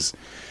 pieces.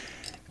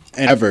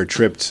 And I never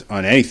tripped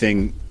on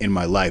anything in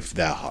my life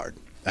that hard.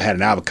 I had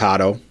an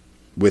avocado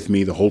with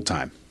me the whole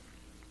time.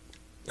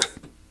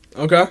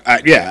 Okay.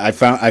 I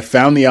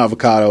found the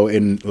avocado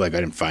in, like,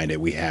 I didn't find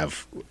it. We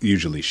have,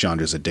 usually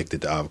Chandra's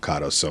addicted to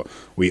avocados, so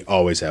we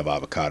always have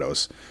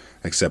avocados,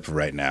 except for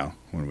right now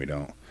when we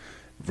don't.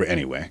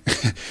 Anyway,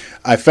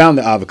 I found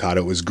the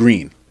avocado. It was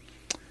green.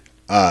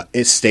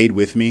 It stayed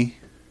with me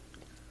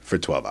for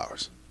 12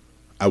 hours.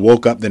 I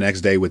woke up the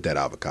next day with that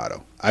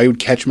avocado. I would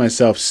catch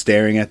myself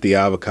staring at the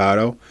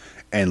avocado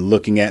and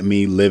looking at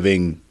me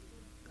living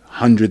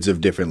hundreds of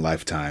different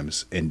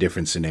lifetimes in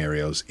different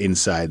scenarios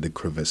inside the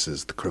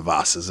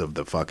crevasses of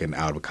the fucking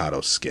avocado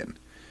skin.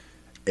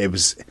 It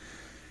was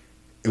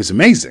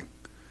amazing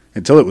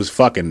until it was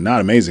fucking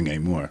not amazing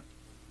anymore.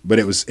 But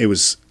it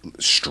was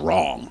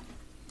strong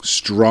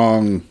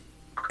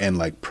and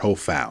like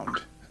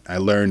profound. I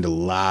learned a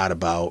lot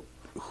about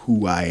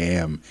who I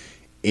am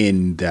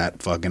in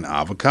that fucking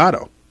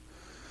avocado.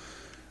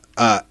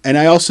 And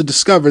I also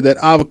discovered that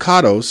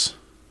avocados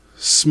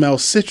smell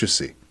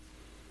citrusy.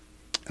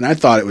 And I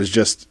thought it was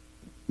just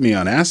me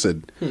on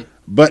acid.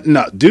 But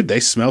no, dude, they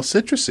smell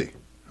citrusy.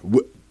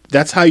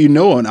 That's how you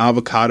know an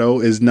avocado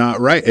is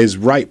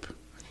ripe.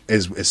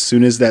 As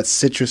soon as that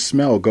citrus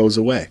smell goes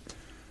away.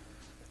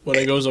 When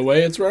it goes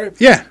away, it's ripe?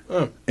 Yeah.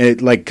 Oh.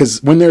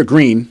 Because when they're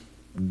green,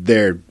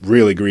 they're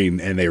really green,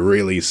 and they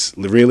really,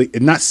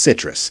 not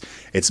citrus.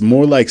 It's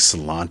more like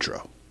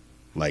cilantro.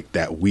 Like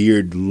that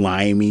weird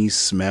limey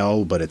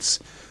smell, but it's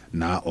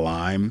not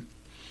lime.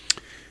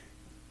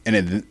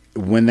 And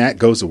when that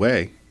goes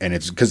away, and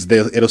it's because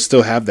it'll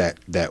still have that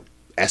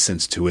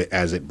essence to it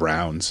as it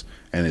browns,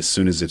 and as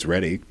soon as it's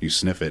ready, you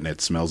sniff it, and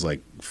it smells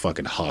like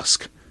fucking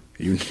husk.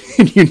 You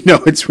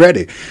know it's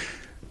ready.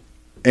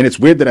 And it's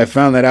weird that I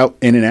found that out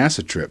in an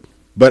acid trip,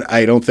 but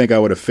I don't think I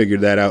would have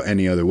figured that out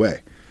any other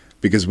way,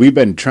 because we've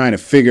been trying to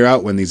figure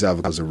out when these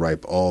avocados are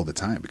ripe all the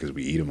time, because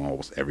we eat them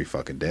almost every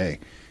fucking day,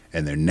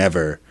 and they're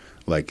never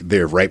like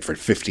they're ripe for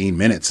 15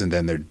 minutes and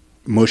then they're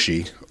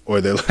mushy, or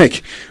they're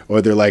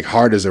like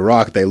hard as a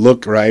rock. They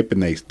look ripe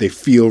and they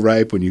feel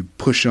ripe when you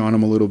push on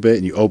them a little bit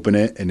and you open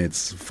it and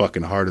it's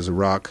fucking hard as a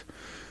rock.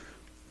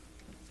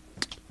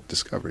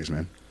 Discoveries,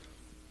 man.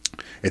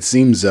 It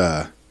seems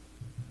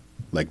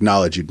like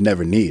knowledge you'd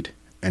never need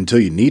until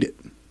you need it,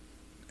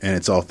 and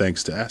it's all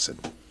thanks to acid.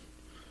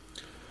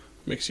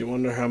 Makes you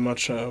wonder how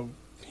much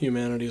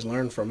humanity's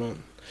learned from it.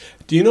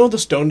 Do you know the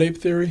stoned ape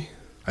theory?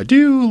 I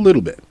do a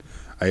little bit.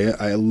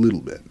 A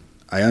little bit.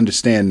 I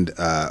understand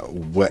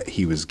what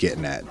he was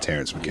getting at,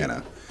 Terence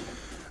McKenna.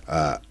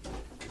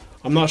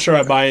 I'm not sure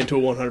I buy into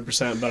it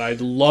 100%, but I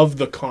love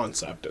the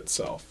concept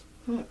itself.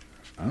 I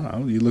don't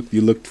know.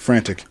 You looked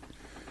frantic.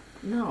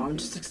 No, I'm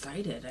just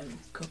excited. I'm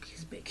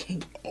cookies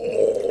baking.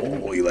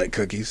 Oh, you like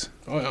cookies?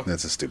 Oh, yeah.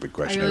 That's a stupid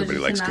question. Are you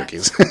Everybody likes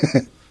allergic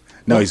cookies.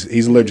 No,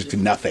 he's allergic to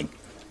nothing.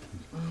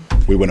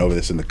 We went over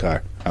this in the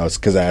car.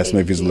 Because I asked him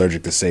if he's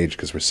allergic to sage,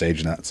 because we're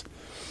sage nuts.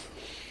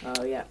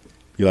 Oh, yeah.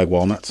 You like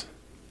walnuts?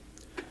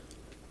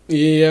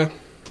 Yeah.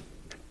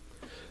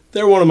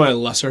 They're one of my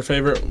lesser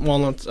favorite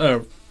walnuts,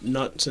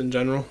 nuts in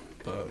general,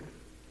 but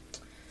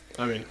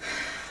I mean,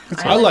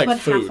 I like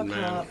food,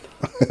 man.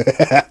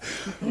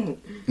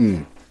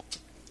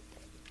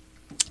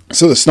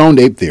 So the stoned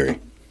ape theory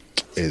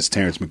is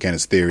Terence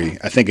McKenna's theory.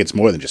 I think it's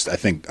more than just, I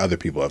think other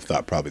people have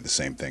thought probably the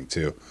same thing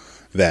too.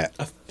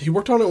 That He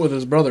worked on it with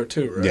his brother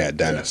too, right? Yeah,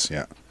 Dennis,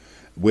 yeah.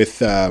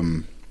 With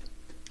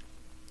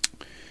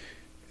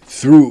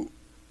through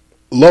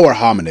lower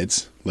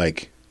hominids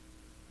like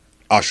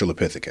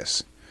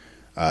Australopithecus,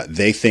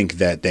 they think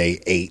that they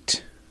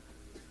ate,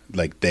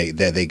 like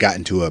they got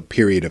into a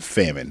period of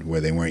famine where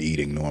they weren't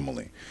eating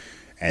normally,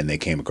 and they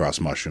came across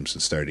mushrooms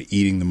and started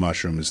eating the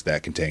mushrooms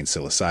that contained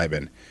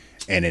psilocybin,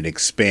 and it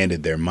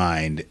expanded their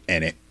mind,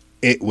 and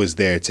it was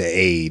there to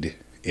aid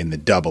in the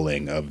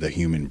doubling of the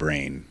human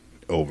brain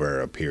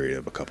over a period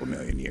of a couple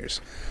million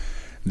years.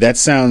 That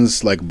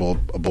sounds like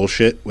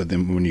bullshit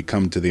when you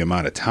come to the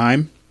amount of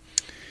time.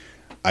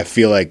 I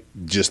feel like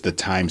just the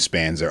time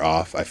spans are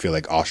off. I feel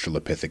like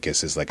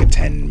Australopithecus is like a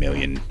 10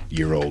 million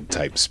year old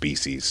type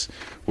species,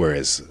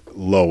 whereas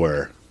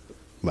lower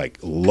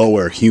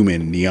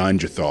human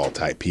Neanderthal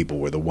type people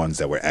were the ones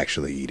that were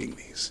actually eating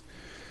these.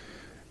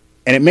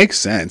 And it makes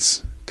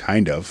sense,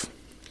 kind of.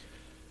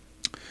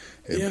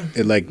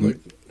 It like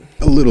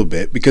a little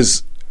bit,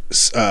 because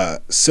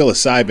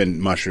psilocybin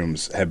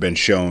mushrooms have been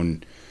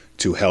shown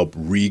to help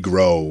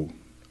regrow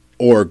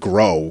or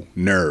grow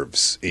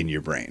nerves in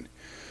your brain.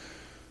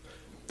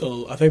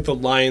 I think the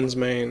lion's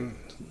mane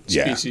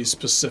Yeah. species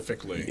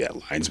specifically Yeah,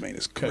 lion's mane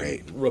is can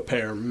great.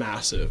 repair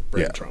massive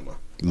brain Yeah. trauma.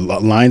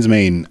 Lion's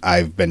mane,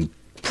 I've been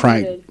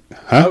trying. Noted.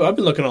 Huh? I've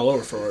been looking all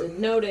over for it.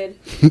 Noted.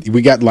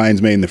 We got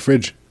lion's mane in the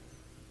fridge.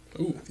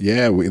 Ooh.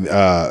 Yeah, we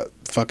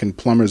fucking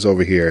plumbers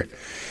over here.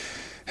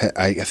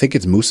 I think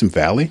it's Moosom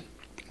Valley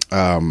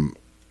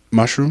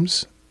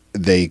mushrooms.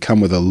 They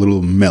come with a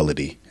little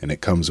melody, and it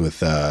comes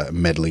with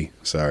medley.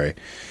 Sorry,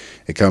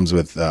 it comes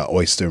with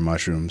oyster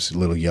mushrooms,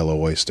 little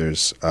yellow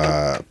oysters,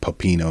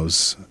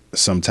 pepinos.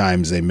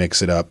 Sometimes they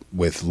mix it up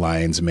with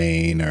lion's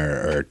mane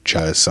or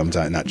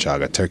sometimes not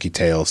chaga, turkey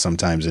tail.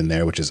 Sometimes in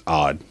there, which is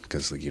odd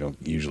because you don't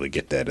usually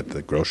get that at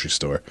the grocery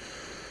store.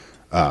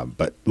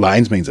 But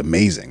lion's mane's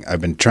amazing.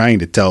 I've been trying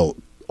to tell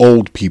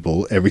old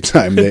people every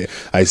time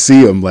I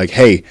see them, like,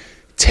 hey,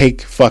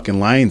 take fucking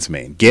lion's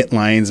mane. Get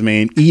lion's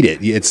mane, eat it.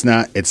 It's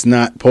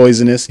not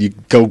poisonous. You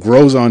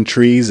grows on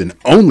trees and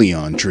only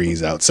on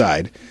trees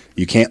outside.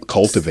 You can't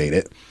cultivate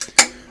it.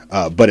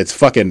 But it's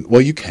fucking, well,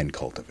 you can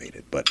cultivate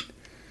it, but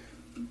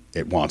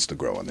it wants to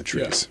grow on the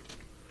trees.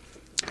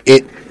 Yeah.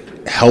 It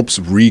helps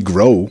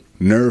regrow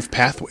nerve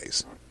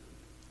pathways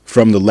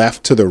from the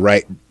left to the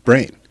right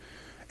brain.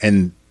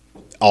 And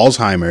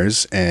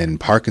Alzheimer's and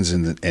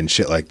Parkinson's and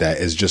shit like that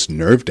is just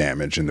nerve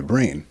damage in the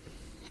brain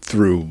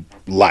through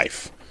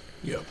life.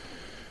 Yep.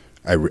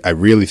 I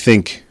really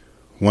think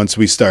once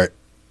we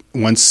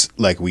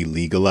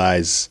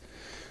legalize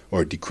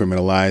or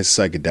decriminalize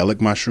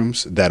psychedelic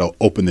mushrooms, that'll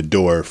open the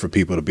door for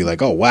people to be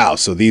like, oh, wow,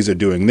 so these are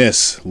doing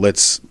this.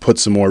 Let's put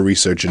some more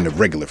research into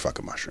regular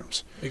fucking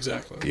mushrooms.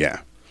 Exactly. Yeah.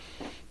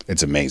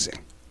 It's amazing.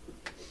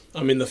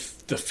 I mean, the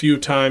few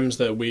times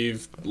that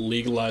we've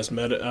legalized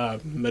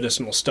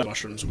medicinal stem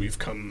mushrooms, we've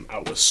come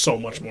out with so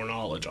much more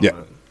knowledge on it.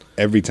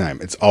 Every time.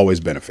 It's always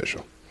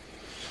beneficial.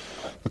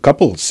 A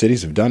couple of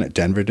cities have done it.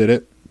 Denver did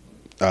it.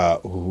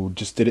 Who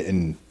just did it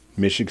in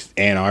Michigan?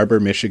 Ann Arbor,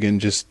 Michigan,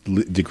 just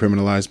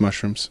decriminalized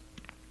mushrooms.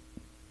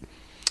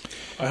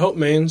 I hope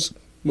Maine's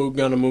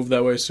gonna move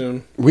that way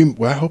soon.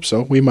 I hope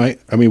so. We might.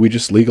 I mean, we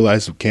just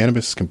legalized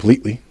cannabis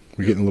completely.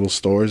 We're getting little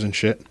stores and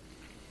shit.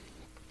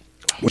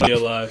 Be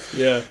alive,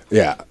 yeah.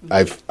 Yeah,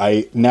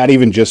 I not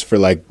even just for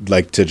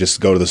like to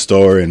just go to the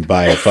store and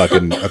buy a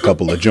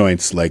couple of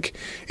joints. Like,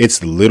 it's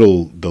the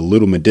little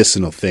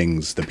medicinal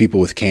things. The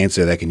people with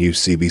cancer that can use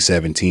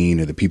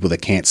CB17, or the people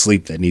that can't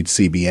sleep that need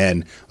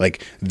CBN.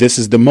 Like, this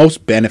is the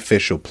most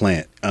beneficial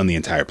plant on the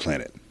entire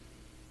planet.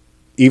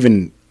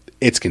 Even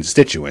its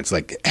constituents,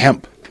 like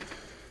hemp.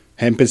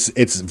 Hemp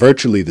it's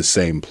virtually the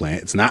same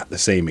plant. It's not the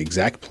same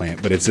exact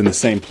plant, but it's in the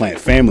same plant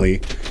family,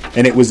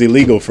 and it was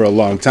illegal for a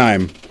long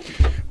time,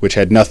 which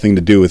had nothing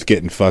to do with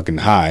getting fucking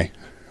high.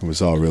 It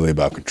was all really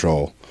about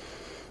control.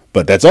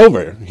 But that's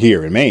over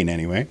here in Maine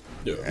anyway.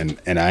 Yeah.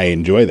 And I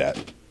enjoy that.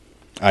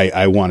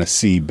 I want to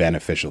see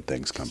beneficial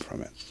things come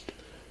from it.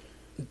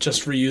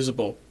 Just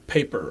reusable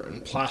paper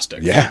and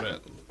plastic from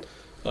it.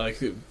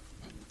 Like,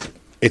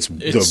 it's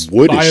the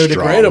wood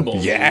biodegradable.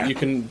 Is strong. Yeah.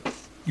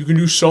 You can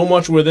do so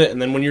much with it,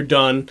 and then when you're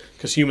done,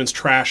 because humans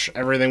trash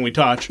everything we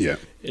touch,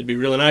 it'd be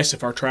really nice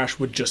if our trash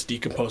would just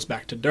decompose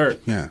back to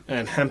dirt. Yeah.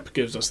 And hemp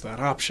gives us that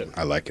option.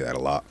 I like that a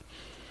lot.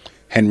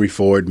 Henry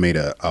Ford made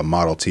a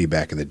Model T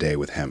back in the day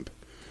with hemp,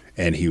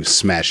 and he was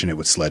smashing it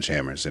with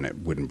sledgehammers, and it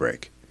wouldn't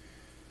break.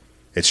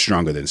 It's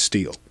stronger than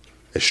steel.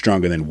 It's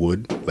stronger than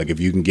wood. Like, if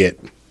you can get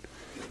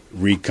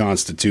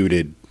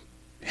reconstituted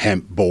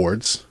hemp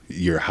boards,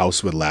 your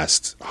house would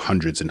last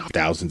hundreds and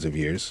thousands of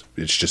years.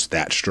 It's just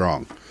that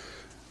strong.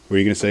 Were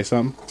you going to say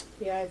something?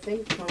 Yeah, I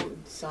think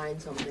Trump signed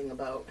something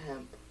about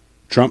hemp.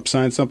 Trump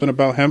signed something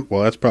about hemp?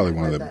 Well, that's probably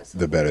one of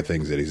the better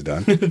things that he's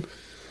done.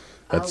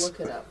 I'll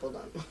look it up. Hold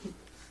on.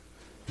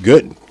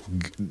 Good.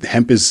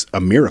 Hemp is a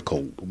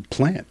miracle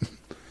plant.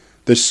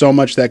 There's so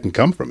much that can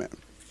come from it.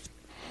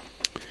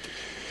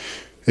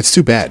 It's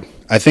too bad.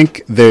 I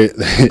think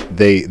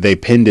they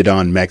pinned it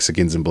on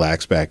Mexicans and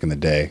blacks back in the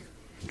day.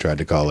 Tried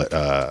to call it.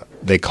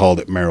 They called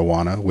it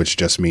marijuana, which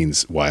just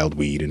means wild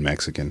weed in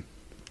Mexican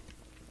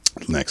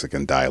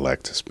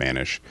dialect,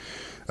 Spanish.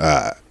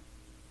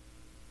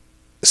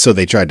 So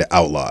they tried to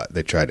outlaw it.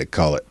 They tried to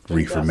call it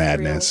reefer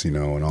madness, and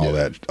all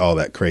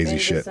that crazy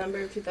shit. In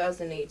December of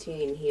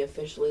 2018, he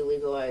officially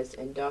legalized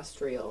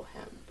industrial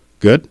hemp.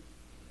 Good.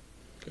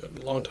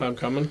 Long time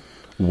coming.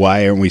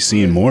 Why aren't we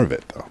seeing more of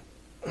it, though?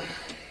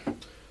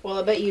 Well,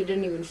 I bet you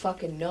didn't even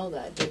fucking know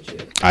that, did you?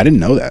 I didn't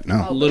know that,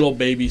 no. Little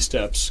baby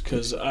steps,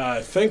 because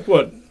I think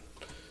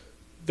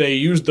they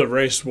used the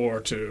race war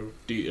to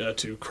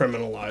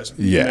criminalize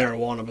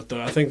marijuana, but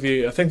I think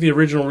the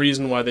original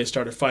reason why they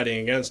started fighting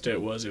against it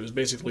was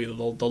basically the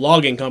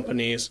logging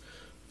companies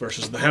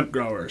versus the hemp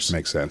growers.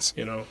 Makes sense.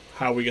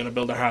 How are we going to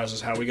build our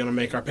houses? How are we going to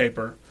make our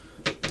paper?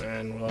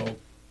 And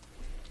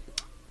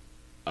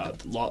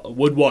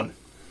wood won.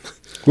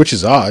 Which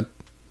is odd,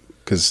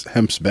 because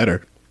hemp's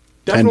better.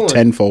 Definitely.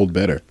 Tenfold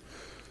better.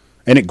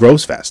 And it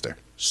grows faster.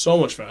 So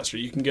much faster.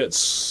 You can get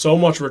so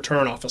much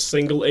return off a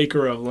single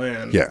acre of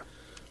land Yeah.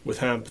 with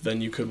hemp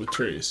than you could with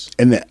trees.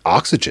 And the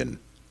oxygen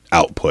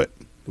output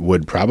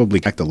would probably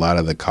connect a lot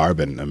of the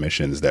carbon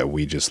emissions that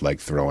we just like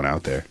throwing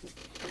out there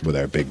with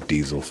our big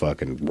diesel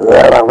fucking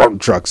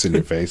trucks in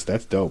your face.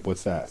 That's dope.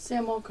 What's that?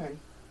 Sam Walkern.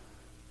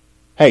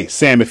 Hey,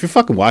 Sam, if you're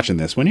fucking watching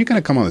this, when are you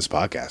going to come on this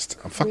podcast?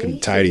 I'm fucking Really?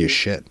 tired of your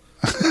shit.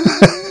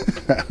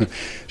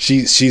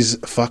 She's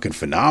fucking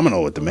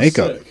phenomenal with the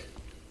makeup. Sick.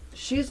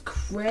 She's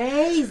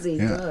crazy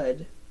Yeah.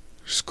 good.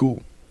 She's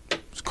cool.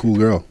 She's a cool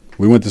girl.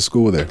 We went to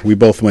school with her. We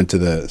both went to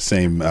the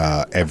same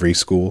every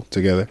school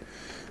together.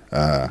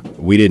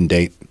 We didn't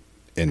date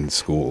in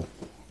school.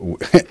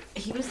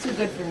 He was too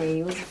good for me.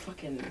 He was a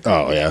fucking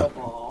Oh, yeah.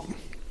 football.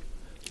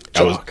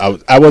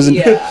 I wasn't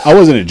Yeah. I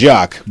wasn't a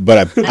jock, but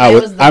I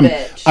was the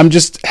bitch. I'm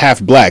just half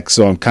black,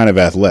 so I'm kind of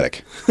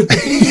athletic.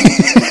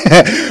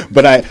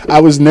 But I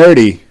was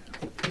nerdy,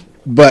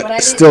 but I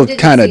still didn't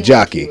kind of seem like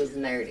jockey. he was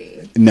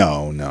nerdy.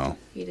 No,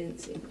 He didn't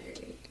seem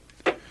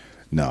nerdy.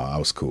 I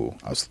was cool.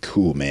 I was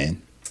cool,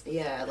 man.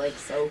 Yeah, like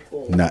so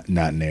cool. Not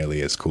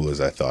nearly as cool as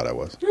I thought I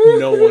was.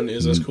 No one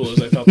is as cool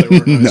as I thought they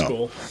were in high No.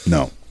 school.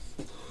 No,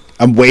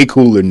 I'm way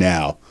cooler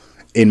now,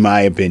 in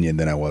my opinion,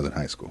 than I was in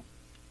high school.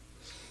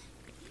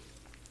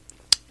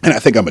 And I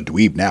think I'm a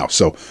dweeb now,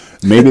 so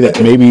maybe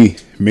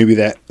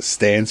that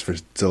stands for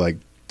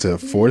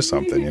for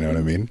something. You know what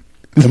I mean?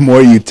 The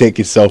more you take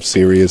yourself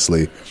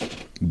seriously,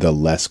 the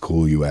less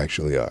cool you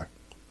actually are.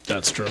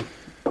 That's true.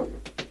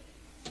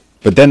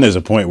 But then there's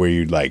a point where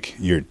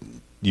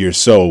you're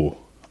so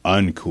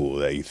uncool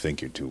that you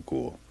think you're too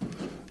cool.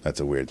 That's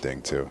a weird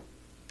thing too.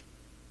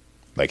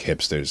 Like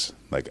hipsters,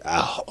 like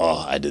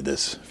oh, I did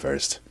this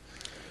first.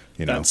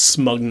 You know, That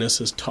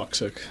smugness is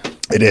toxic.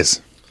 it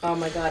is. Oh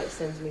my god, it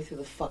sends me through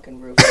the fucking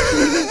roof. I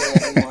can't do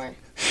it anymore.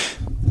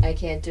 I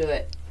can't do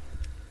it.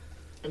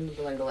 I'm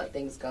willing to let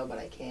things go, but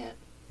I can't.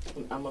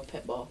 I'm a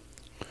pit bull.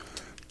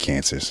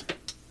 Cancers.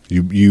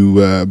 You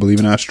believe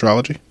in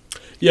astrology?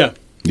 Yeah.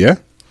 Yeah.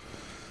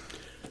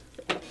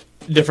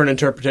 Different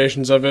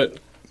interpretations of it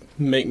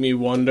make me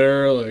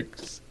wonder, like,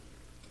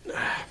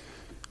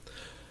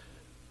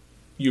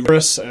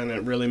 Uranus, and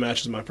it really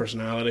matches my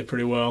personality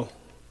pretty well.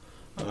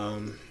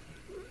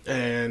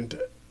 And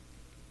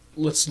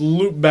let's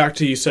loop back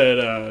to, you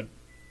said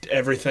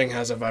everything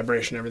has a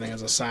vibration, everything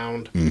has a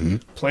sound. Mm-hmm.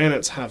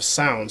 Planets have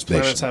sounds, They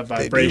planets have they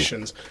do.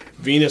 vibrations.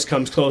 Venus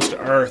comes close to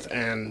Earth,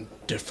 and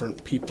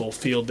different people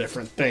feel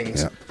different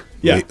things.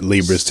 Yeah. Yeah.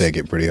 Libras take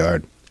it pretty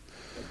hard.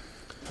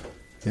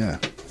 Yeah.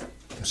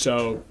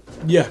 So,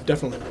 yeah,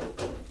 definitely.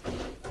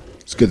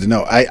 It's good to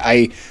know.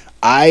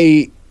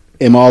 I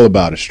am all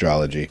about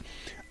astrology.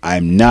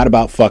 I'm not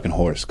about fucking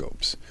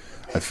horoscopes.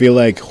 I feel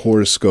like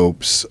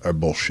horoscopes are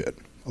bullshit.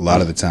 A lot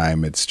of the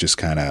time, it's just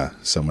kind of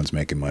someone's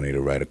making money to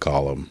write a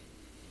column.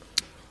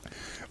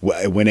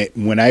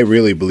 When I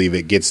really believe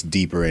it gets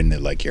deeper into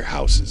like your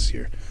houses.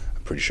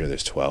 I'm pretty sure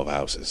there's 12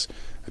 houses.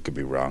 I could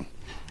be wrong.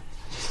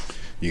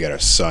 You got a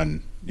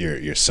sun.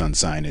 Your sun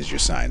sign is your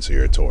sign, so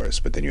you're a Taurus.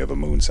 But then you have a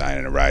moon sign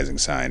and a rising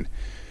sign,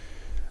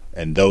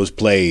 and those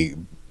play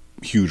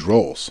huge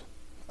roles.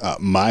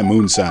 My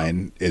moon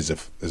sign is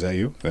that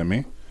you? Is that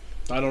me?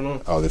 I don't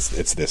know. Oh,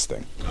 it's this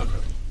thing. Okay.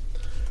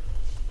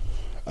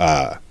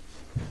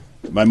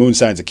 My moon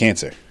sign's a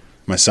Cancer.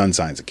 My sun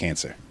sign's a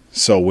Cancer.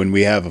 So when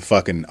we have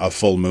a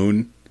full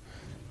moon,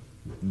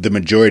 the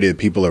majority of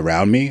the people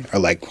around me are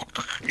like,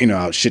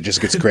 shit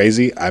just gets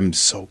crazy. I'm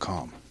so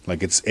calm.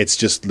 Like it's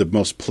just the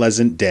most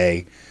pleasant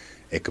day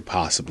it could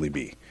possibly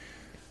be.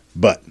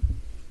 But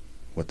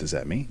what does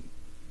that mean?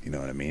 You know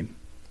what I mean?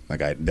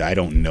 Like I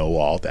don't know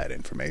all that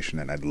information,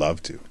 and I'd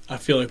love to. I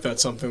feel like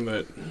that's something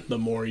that the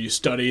more you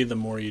study, the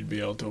more you'd be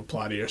able to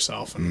apply to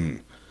yourself.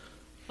 And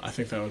I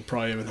think that would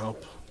probably even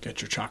help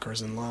get your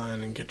chakras in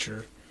line and get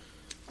you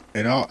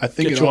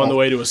on the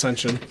way to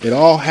ascension. It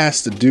all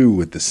has to do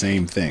with the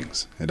same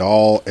things.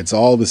 It's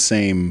all the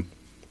same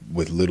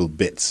with little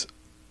bits,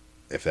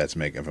 if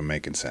I'm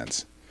making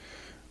sense.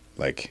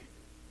 Like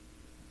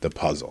the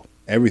puzzle.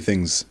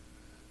 Everything's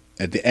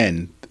at the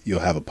end, you'll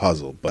have a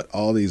puzzle, but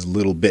all these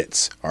little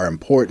bits are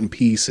important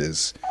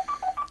pieces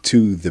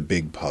to the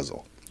big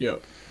puzzle.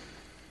 Yep.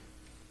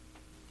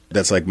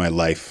 That's like my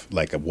life,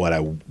 like what I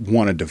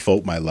want to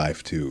devote my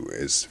life to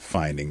is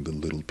finding the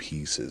little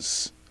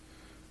pieces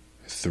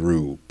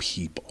through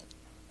people.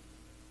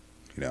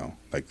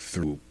 Like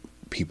through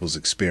people's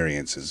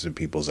experiences and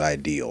people's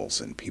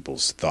ideals and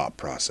people's thought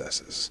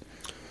processes.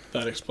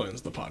 That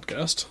explains the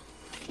podcast,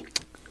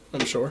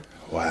 I'm sure.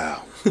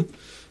 Wow.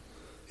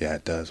 Yeah,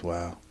 it does.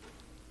 Wow.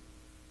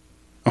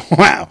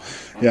 Wow.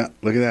 Yeah,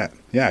 look at that.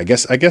 Yeah, I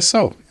guess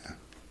so.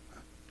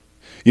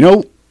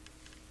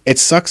 It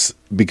sucks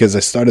because I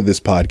started this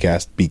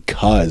podcast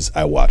because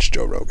I watched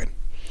Joe Rogan.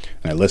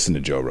 And I listened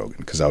to Joe Rogan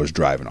because I was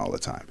driving all the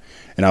time.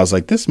 And I was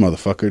like, this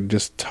motherfucker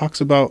just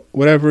talks about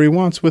whatever he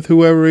wants with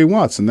whoever he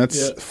wants. And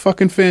that's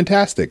fucking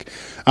fantastic.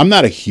 I'm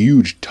not a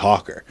huge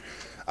talker.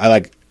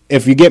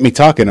 If you get me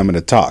talking, I'm going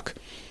to talk.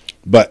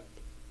 But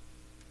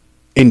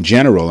in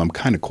general, I'm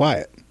kind of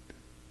quiet.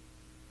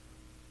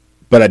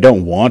 but I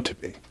don't want to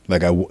be.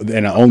 Like and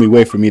the only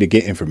way for me to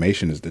get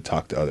information is to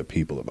talk to other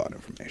people about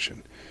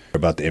information,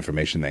 about the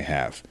information they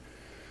have.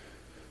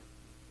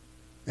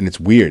 And it's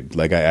weird.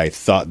 Like I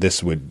thought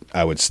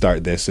I would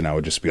start this and I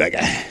would just be like,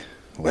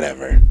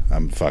 whatever,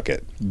 fuck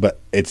it. But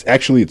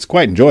it's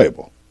quite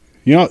enjoyable.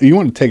 You know, you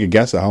want to take a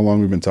guess at how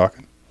long we've been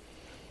talking?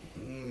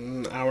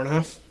 An hour and a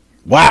half.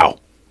 Wow,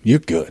 you're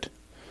good.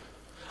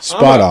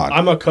 Spot on.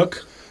 I'm a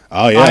cook.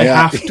 Oh yeah, I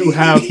yeah. have to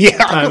have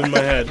time in my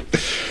head.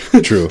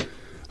 True.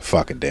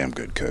 Fucking damn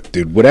good cook,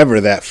 dude.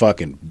 Whatever that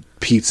fucking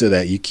pizza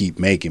that you keep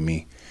making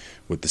me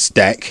with the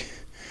stack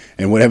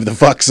and whatever the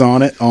fuck's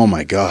on it. Oh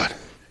my god.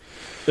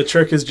 The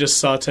trick is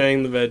just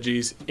sautéing the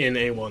veggies in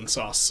A1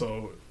 sauce.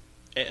 So,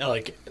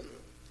 like,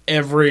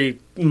 every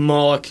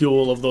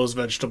molecule of those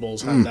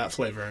vegetables have that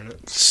flavor in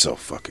it. So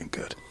fucking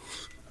good.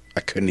 I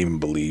couldn't even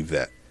believe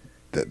that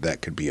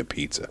could be a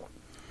pizza.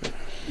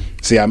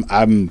 See,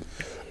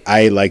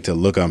 I like to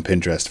look on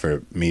Pinterest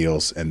for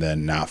meals and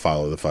then not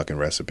follow the fucking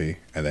recipe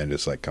and then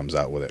just like comes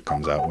out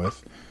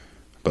with.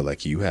 But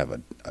like you have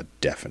a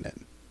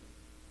definite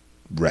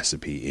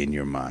recipe in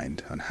your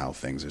mind on how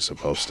things are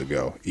supposed to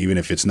go. Even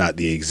if it's not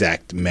the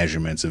exact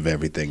measurements of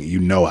everything, you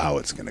know how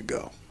it's going to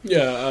go.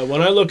 Yeah,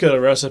 when I look at a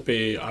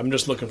recipe, I'm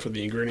just looking for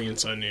the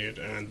ingredients I need,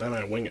 and then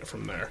I wing it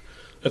from there.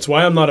 That's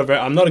why I'm not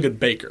a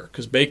good baker,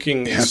 because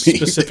baking is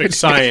specific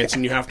science,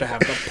 and you have to have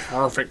the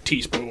perfect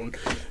teaspoon.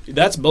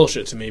 That's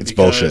bullshit to me. It's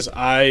because bullshit.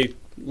 I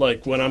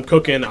like when I'm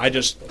cooking, I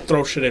just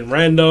throw shit in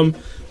random.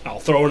 I'll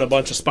throw in a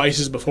bunch of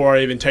spices before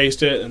I even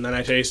taste it, and then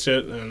I taste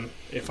it. And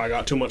if I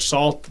got too much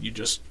salt, you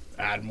just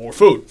add more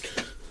food.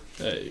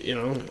 You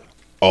know.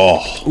 Oh,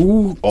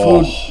 Food.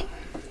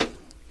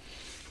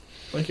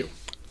 Thank you.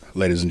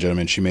 Ladies and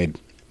gentlemen, she made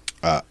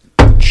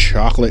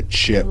chocolate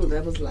chip. Ooh,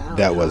 that was loud.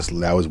 That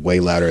was way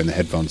louder in the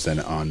headphones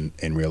than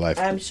in real life.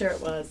 I'm sure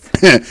it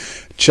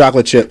was.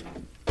 Chocolate chip,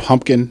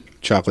 pumpkin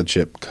chocolate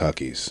chip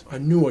cookies. I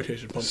knew I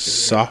tasted pumpkin.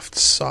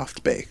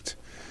 Soft baked.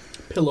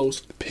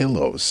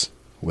 Pillows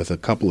with a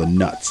couple of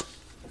nuts.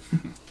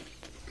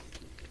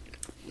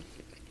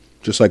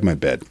 Just like my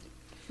bed.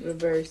 They're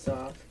very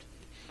soft.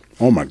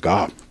 Oh my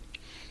god.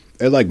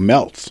 It like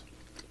melts.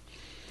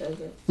 Does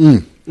it?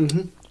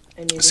 Mm-hmm.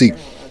 I need See, to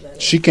know how that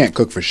is. she can't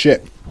cook for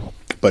shit,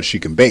 but she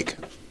can bake.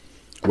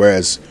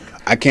 Whereas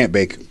I can't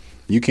bake.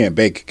 You can't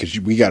bake because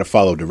we got to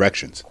follow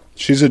directions.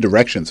 She's a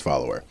directions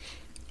follower.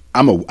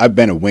 I've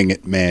been a wing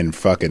it man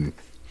fucking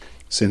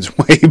since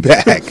way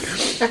back.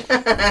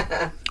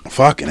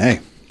 Fucking hey,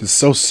 it's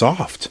so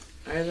soft.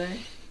 Are they?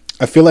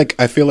 I feel like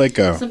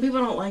Some people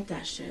don't like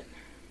that shit.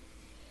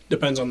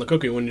 Depends on the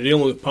cookie. When you're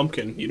dealing with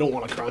pumpkin, you don't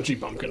want a crunchy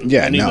pumpkin.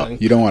 yeah, Anything. no,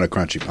 you don't want a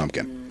crunchy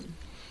pumpkin.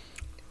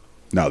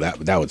 No, that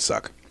would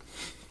suck.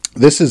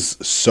 This is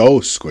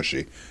so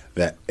squishy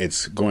that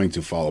it's going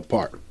to fall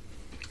apart.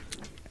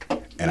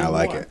 And I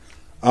like More. it.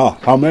 Oh,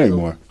 how many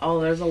more? Oh,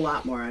 there's a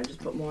lot more. I just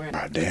put more in.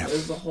 Ah, damn.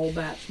 There's a whole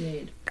batch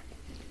made.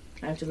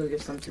 I have to go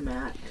give some to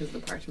Matt because the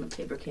parchment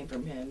paper came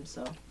from him.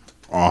 So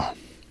Oh,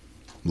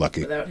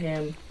 lucky. without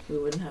him, we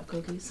wouldn't have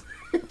cookies.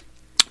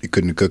 You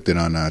couldn't have cooked it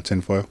on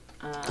tinfoil?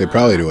 They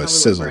probably do probably it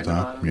sizzled, burn the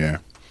huh? bottom. Yeah.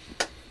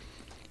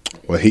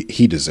 Well,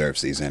 he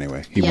deserves these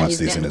anyway. He wants he's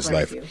these in getting his quite a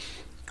life. few.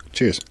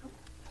 Cheers.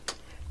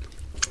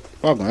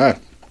 Fucking hey.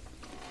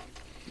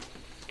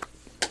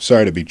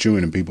 Sorry to be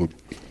chewing and people.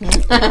 So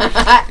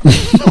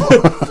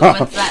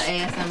what's that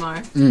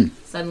ASMR?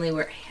 Suddenly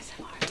we're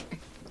ASMR.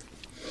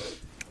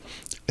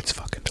 It's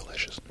fucking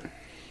delicious.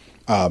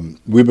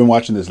 We've been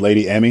watching this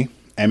lady, Emmy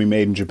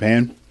Made in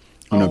Japan.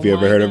 I don't know if you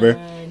ever heard of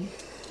her.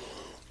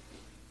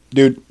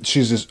 Dude,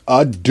 she's this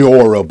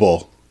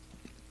adorable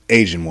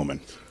Asian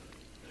woman.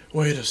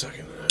 Wait a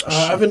second.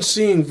 I've been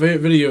seeing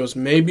videos.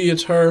 Maybe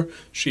it's her.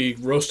 She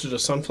roasted a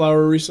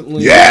sunflower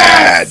recently.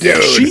 Yeah,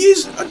 dude.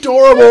 She's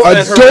adorable. And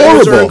her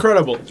Adorable. videos are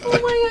incredible. Oh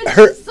my god,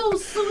 Her- she's so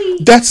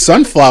sweet. That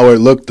sunflower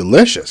looked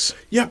delicious.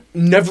 Yeah,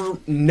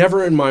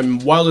 never in my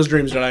wildest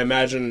dreams did I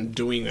imagine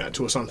doing that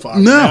to a sunflower.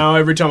 No. Now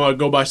every time I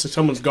go by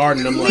someone's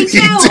garden, I'm Me like, too.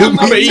 I'm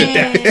gonna like, eat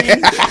 "Dang,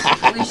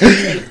 we should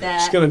take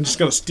that. just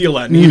gonna steal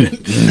that and eat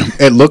it.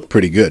 It looked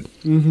pretty good.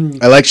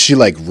 I like she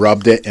like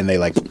rubbed it and they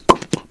like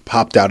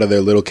popped out of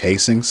their little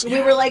casings.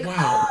 We were like,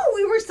 oh,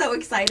 we were so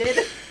excited.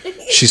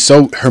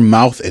 Her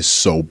mouth is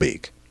so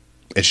big.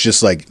 It's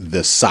just like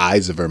the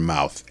size of her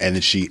mouth. And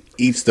then she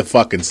eats the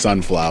fucking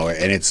sunflower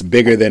and it's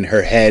bigger than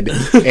her head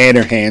and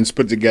her hands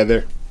put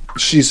together.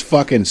 She's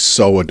fucking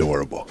so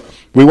adorable.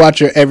 We watch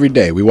her every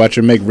day. We watch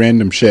her make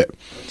random shit.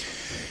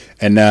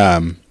 And I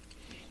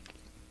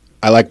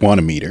want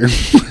to meet her.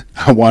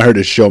 I want her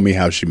to show me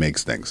how she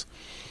makes things.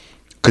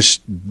 Because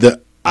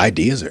the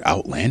ideas are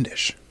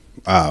outlandish.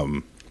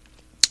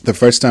 The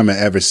first time I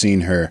ever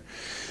seen her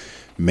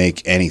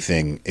make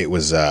anything, it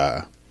was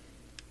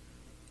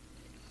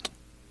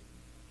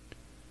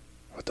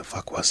what the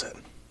fuck was it?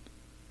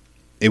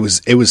 It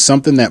was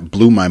something that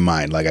blew my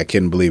mind. Like I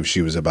couldn't believe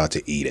she was about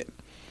to eat it.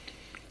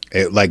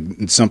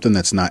 It's something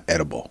that's not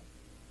edible.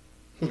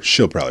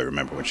 She'll probably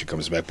remember when she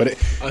comes back. But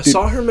I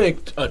saw her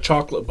make a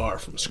chocolate bar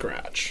from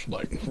scratch,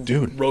 like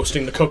dude,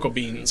 roasting the cocoa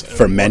beans, and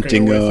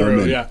fermenting working her way them,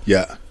 through. and,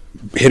 yeah.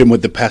 Hit him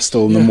with the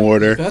pestle and the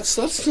mortar. That's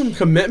some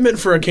commitment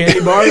for a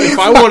candy bar. If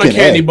I want a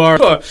candy bar,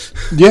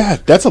 yeah,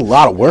 that's a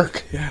lot of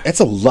work. Yeah. That's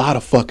a lot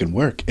of fucking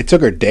work. It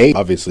took her days.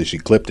 Obviously, she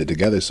clipped it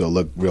together so it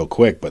looked real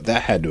quick, but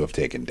that had to have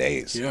taken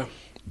days. Yeah.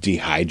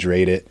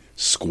 Dehydrate it,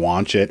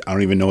 squanch it. I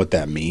don't even know what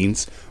that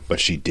means, but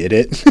she did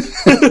it.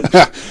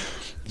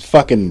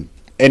 Fucking,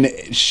 and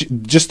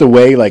just the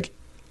way, like,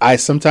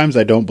 sometimes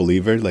I don't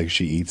believe her. Like,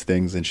 she eats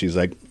things and she's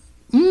like,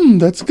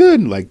 that's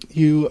good. Like,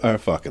 you are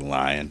fucking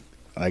lying.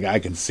 Like, I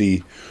can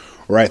see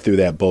right through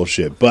that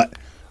bullshit, but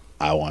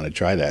I want to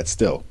try that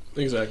still.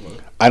 Exactly.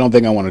 I don't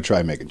think I want to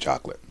try making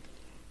chocolate.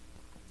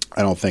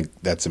 I don't think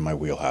that's in my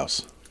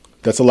wheelhouse.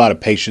 That's a lot of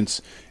patience,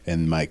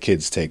 and my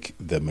kids take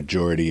the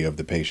majority of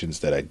the patience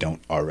that I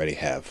don't already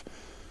have.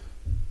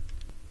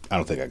 I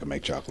don't think I can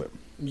make chocolate.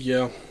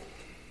 Yeah.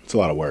 It's a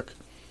lot of work.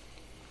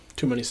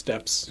 Too many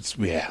steps.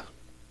 Yeah.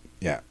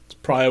 It's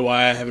probably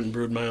why I haven't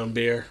brewed my own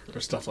beer or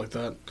stuff like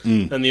that.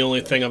 And the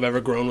only thing I've ever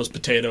grown was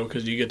potato,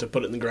 because you get to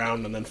put it in the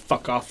ground and then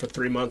fuck off for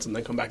 3 months and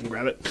then come back and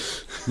grab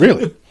it.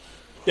 Really?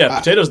 Yeah,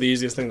 potato's the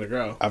easiest thing to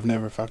grow. I've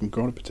never fucking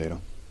grown a potato.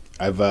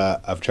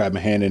 I've tried my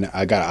hand in.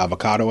 I got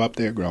avocado up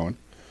there growing.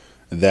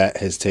 That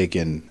has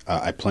taken.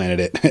 I planted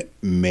it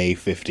May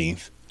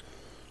 15th.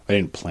 I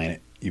didn't plant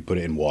it. You put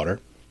it in water.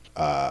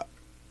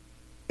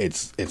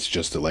 It's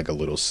just like a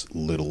little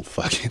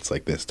fucking. It's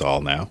like this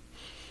tall now.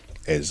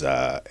 It's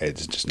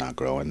just not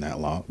growing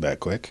that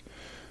quick.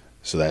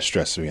 So that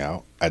stressed me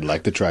out. I'd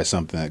like to try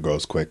something that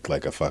grows quick,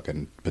 like a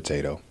fucking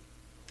potato.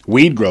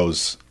 Weed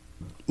grows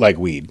like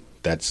weed.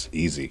 That's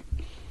easy.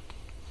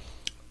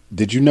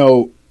 Did you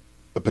know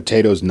a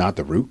potato's not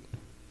the root?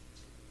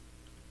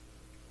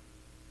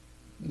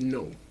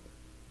 No.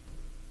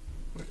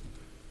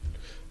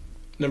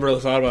 Never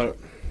really thought about it.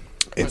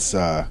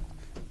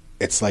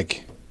 It's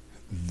like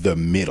the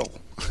middle.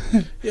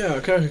 Yeah,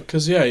 okay.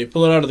 Because, you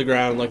pull it out of the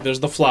ground. Like, there's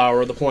the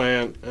flower, the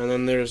plant, and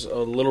then there's a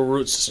little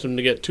root system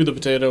to get to the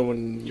potato.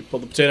 When you pull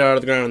the potato out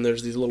of the ground,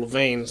 there's these little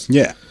veins.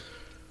 Yeah.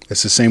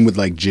 It's the same with,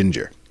 like,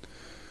 ginger.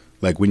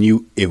 Like, when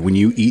you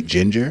eat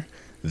ginger,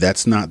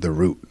 that's not the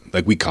root.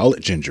 Like, we call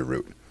it ginger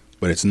root,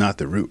 but it's not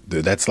the root.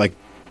 That's, like,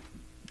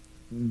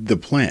 the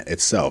plant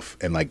itself.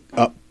 And, like,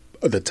 up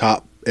at the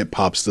top, it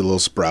pops the little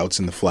sprouts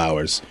and the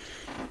flowers.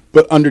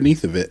 But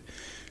underneath of it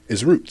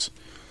is roots.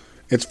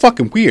 It's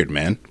fucking weird,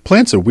 man.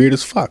 Plants are weird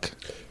as fuck.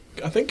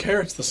 I think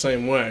carrots the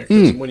same way.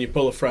 'Cause when you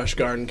pull a fresh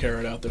garden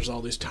carrot out, there's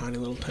all these tiny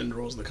little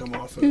tendrils that come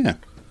off it. Yeah.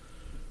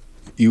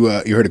 You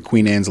heard of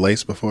Queen Anne's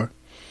lace before?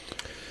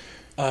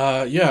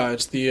 Yeah,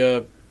 it's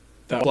the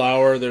that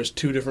flower. There's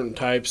 2 different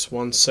types.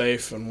 One's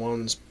safe and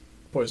one's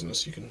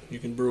poisonous. You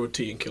can brew a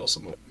tea and kill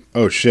someone.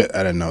 Oh shit!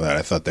 I didn't know that.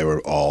 I thought they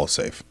were all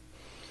safe.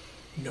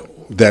 No.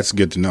 That's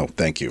good to know.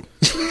 Thank you.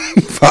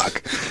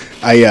 Fuck.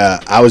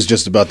 I was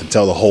just about to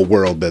tell the whole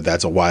world that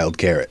that's a wild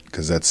carrot,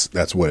 because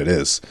that's what it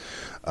is.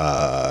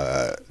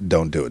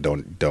 Don't do it.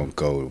 Don't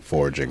go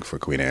foraging for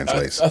Queen Anne's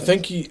lace. I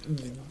think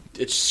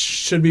it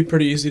should be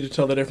pretty easy to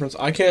tell the difference.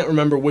 I can't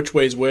remember which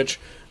way's which,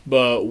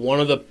 but one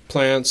of the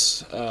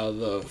plants,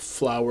 the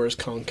flower is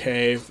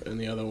concave, and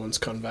the other one's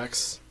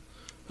convex.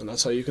 And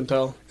that's how you can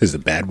tell. Is the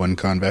bad one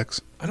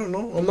convex? I don't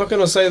know. I'm not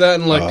going to say that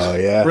and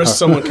yeah. risk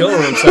someone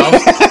killing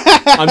themselves.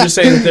 I'm just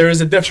saying that there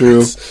is a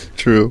difference.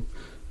 True.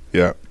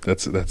 Yeah,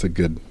 that's a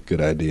good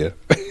idea.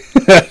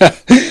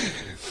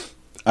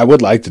 I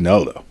would like to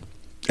know though,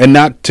 and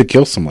not to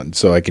kill someone,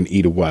 so I can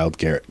eat a wild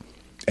carrot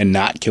and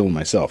not kill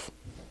myself.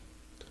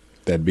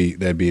 That'd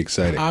be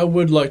exciting. I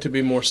would like to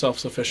be more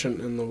self-sufficient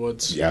in the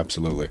woods. Yeah,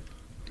 absolutely.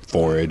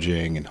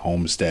 Foraging and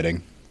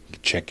homesteading,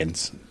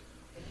 chickens,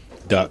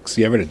 ducks.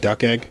 You ever had a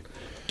duck egg?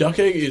 Duck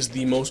egg is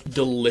the most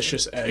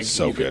delicious egg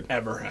you could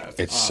ever have.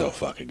 It's so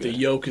fucking good. The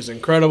yolk is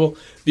incredible.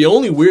 The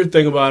only weird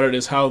thing about it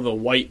is how the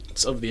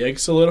whites of the egg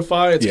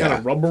solidify. It's kind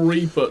of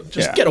rubbery, but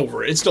just get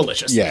over it. It's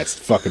delicious. Yeah, it's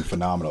fucking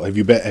phenomenal. Have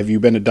you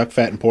been to Duck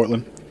Fat in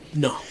Portland?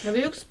 No. Have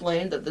you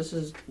explained that this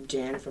is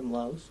Dan from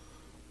Lowe's?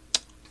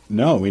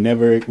 No, we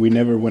never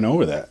went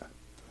over that.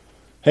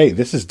 Hey,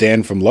 this is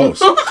Dan from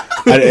Lowe's.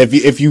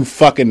 If you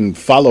fucking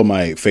follow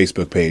my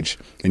Facebook page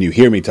and you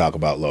hear me talk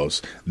about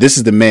Lowe's, this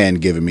is the man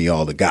giving me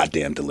all the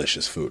goddamn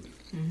delicious food.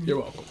 You're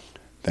welcome.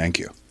 Thank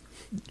you.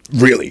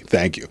 Really,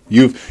 thank you.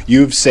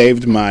 You've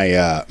saved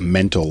my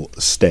mental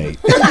stay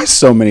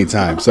so many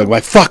times. So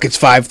like, fuck, it's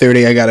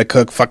 5:30. I gotta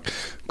cook. Fuck,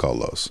 call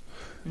Lowe's.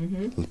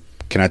 Mm-hmm.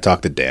 Can I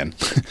talk to Dan?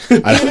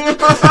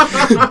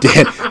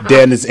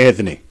 Dan, it's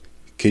Anthony.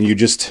 Can you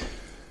just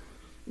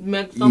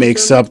make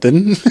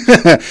something?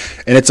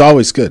 And it's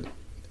always good.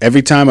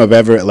 Every time I've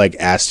ever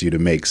asked you to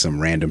make some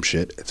random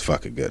shit, it's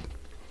fucking good.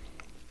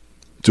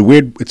 It's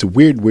a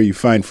weird where you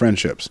find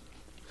friendships.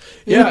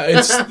 Yeah,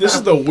 this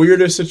is the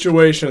weirdest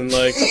situation.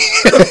 Like,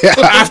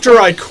 after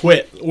I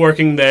quit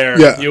working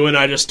there, you and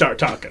I just start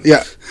talking.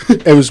 Yeah,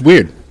 it was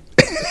weird.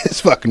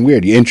 It's fucking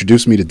weird. You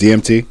introduced me to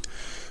DMT,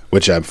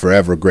 which I'm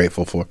forever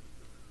grateful for.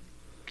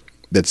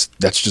 that's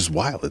just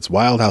wild. It's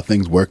wild how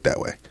things work that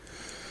way.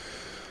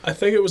 I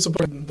think it was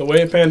the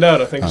way it panned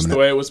out. I think it's the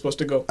way it was supposed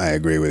to go. I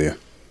agree with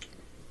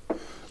you.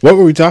 What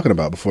were we talking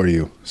about before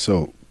you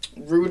so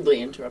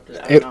rudely interrupted?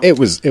 I don't know.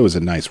 It was a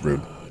nice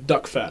rude.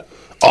 Duck fat.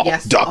 Oh,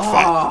 Yes. duck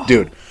fat,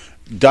 dude.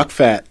 Duck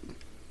fat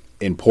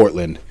in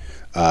Portland.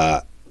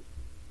 They're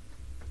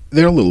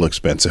a little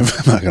expensive.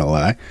 I'm not gonna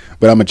lie,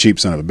 but I'm a cheap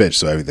son of a bitch,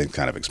 so everything's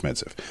kind of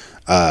expensive.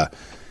 I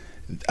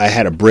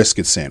had a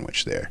brisket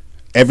sandwich there.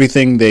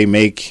 Everything they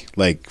make,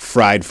 like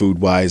fried food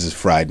wise, is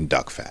fried in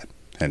duck fat.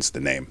 Hence the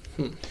name.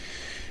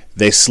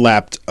 They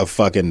slapped a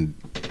fucking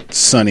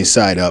sunny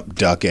side up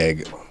duck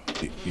egg.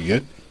 You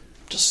good?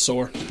 Just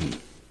sore.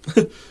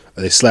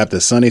 They slapped a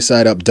sunny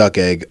side up duck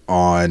egg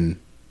on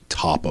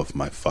top of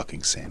my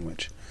fucking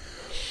sandwich.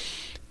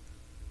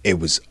 It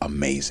was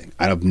amazing.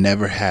 I've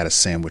never had a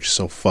sandwich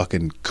so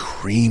fucking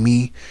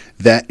creamy.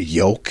 That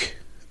yolk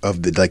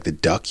of the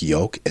duck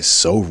yolk is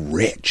so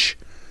rich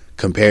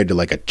compared to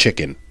like a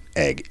chicken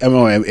egg. I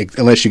mean,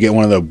 unless you get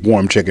one of the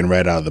warm chicken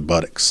right out of the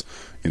buttocks.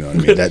 You know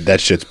what I mean?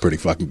 that shit's pretty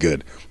fucking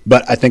good.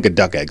 But I think a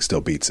duck egg still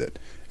beats it.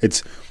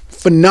 It's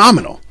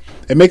phenomenal.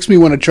 It makes me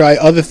want to try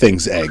other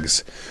things'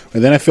 eggs.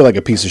 And then I feel like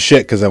a piece of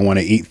shit because I want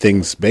to eat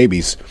things'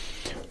 babies.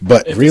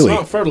 But If really,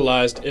 it's not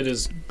fertilized, it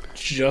is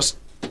just...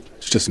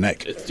 it's just an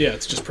egg.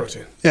 It's just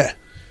protein. Yeah.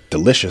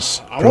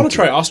 Delicious. I want to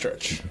try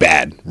ostrich.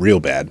 Bad. Real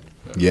bad.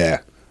 Yeah.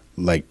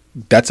 Like,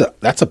 that's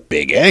a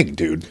big egg,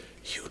 dude.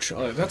 Huge.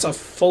 That's a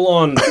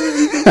full-on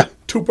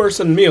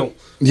two-person meal.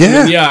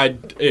 Yeah.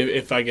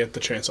 If I get the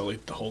chance, I'll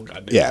eat the whole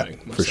goddamn thing. Yeah,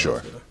 myself, for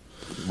sure. you know.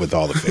 With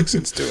all the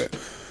fixings to it.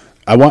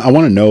 I want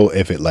to know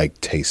if it like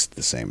tastes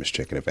the same as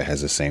chicken, if it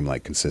has the same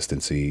like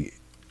consistency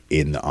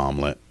in the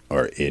omelet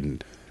or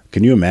in.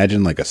 Can you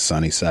imagine like a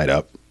sunny side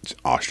up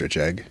ostrich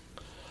egg?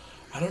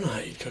 I don't know how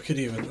you'd cook it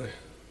evenly.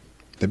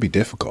 That'd be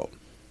difficult.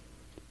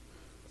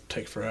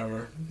 Take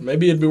forever.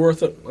 Maybe it'd be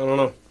worth it. I don't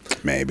know.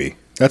 Maybe.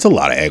 That's a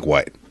lot of egg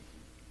white.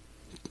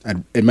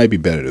 It might be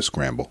better to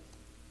scramble.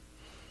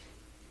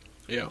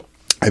 Yeah.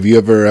 Have you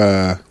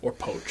ever? Or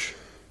poach.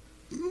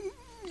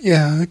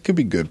 Yeah, it could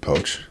be good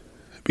poach.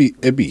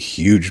 It'd be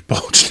huge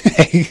poached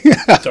egg.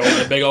 Throw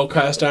in a big old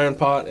cast iron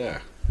pot. Yeah.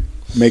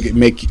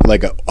 Make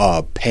like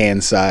a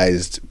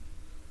pan-sized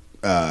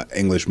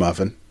English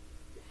muffin.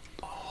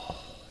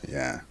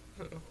 Yeah.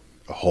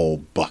 A whole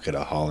bucket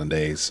of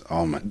hollandaise.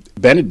 Oh my!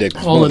 Benedict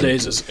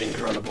Hollandaise is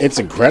incredible. It's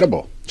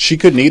incredible. She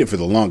couldn't eat it for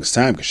the longest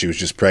time because she was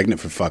just pregnant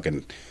for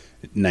fucking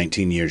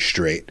 19 years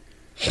straight.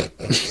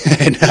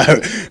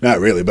 Not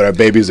really, but our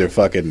babies are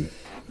fucking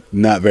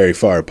not very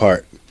far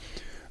apart.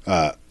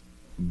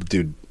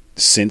 Dude,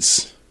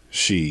 since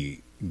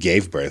she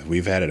gave birth,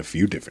 we've had it a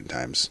few different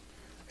times.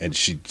 And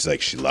she's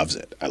like, she loves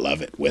it. I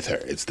love it with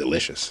her. It's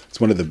delicious. It's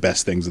one of the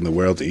best things in the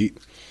world to eat.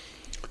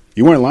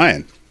 You weren't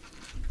lying.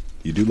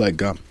 You do like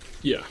gum.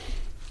 Yeah.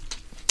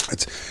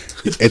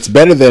 It's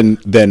better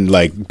than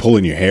like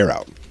pulling your hair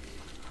out.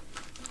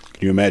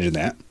 Can you imagine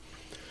that?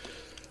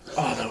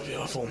 Oh, that would be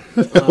awful.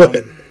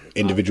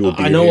 Individual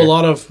beard I know hair. a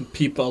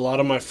lot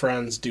of my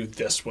friends do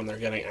this when they're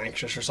getting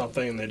anxious or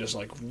something, and they just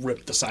like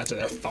rip the sides of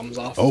their thumbs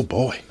off. Oh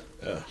boy.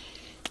 Yeah.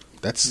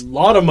 That's A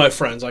lot of my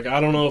friends, like,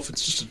 I don't know if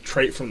it's just a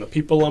trait from the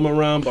people I'm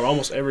around, but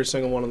almost every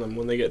single one of them,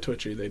 when they get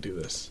twitchy, they do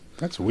this.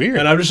 weird.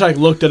 And I've just like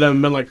looked at them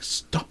and been like,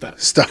 stop that.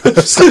 Stop.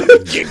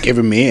 You're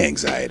giving me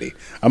anxiety.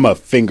 I'm a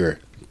finger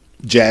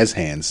jazz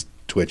hands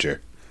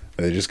twitcher.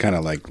 They're just kind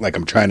of like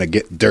I'm trying to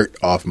get dirt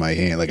off my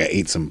hand. Like I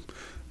ate some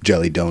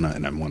jelly donut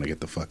and I want to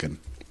get the fucking.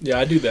 Yeah,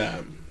 I do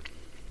that.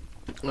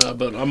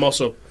 But I'm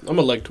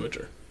a leg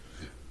twitcher.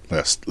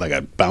 Like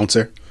a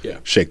bouncer. Yeah.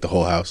 Shake the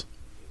whole house.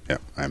 Yeah,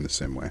 I'm the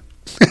same way.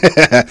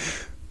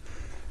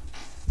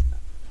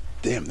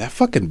 Damn, that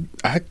fucking.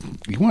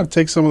 You want to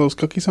take some of those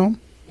cookies home?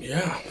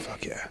 Yeah.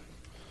 Fuck yeah.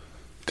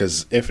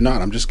 Because if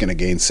not, I'm just going to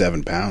gain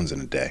 7 pounds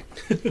in a day.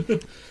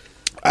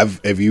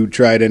 Have you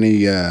tried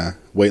any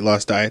weight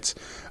loss diets?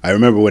 I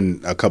remember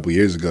when a couple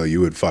years ago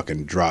you would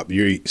fucking drop.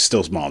 You're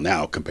still small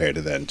now compared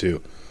to then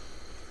too.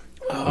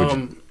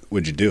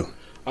 What'd you do?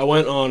 I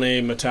went on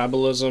a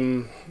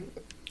metabolism,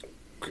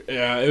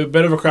 a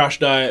bit of a crash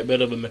diet, a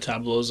bit of a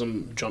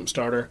metabolism jump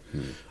starter.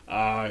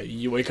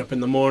 You wake up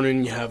in the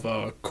morning, you have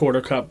a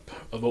quarter cup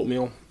of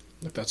oatmeal,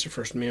 like that's your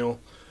first meal.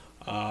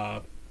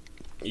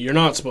 You're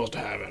not supposed to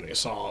have any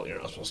salt, you're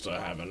not supposed to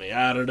have any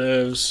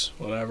additives,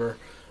 whatever.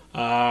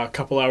 A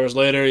couple hours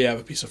later, you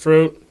have a piece of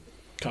fruit.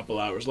 A couple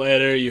hours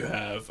later, you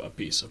have a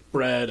piece of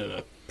bread and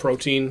a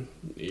protein,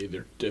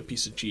 either a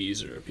piece of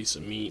cheese or a piece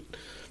of meat.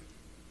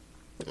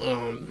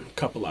 A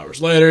couple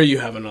hours later, you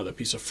have another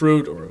piece of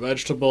fruit or a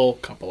vegetable.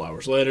 A couple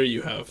hours later,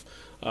 you have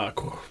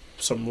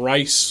some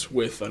rice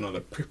with another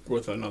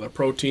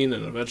protein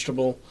and a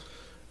vegetable,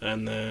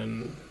 and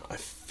then I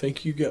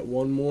think you get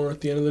one more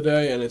at the end of the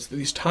day. And it's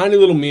these tiny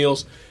little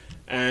meals,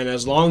 and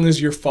as long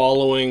as you're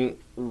following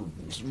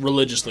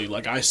religiously,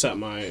 like I set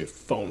my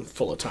phone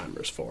full of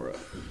timers for it,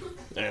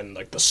 and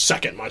like the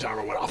second my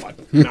timer went off, I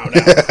now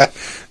down.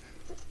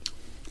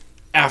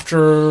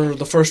 After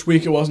the first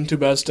week, it wasn't too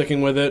bad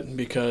sticking with it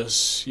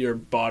because your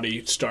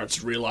body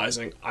starts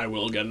realizing I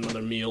will get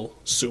another meal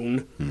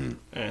soon,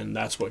 and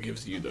that's what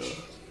gives you the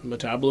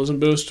metabolism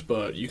boost.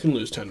 But you can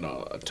lose 10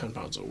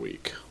 pounds a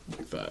week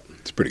like that.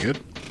 It's pretty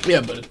good.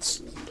 Yeah, but it's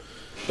the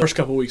first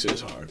couple weeks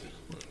is hard.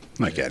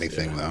 Like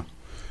anything, though.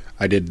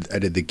 I did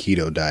the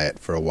keto diet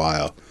for a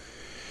while,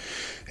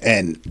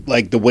 and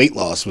like the weight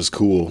loss was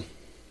cool.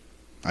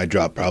 I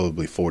dropped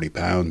probably 40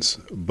 pounds,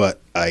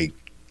 but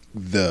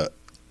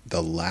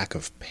the lack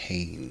of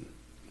pain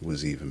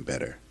was even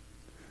better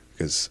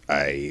because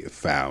I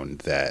found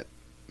that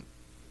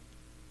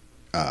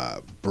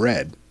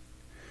bread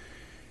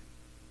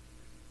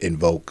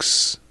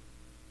invokes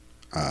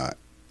hold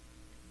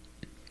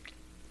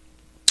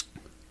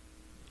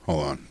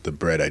on, the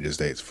bread I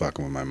just ate is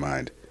fucking with my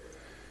mind.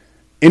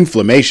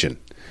 Inflammation.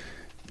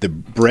 The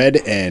bread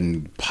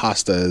and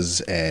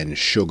pastas and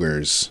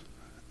sugars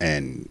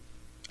and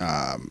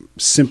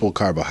simple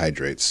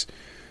carbohydrates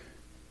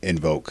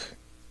invoke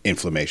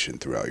inflammation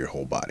throughout your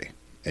whole body,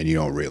 and you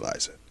don't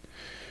realize it.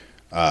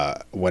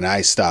 When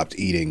I stopped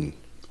eating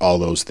all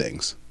those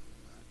things,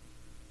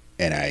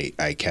 and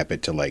I kept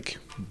it to like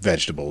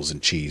vegetables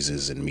and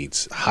cheeses and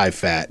meats, high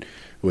fat,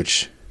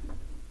 which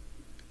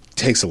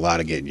takes a lot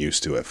of getting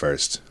used to at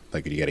first.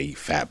 Like you gotta eat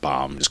fat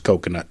bombs,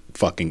 coconut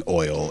fucking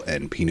oil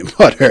and peanut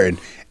butter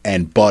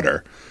and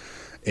butter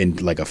in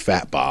like a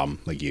fat bomb.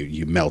 Like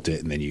you melt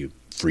it and then you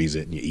freeze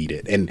it and you eat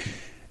it. And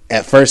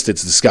at first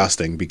it's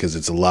disgusting because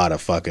it's a lot of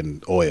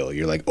fucking oil.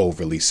 You're like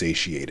overly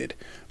satiated.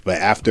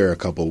 But after a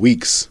couple of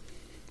weeks,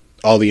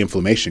 all the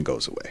inflammation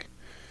goes away.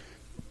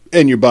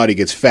 And your body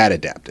gets fat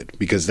adapted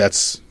because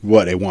that's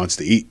what it wants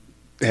to eat.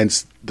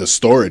 Hence the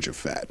storage of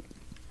fat.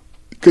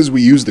 Because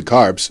we use the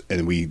carbs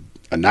and we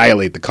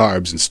annihilate the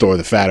carbs and store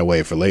the fat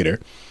away for later.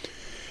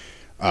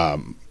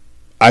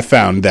 I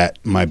found that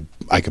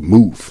I could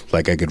move.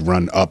 Like I could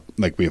run up.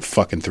 Like we have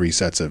fucking 3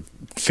 sets of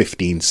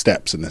 15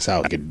 steps in this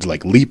house. I could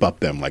like leap up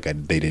them like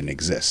they didn't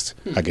exist.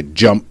 I could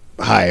jump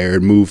higher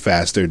and move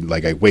faster.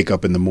 Like I wake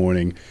up in the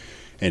morning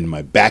and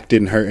my back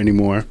didn't hurt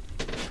anymore.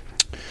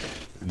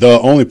 The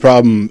only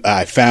problem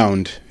I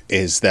found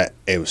is that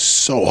it was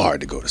so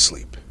hard to go to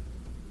sleep.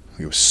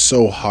 It was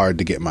so hard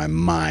to get my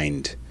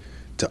mind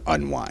to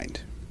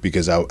unwind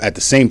because at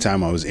the same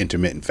time I was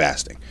intermittent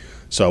fasting.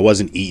 So I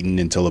wasn't eating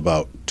until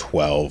about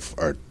 12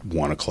 or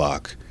 1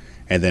 o'clock.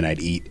 And then I'd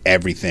eat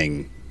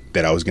everything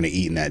that I was going to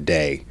eat in that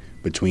day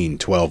between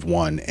 12,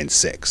 1, and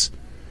 6.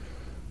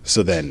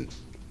 So then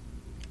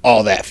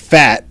all that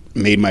fat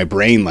made my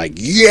brain like,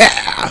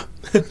 yeah!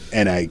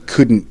 And I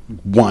couldn't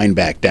wind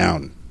back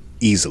down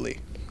easily.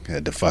 I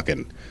had to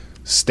fucking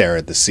stare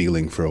at the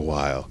ceiling for a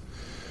while.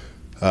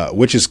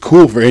 Which is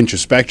cool for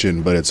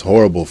introspection, but it's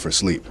horrible for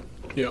sleep.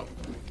 Yeah.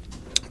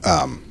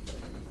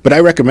 But I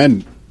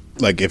recommend,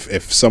 like,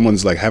 if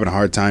someone's like having a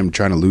hard time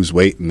trying to lose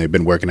weight and they've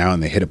been working out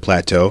and they hit a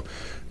plateau,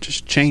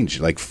 just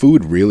change. Like,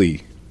 food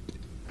really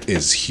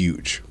is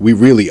huge. We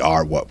really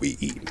are what we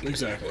eat.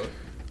 Exactly.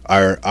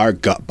 Our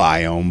gut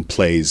biome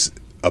plays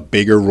a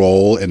bigger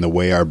role in the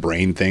way our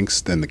brain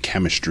thinks than the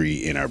chemistry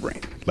in our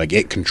brain. Like,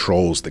 it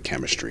controls the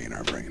chemistry in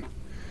our brain.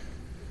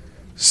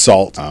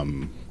 Salt,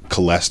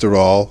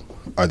 cholesterol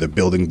are the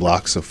building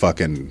blocks of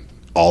fucking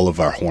all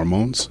of our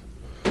hormones.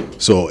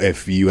 So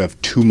if you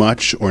have too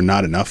much or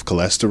not enough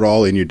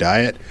cholesterol in your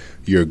diet,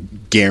 you're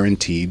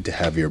guaranteed to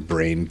have your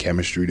brain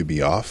chemistry to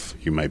be off.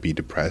 You might be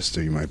depressed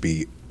or you might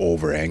be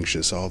over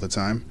anxious all the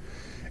time.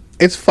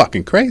 It's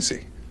fucking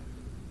crazy.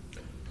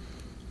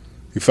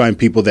 You find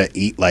people that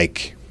eat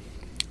like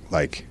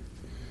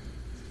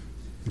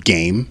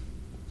game,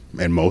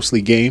 and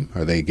mostly game,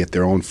 or they get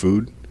their own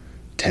food,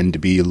 tend to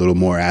be a little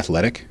more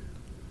athletic.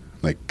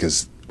 Like,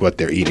 because what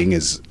they're eating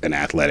is an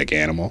athletic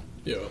animal.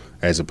 Yeah.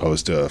 As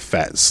opposed to a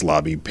fat,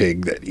 slobby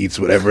pig that eats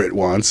whatever it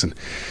wants, and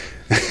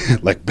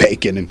like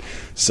bacon and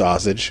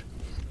sausage,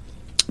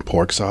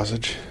 pork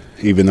sausage,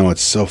 even though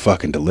it's so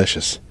fucking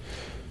delicious.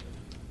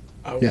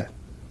 Yeah.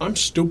 I'm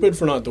stupid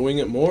for not doing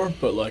it more,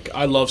 but like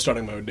I love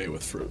starting my day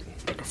with fruit,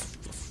 like a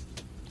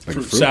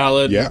fruit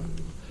salad. Yeah.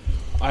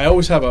 I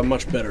always have a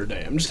much better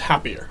day. I'm just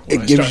happier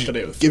when I start the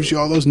day with fruit. Gives you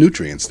all those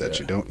nutrients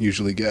that you don't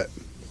usually get,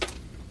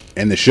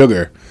 and the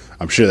sugar.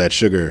 I'm sure that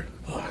sugar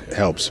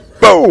helps.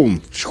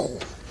 Boom.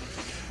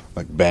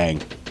 Like bang.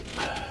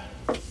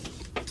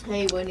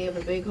 Hey, when you have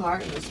a big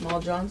heart and a small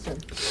Johnson.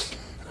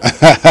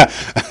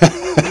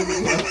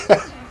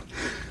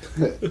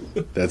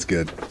 That's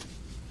good.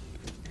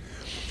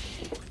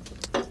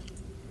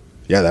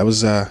 Yeah, that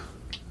was a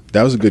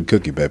good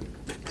cookie, babe.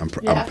 I'm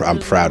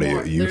proud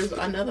of you. There's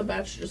another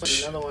batch, just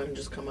like another one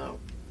just come out.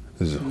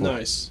 This is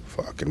Nice.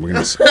 Fucking, we're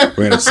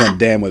gonna send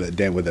Dan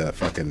with a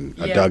fucking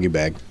a doggy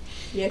bag.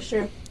 Yeah,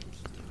 sure.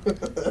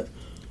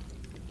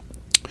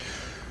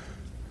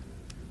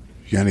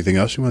 You got anything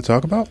else you want to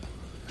talk about?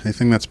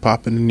 Anything that's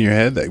popping in your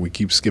head that we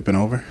keep skipping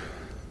over?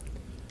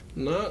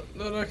 Not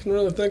that I can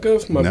really think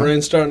of. My No?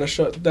 brain's starting to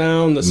shut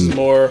down. This is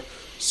more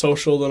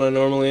social than I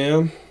normally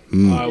am.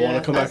 I want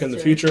to come back in the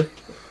future.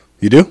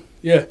 You do?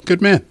 Yeah.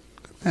 Good man.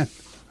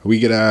 We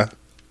get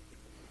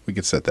we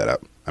could set that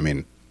up. I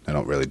mean, I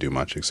don't really do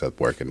much except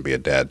work and be a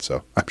dad,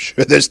 so I'm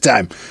sure there's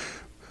time.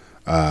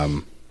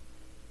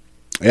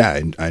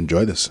 Yeah, I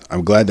enjoy this.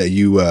 I'm glad that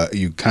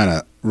you kind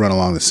of run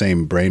along the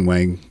same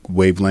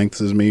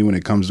wavelengths as me when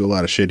it comes to a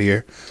lot of shit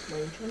here.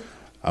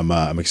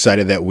 I'm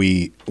excited that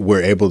we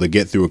were able to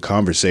get through a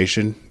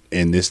conversation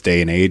in this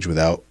day and age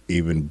without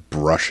even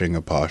brushing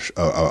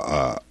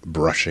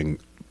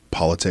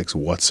politics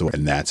whatsoever,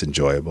 and that's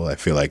enjoyable. I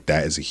feel like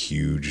that is a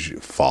huge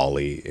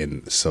folly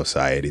in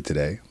society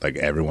today. Like,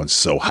 everyone's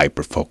so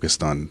hyper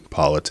focused on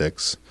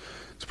politics.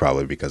 It's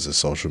probably because of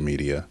social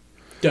media.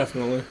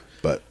 Definitely.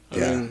 But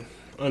yeah, I mean,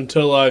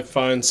 until I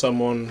find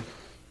someone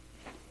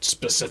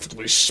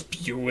specifically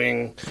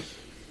spewing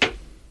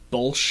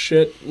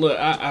bullshit,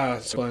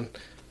 it's fine.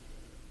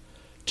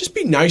 Just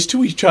be nice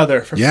to each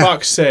other, for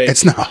fuck's sake.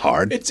 It's not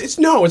hard. It's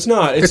not.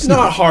 It's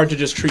not hard to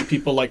just treat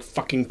people like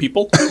fucking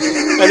people.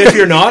 And if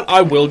you're not,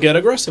 I will get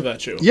aggressive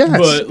at you. Yes.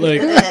 But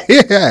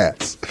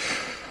Yes.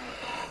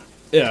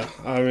 yeah,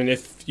 I mean,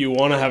 if you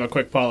want to have a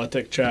quick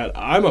politic chat,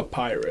 I'm a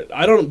pirate.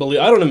 I don't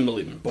even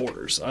believe in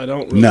borders. I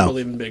don't really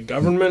believe in big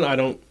government.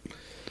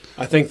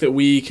 I think that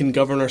we can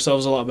govern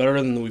ourselves a lot better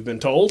than we've been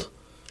told.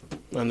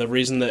 And the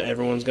reason that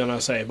everyone's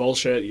gonna say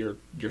bullshit,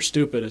 you're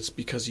stupid, it's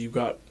because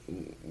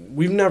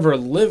we've never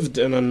lived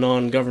in a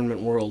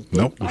non-government world.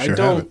 Nope, we sure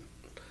haven't.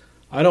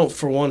 I don't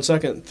for one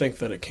second think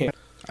that it can't.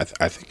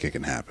 I think it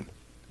can happen.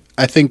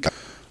 I think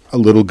a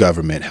little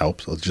government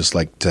helps. I'd just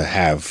like to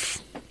have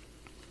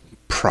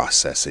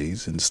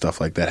processes and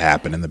stuff like that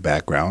happen in the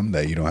background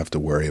that you don't have to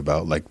worry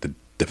about, like the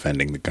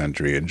defending the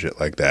country and shit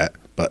like that.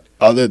 But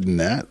other than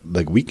that,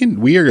 like,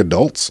 we are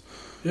adults.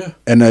 Yeah.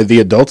 And the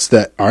adults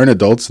that aren't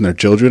adults and their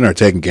children are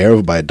taken care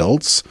of by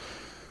adults.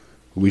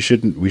 We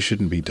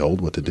shouldn't be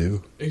told what to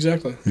do.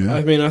 Exactly. Yeah.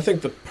 I mean, I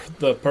think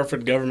the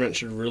perfect government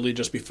should really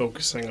just be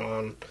focusing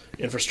on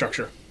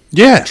infrastructure.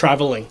 Yeah.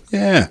 Traveling.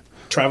 Yeah.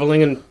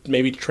 Traveling and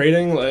maybe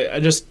trading.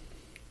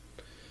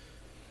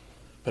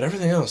 But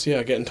everything else,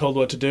 yeah, getting told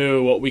what to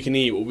do, what we can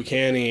eat, what we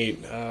can't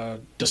eat,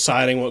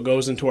 deciding what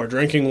goes into our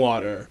drinking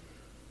water.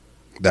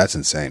 That's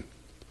insane.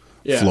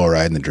 Yeah.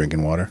 Fluoride in the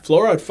drinking water.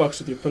 Fluoride fucks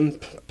with your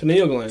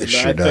pineal gland. It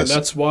sure I does. think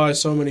that's why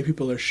so many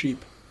people are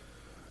sheep.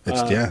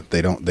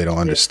 They don't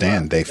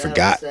understand. They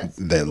forgot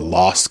the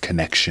lost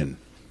connection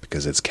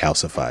because it's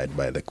calcified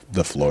by the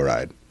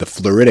fluoride, the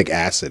fluoridic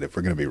acid. If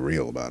we're gonna be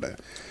real about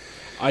it,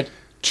 I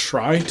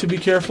try to be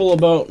careful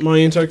about my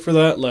intake for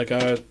that. Like,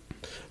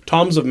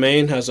 Tom's of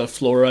Maine has a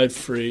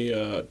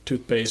fluoride-free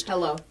toothpaste.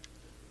 Hello.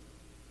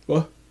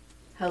 What?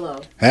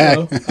 Hello. hey,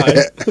 Hello?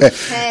 Hi.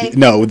 Hey.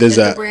 no, there's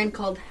a brand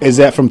called Hello. Is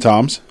that from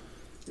Tom's?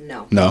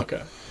 No. No.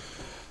 Okay.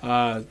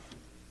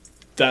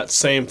 That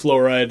same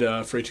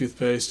fluoride-free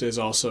toothpaste is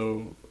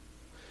also...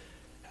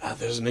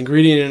 there's an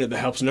ingredient in it that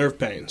helps nerve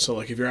pain. So,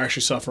 like, if you're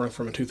actually suffering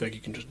from a toothache,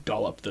 you can just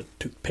dollop the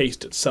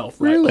toothpaste itself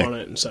right on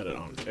it and set it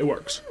on. It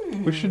works.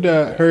 We should.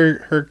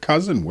 Her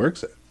cousin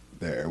works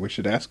there. We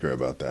should ask her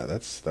about that.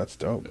 That's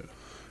dope.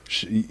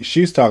 Yeah.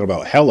 She's talking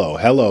about Hello.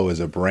 Hello is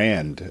a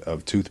brand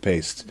of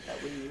toothpaste,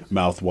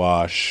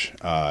 mouthwash,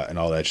 and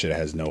all that shit. It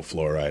has no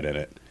fluoride in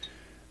it.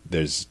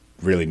 There's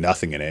really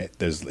nothing in it.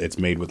 It's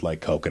made with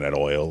like coconut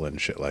oil and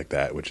shit like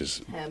that, which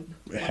is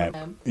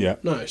hemp. Yeah,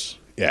 Nice.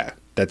 Yeah,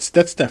 that's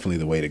definitely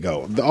the way to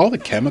go. All the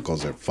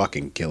chemicals are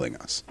fucking killing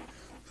us,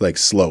 like,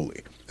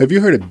 slowly. Have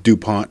you heard of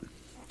DuPont?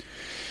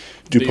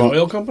 The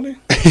oil company?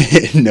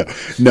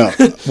 No.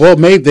 Well,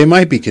 maybe they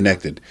might be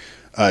connected.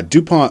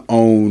 DuPont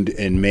owned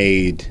and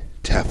made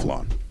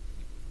Teflon.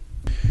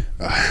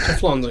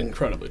 Teflon's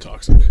incredibly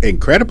toxic.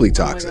 Incredibly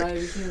toxic. Oh my God,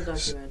 have you seen the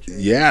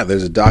documentary? Yeah,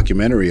 there's a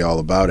documentary all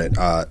about it.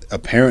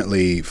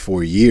 Apparently,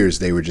 for years,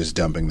 they were just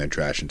dumping their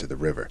trash into the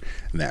river.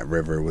 And that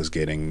river was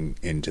getting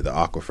into the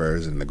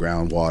aquifers and the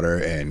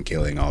groundwater and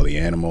killing all the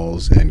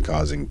animals and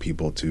causing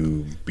people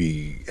to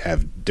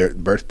have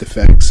birth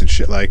defects and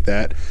shit like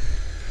that.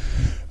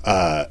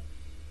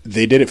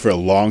 They did it for a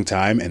long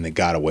time, and they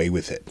got away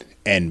with it.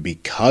 And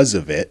because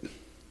of it,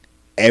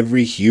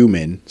 every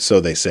human, so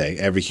they say,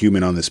 every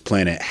human on this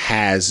planet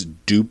has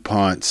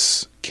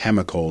DuPont's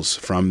chemicals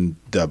from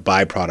the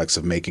byproducts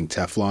of making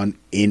Teflon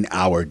in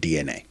our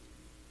DNA,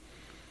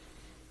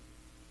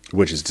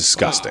 which is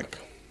disgusting.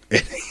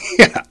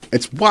 Yeah,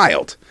 it's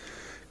wild.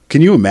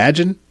 Can you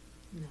imagine,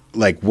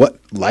 like, what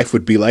life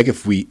would be like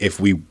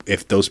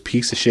if those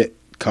piece of shit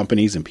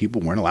companies and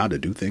people weren't allowed to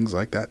do things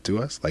like that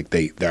to us? Like,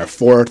 their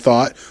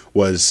forethought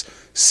was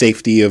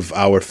safety of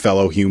our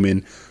fellow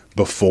human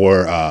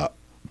before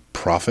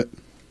profit.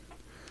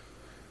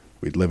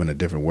 We'd live in a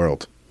different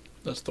world.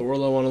 That's the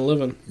world I want to live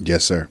in.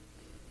 Yes, sir.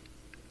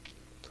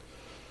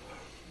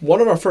 One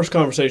of our first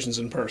conversations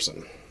in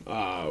person,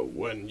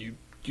 when you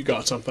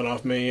got something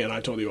off me and I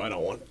told you I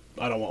don't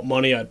want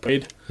money, I'd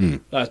paid.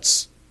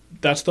 That's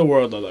the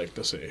world I like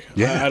to see.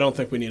 Yeah. I don't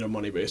think we need a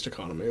money-based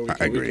economy.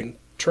 I agree. We can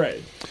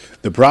trade.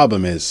 The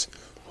problem is,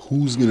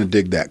 who's going to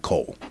dig that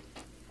coal?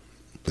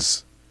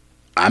 'Cause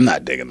I'm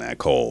not digging that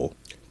coal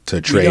to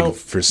trade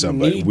for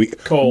somebody.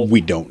 Coal.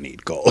 We don't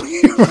need coal.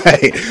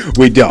 Right.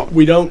 We don't.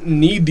 We don't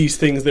need these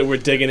things that we're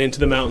digging into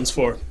the mountains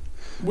for.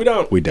 We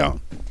don't. We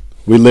don't.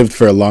 We lived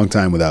for a long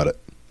time without it.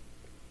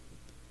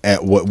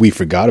 At what we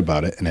forgot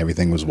about it, and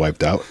everything was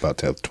wiped out about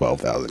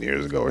 12,000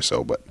 years ago or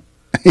so. But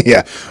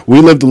yeah, we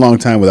lived a long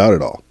time without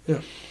it all.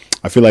 Yeah.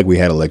 I feel like we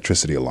had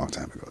electricity a long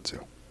time ago too.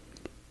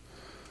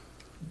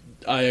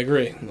 I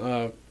agree.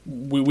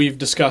 We've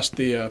discussed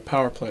the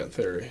power plant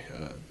theory.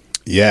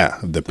 Yeah,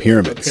 the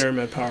pyramids. The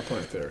pyramid power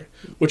plant theory,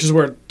 which is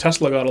where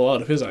Tesla got a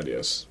lot of his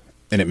ideas.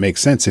 And it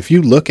makes sense. If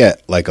you look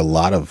at like a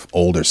lot of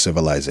older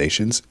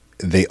civilizations,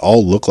 they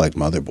all look like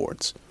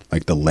motherboards.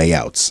 Like the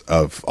layouts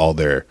of all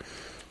their...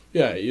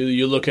 Yeah,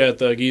 you look at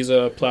the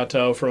Giza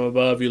Plateau from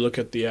above, you look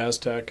at the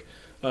Aztec,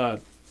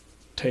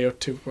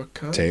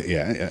 Teotihuacan.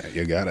 Yeah,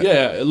 you got it.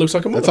 Yeah, it looks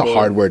like a motherboard. That's a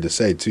hard word to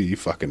say, too. You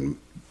fucking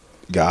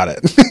got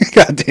it.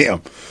 God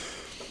damn.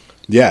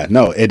 Yeah,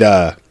 no, it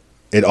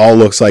all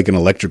looks like an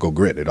electrical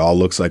grid. It all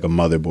looks like a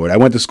motherboard. I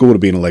went to school to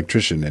be an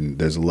electrician, and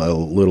there's a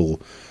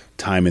little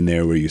time in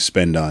there where you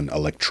spend on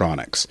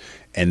electronics.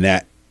 And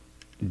that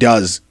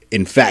does,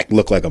 in fact,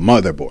 look like a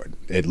motherboard.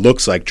 It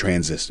looks like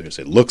transistors.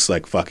 It looks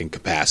like fucking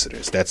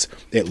capacitors.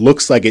 It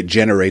looks like it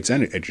generates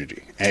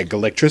energy,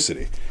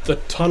 electricity. The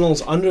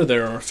tunnels under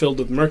there are filled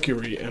with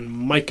mercury and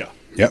mica.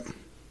 Yep.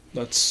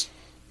 That's...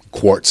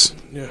 quartz.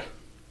 Yeah.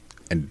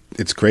 And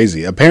it's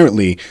crazy.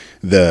 Apparently,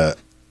 the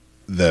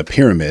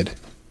pyramid,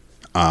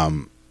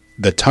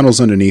 the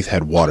tunnels underneath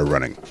had water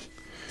running.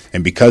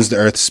 And because the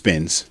earth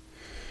spins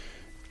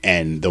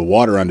and the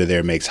water under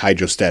there makes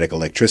hydrostatic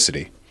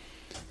electricity,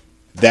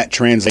 that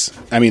translates,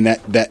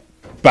 that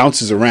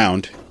bounces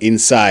around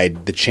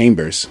inside the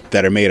chambers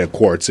that are made of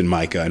quartz and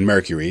mica and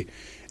mercury,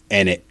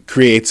 and it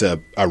creates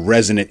a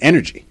resonant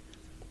energy.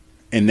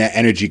 And that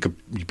energy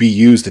could be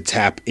used to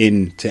tap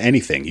into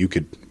anything. You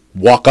could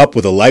walk up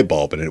with a light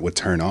bulb and it would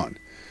turn on.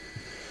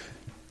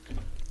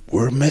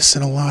 We're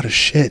missing a lot of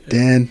shit,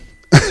 Dan.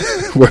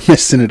 We're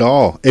missing it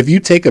all. If you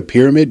take a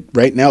pyramid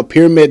right now,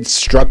 pyramid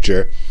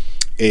structure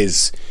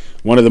is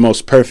one of the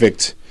most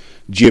perfect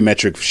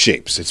geometric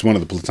shapes. It's one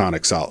of the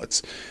platonic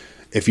solids.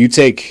 If you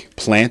take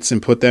plants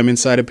and put them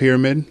inside a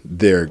pyramid,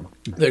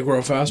 they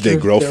grow faster. They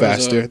grow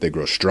faster. They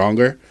grow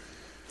stronger.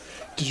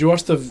 Did you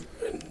watch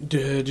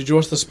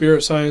the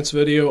Spirit Science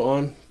video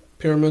on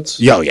pyramids?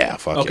 Yeah,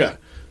 fuck okay. Yeah.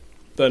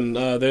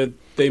 Then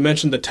they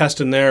mentioned the test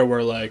in there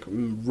where like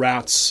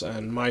rats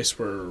and mice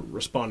were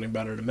responding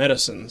better to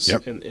medicines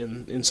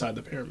inside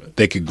the pyramid.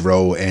 They could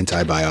grow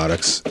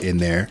antibiotics in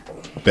there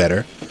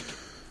better.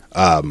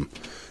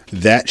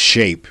 That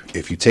shape,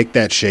 if you take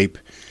that shape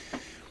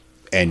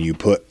and you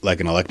put like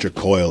an electric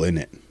coil in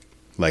it,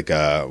 like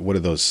what are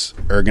those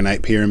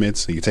ergonite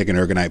pyramids? You take an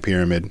ergonite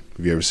pyramid.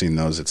 Have you ever seen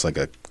those? It's like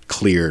a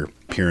clear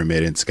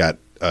pyramid. It's got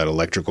an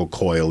electrical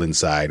coil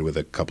inside with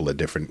a couple of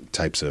different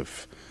types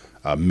of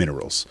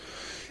minerals.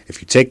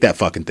 If you take that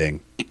fucking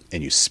thing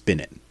and you spin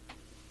it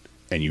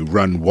and you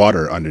run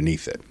water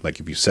underneath it,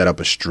 like if you set up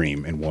a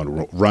stream and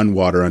run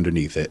water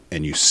underneath it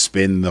and you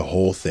spin the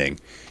whole thing,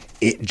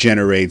 it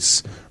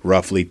generates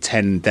roughly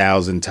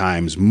 10,000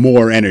 times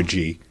more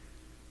energy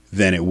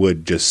than it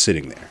would just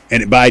sitting there.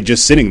 And by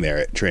just sitting there,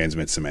 it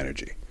transmits some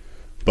energy.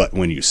 But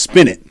when you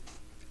spin it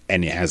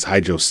and it has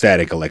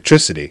hydrostatic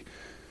electricity,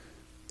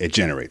 it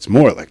generates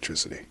more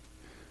electricity.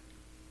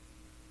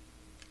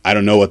 I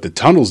don't know what the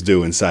tunnels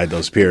do inside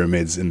those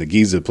pyramids in the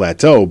Giza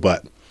Plateau,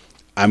 but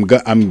I'm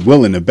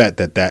willing to bet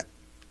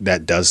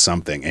that does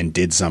something and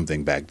did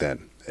something back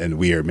then, and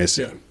we are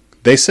missing. Yeah.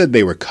 They said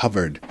they were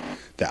covered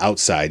the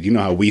outside. You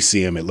know how we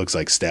see them, it looks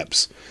like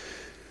steps.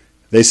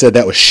 They said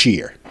that was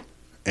sheer,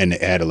 and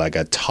it had like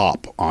a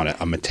top on it,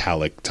 a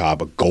metallic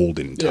top, a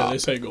golden top. Yeah, they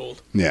say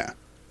gold. Yeah.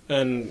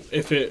 And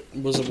if it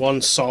was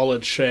one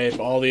solid shape,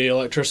 all the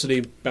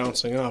electricity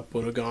bouncing up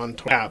would have gone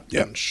to tap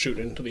and shoot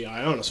into the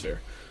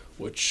ionosphere,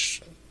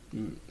 which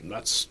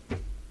that's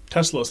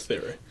Tesla's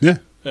theory. Yeah.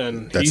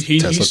 And he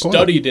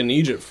studied in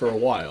Egypt for a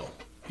while.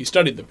 He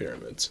studied the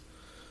pyramids.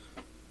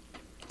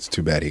 It's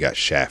too bad he got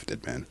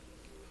shafted, man.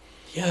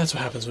 Yeah, that's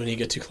what happens when you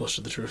get too close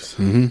to the truth.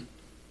 Mm-hmm.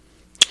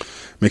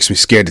 Makes me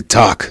scared to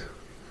talk.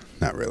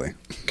 Not really.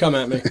 Come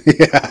at me.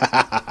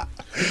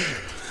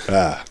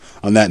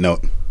 On that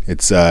note,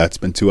 it's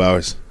been 2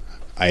 hours.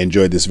 I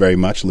enjoyed this very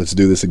much. Let's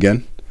do this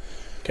again.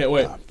 Can't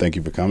wait. Thank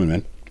you for coming,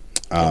 man.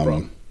 No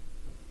problem.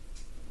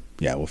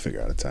 Yeah, we'll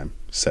figure out a time.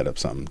 Set up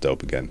something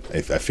dope again.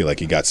 I feel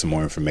like you got some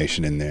more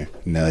information in there.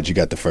 Now that you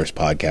got the first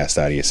podcast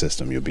out of your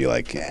system, you'll be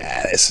like,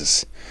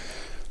 it's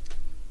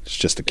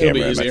just a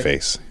camera in my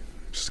face.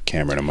 Just a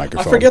camera and a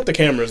microphone. I forget the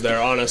camera's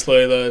there, honestly.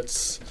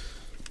 It's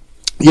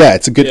a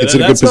good position.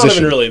 That's not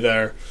even really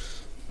there.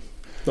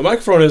 The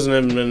microphone isn't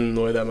even in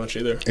the way that much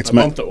either. I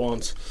bumped it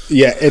once.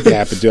 Yeah, it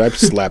happened, dude. I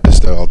slap this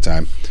stuff all the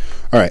time.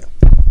 All right.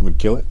 We'd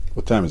kill it.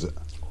 What time is it?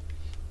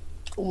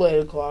 Late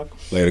o'clock.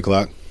 Late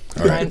o'clock?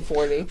 All right.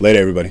 9:40. Later,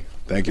 everybody.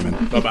 Thank you,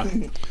 man. Bye-bye.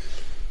 Don't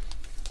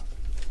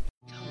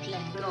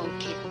let go,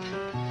 Kip.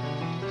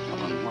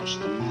 What's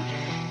the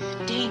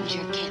matter?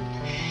 Danger, Kip.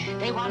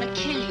 They want to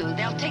kill you.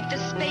 They'll take the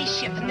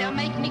spaceship and they'll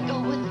make me go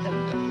with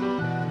them.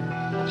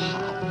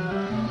 How?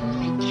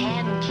 They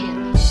can,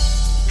 Kip.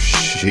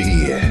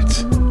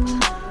 Shit.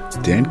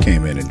 Dan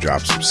came in and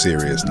dropped some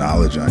serious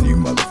knowledge on you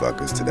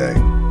motherfuckers today.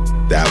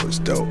 That was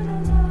dope.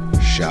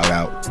 Shout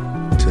out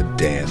to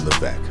Dan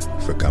Levesque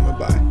for coming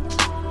by.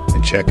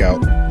 And check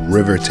out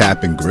River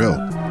Tap and Grill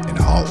in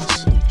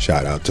Hollis.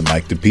 Shout out to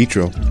Mike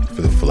DePietro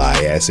for the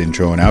fly-ass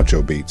intro and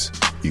outro beats.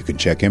 You can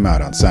check him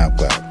out on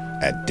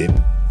SoundCloud at Dip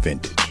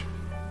Vintage.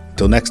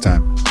 Until next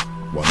time,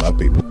 one love,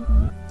 people.